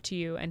I bring up to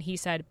you?" And he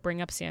said,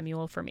 "Bring up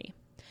Samuel for me."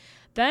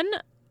 Then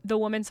the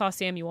woman saw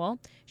Samuel.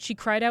 She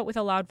cried out with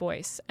a loud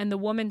voice. And the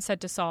woman said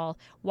to Saul,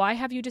 "Why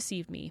have you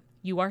deceived me?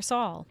 You are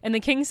Saul." And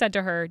the king said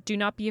to her, "Do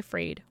not be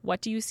afraid.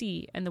 What do you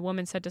see?" And the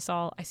woman said to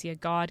Saul, "I see a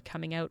god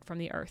coming out from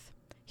the earth."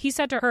 He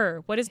said to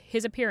her, "What is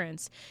his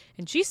appearance?"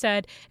 And she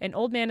said, "An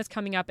old man is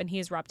coming up, and he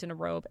is wrapped in a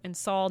robe." And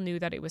Saul knew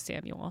that it was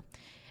Samuel.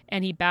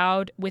 And he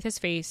bowed with his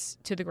face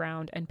to the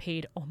ground and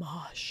paid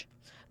homage.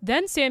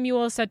 Then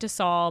Samuel said to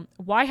Saul,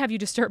 "Why have you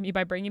disturbed me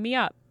by bringing me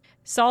up?"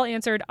 Saul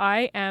answered,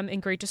 "I am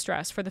in great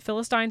distress, for the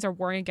Philistines are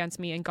warring against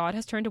me, and God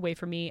has turned away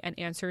from me and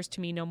answers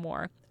to me no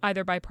more,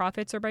 either by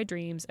prophets or by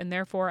dreams, and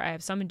therefore I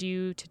have summoned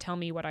you to tell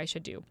me what I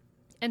should do."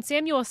 And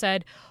Samuel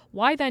said,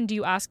 "Why then do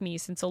you ask me,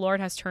 since the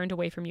Lord has turned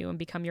away from you and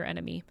become your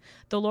enemy?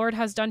 The Lord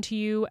has done to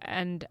you,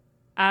 and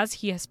as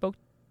he has spoke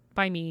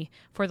by me,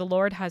 for the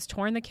Lord has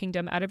torn the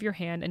kingdom out of your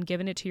hand and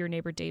given it to your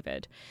neighbor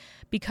David.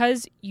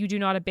 Because you do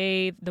not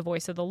obey the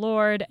voice of the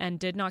Lord and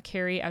did not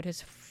carry out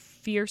his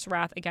fierce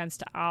wrath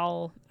against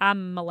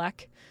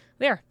Amalek."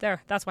 There,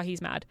 that's why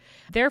he's mad.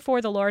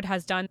 "Therefore the Lord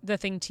has done the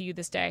thing to you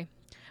this day.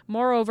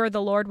 Moreover,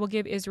 the Lord will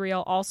give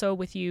Israel also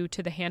with you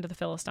to the hand of the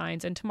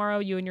Philistines, and tomorrow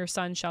you and your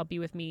son shall be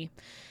with me.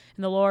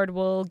 And the Lord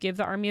will give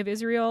the army of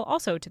Israel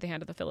also to the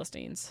hand of the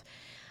Philistines."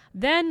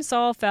 Then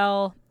Saul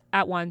fell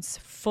at once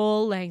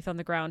full length on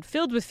the ground,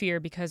 filled with fear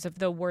because of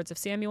the words of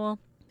Samuel.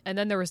 And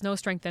then there was no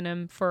strength in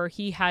him, for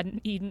he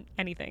hadn't eaten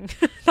anything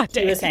that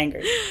day. He was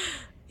hangry.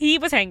 He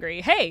was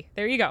hangry. Hey,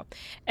 there you go.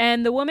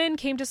 And the woman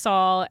came to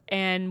Saul,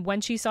 and when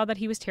she saw that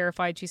he was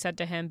terrified, she said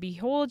to him,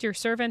 "Behold, your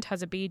servant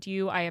has obeyed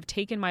you. I have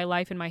taken my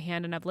life in my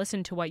hand and have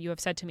listened to what you have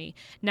said to me.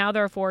 Now,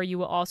 therefore, you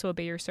will also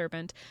obey your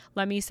servant.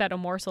 Let me set a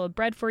morsel of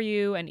bread for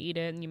you and eat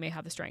it, and you may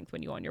have the strength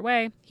when you go on your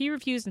way." He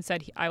refused and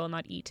said, "I will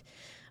not eat."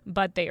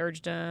 But they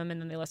urged him,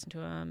 and then they listened to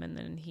him, and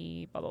then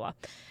he blah, blah, blah.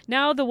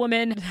 Now the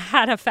woman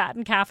had a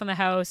fattened calf in the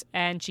house,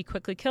 and she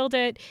quickly killed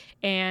it,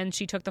 and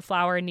she took the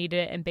flour and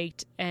kneaded it and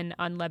baked an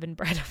unleavened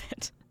bread of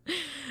it.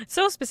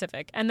 So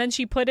specific. And then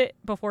she put it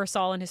before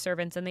Saul and his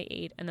servants, and they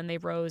ate, and then they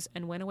rose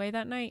and went away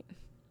that night.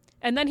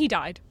 And then he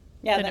died.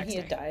 Yeah, then he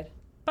had died.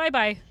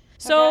 Bye-bye.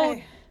 So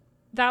Okay.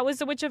 that was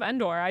the Witch of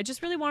Endor. I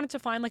just really wanted to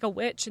find like a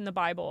witch in the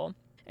Bible,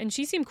 and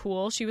she seemed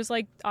cool. She was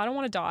like, "I don't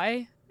want to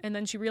die." And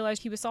then she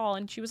realized he was Saul,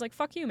 and she was like,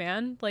 "Fuck you,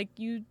 man. Like,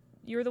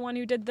 you're the one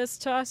who did this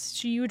to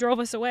us. You drove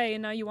us away,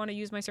 and now you want to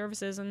use my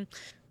services." And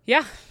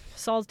yeah,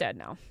 Saul's dead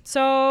now.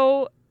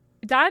 So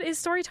that is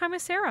story time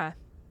with Sarah.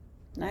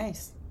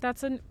 Nice.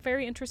 That's a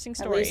very interesting At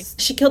story.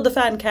 least she killed the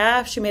fattened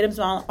calf. She made him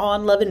some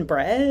unleavened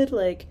bread.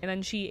 Like, And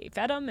then she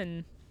fed him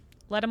and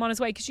let him on his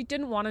way because she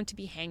didn't want him to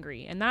be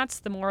hangry. And that's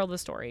the moral of the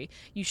story.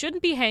 You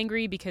shouldn't be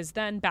hangry because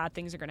then bad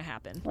things are going to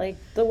happen. like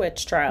the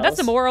witch trials. That's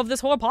the moral of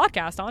this whole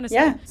podcast, honestly.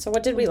 Yeah. So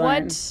what did we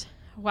learn?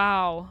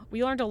 Wow.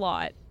 We learned a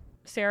lot.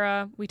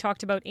 Sarah, we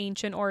talked about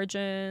ancient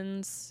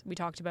origins. We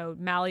talked about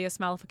Malleus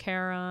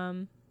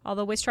Maleficarum, all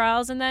the witch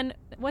trials. And then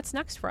what's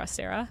next for us,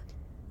 Sarah?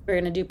 We're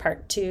going to do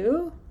part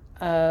 2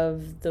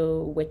 of the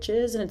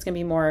witches, and it's going to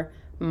be more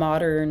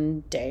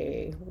modern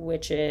day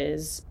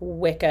witches,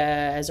 Wicca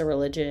as a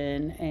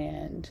religion,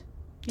 and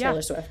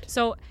Taylor Swift.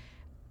 So,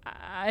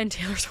 and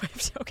Taylor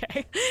Swift,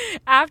 okay.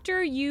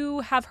 After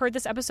you have heard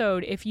this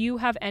episode, if you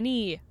have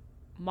any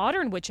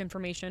modern witch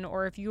information,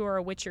 or if you are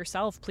a witch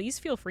yourself, please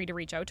feel free to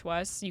reach out to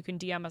us. You can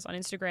DM us on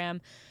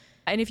Instagram.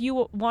 And if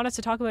you want us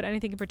to talk about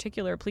anything in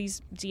particular,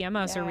 please DM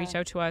us or reach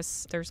out to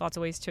us. There's lots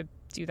of ways to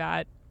do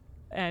that.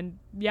 And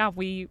yeah,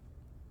 we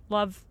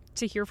love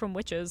to hear from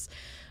witches.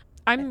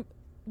 I'm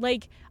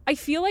like, I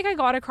feel like I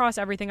got across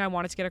everything I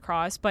wanted to get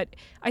across, but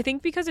I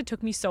think because it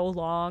took me so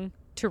long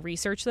to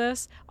research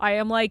this, I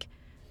am like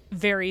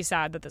very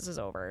sad that this is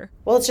over.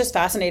 Well, it's just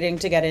fascinating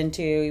to get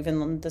into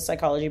even the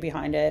psychology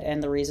behind it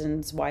and the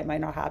reasons why it might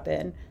not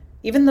happen.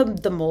 Even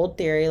the mold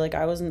theory, like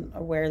I wasn't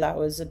aware that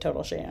was a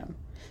total sham.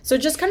 So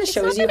it just kind of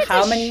shows you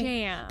how many,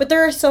 sham. But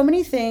there are so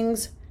many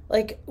things,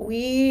 like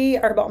we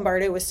are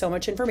bombarded with so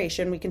much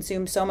information. We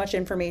consume so much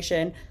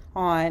information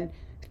on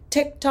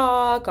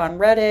TikTok, on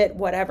Reddit,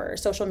 whatever,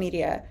 social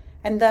media.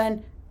 And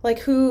then like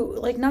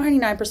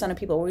 99% of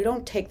people, we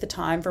don't take the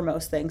time for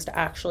most things to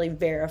actually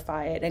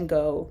verify it and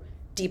go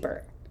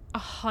deeper.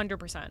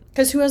 100%.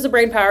 Because who has the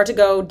brain power to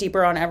go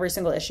deeper on every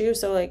single issue?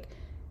 So like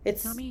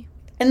it's Not me.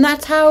 And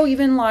that's how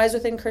even lies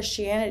within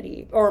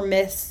Christianity, or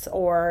myths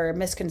or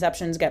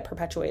misconceptions get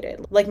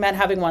perpetuated. Like men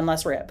having one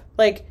less rib.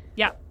 Like,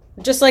 Yeah.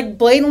 just like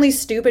blatantly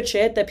stupid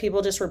shit that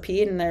people just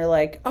repeat and they're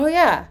like, oh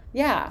yeah,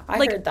 I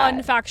like heard that.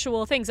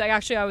 unfactual things.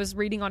 I was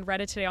reading on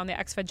Reddit today on the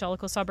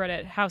Evangelical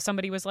subreddit how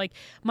somebody was like,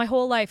 my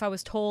whole life I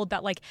was told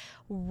that like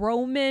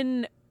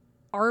Roman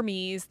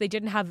armies, they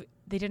didn't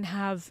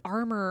have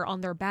armor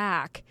on their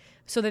back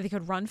so that they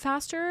could run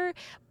faster.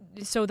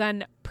 So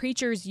then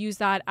preachers use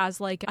that as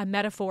like a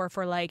metaphor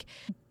for like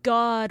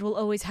God will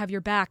always have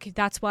your back.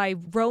 That's why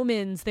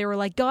Romans, they were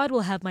like, God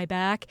will have my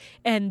back,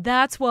 and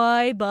that's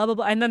why blah blah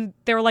blah. And then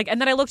they were like,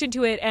 and then I looked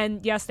into it,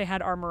 and yes, they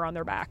had armor on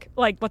their back.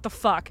 Like, what the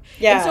fuck?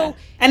 Yeah.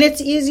 And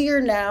it's easier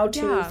now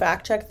to Yeah.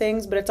 fact check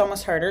things, but it's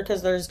almost harder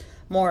because there's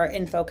more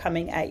info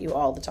coming at you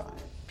all the time.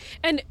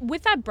 And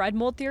with that bread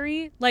mold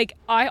theory, like,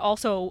 I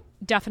also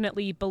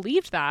definitely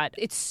believed that.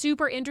 It's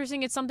super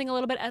interesting. It's something a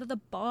little bit out of the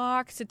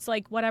box. It's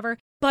like whatever.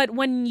 But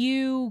when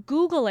you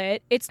Google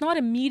it, it's not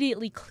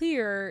immediately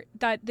clear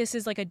that this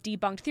is like a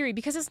debunked theory,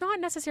 because it's not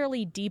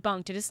necessarily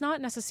debunked. It is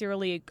not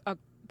necessarily a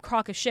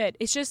crock of shit.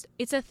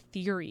 It's a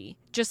theory,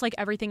 just like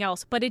everything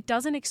else. But it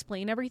doesn't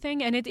explain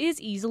everything, and it is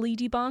easily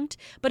debunked,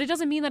 but it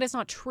doesn't mean that it's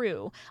not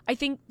true. I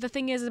think the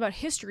thing is about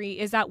history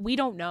is that we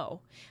don't know.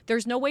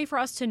 There's no way for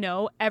us to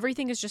know.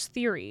 Everything is just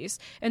theories.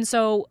 And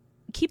so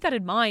keep that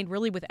in mind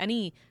really with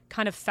any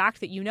kind of fact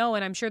that you know.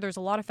 And I'm sure there's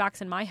a lot of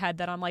facts in my head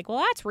that I'm like, well,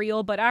 that's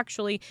real, but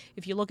actually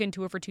if you look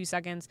into it for 2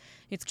 seconds,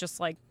 it's just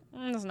like,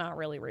 it's not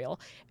really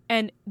real.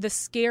 And the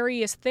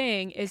scariest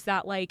thing is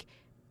that like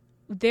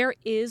there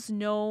is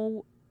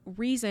no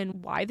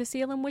reason why the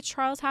Salem witch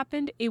trials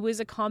happened. It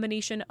was a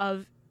combination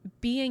of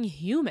being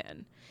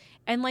human.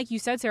 And like you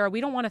said, Sarah,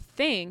 we don't want to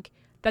think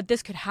that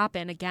this could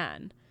happen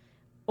again,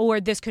 or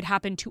this could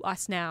happen to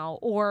us now,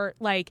 or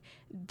like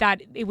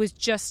that it was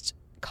just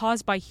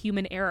caused by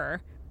human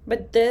error.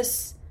 But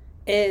this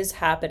is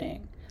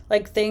happening.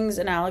 Like things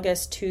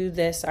analogous to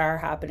this are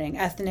happening.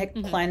 Ethnic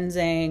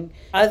cleansing,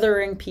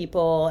 othering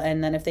people,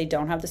 and then if they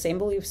don't have the same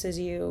beliefs as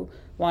you,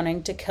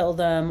 wanting to kill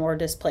them or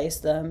displace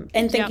them,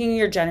 and thinking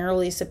you're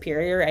generally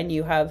superior and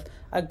you have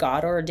a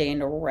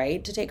God-ordained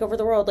right to take over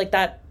the world. Like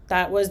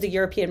that was the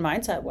European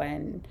mindset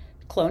when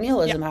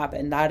colonialism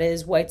happened. That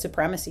is white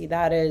supremacy.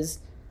 That is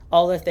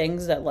all the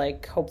things that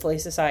like hopefully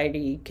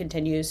society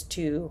continues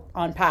to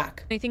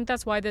unpack. I think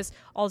that's why this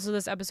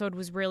episode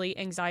was really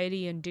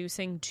anxiety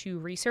inducing to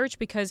research,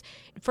 because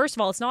first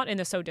of all, it's not in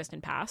the so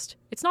distant past.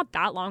 It's not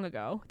that long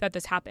ago that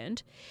this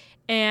happened.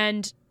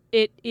 And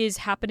it is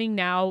happening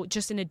now,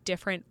 just in a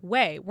different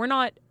way. We're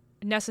not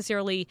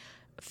necessarily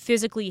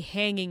physically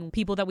hanging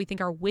people that we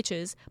think are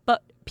witches,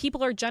 but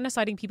people are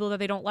genociding people that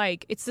they don't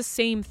like. It's the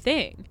same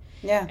thing.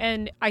 Yeah.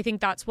 And I think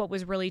that's what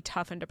was really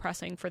tough and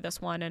depressing for this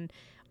one. And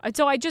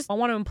so I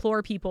want to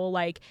implore people,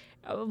 like,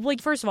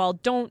 first of all,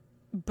 don't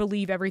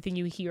believe everything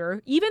you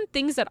hear. Even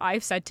things that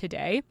I've said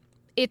today,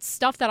 it's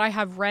stuff that I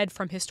have read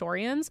from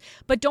historians,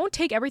 but don't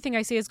take everything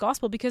I say as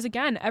gospel, because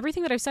again,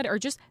 everything that I've said are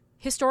just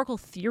historical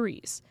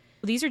theories.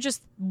 These are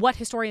just what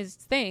historians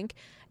think.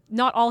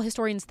 Not all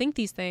historians think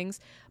these things,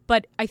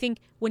 but I think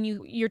when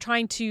you're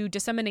trying to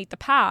disseminate the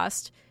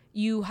past,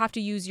 you have to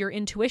use your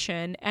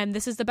intuition, and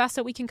this is the best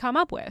that we can come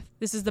up with.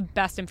 This is the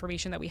best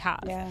information that we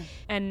have. Yeah.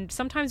 And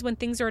sometimes when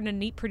things are in a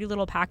neat, pretty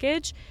little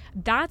package,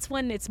 that's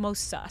when it's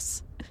most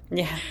sus.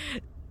 Yeah.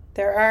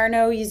 There are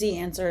no easy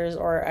answers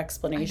or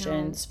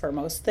explanations for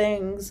most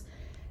things.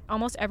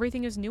 Almost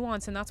everything is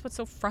nuanced, and that's what's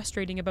so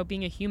frustrating about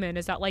being a human,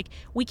 is that like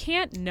we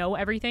can't know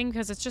everything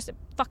because it's just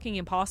fucking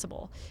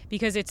impossible,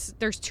 because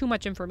there's too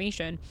much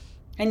information.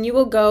 And you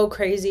will go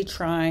crazy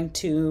trying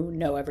to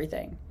know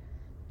everything.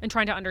 And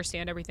trying to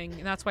understand everything.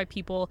 And that's why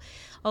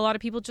a lot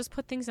of people just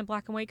put things in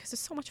black and white because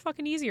it's so much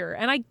fucking easier.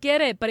 And I get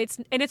it, but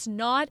it's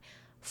not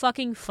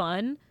fucking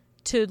fun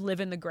to live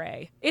in the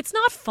gray. It's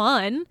not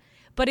fun,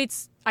 but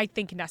it's, I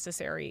think,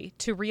 necessary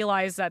to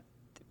realize that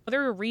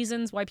there are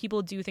reasons why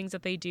people do things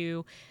that they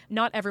do.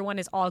 Not everyone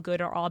is all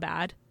good or all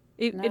bad.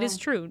 It is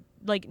true.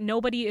 Like,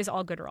 nobody is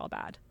all good or all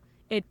bad.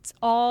 It's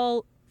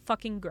all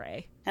fucking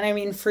gray. And I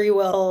mean, free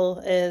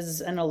will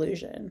is an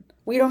illusion.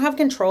 We don't have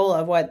control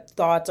of what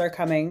thoughts are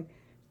coming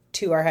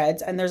to our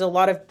heads. And there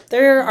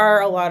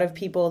are a lot of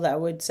people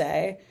that would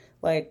say,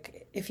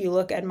 like, if you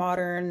look at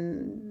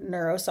modern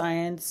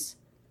neuroscience,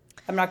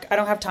 I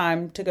don't have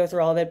time to go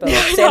through all of it, but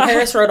Sam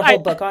Harris wrote a whole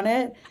book on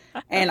it.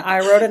 And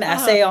I wrote an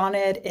essay on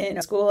it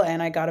in school,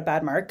 and I got a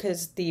bad mark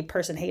because the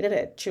person hated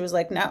it. She was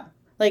like, no,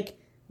 like,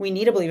 we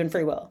need to believe in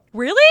free will.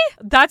 Really?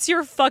 That's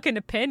your fucking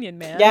opinion,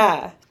 man.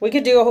 Yeah.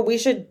 We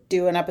should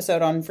do an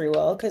episode on free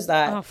will, because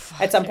that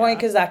at some point,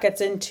 because that gets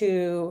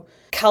into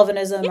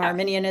Calvinism,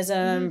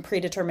 Arminianism,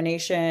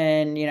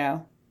 predetermination, you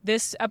know.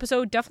 This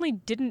episode definitely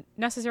didn't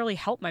necessarily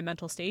help my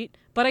mental state,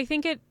 but I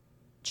think it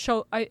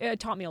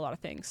taught me a lot of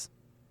things.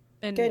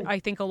 And good. I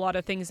think a lot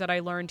of things that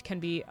I learned can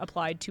be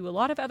applied to a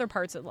lot of other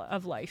parts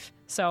of life.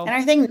 So, and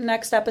I think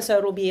next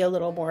episode will be a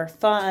little more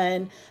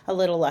fun, a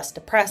little less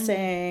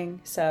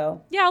depressing.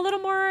 So yeah, a little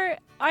more.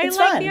 I like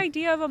fun. The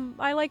idea of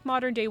I like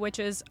modern day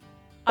witches.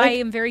 I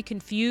am very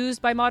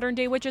confused by modern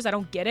day witches. I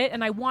don't get it,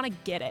 and I want to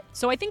get it.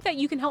 So I think that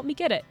you can help me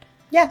get it.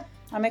 Yeah,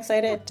 I'm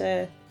excited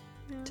to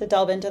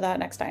delve into that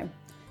next time.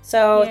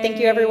 So Thank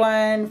you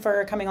everyone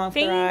for coming along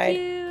for the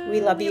ride. We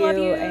love you,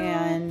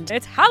 and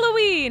it's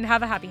Halloween.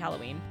 Have a happy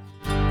Halloween.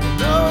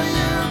 No, you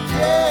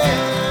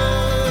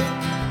can't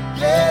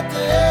get to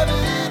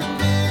heaven in a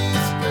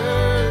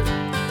miniskirt,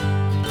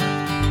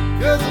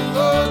 'cause the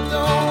Lord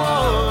don't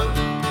want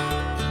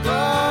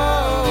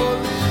no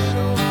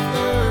little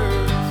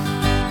flirt.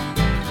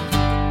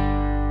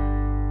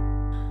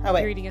 Oh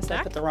wait, you're eating a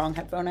snack? I put the wrong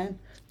headphone in.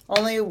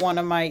 Only one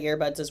of my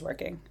earbuds is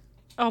working.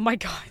 Oh my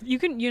god,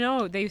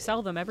 they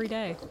sell them every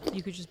day.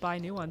 You could just buy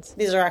new ones.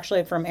 These are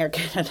actually from Air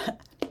Canada.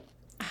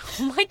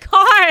 Oh my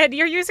god,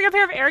 you're using a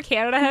pair of Air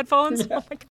Canada headphones? Yeah. Oh my god.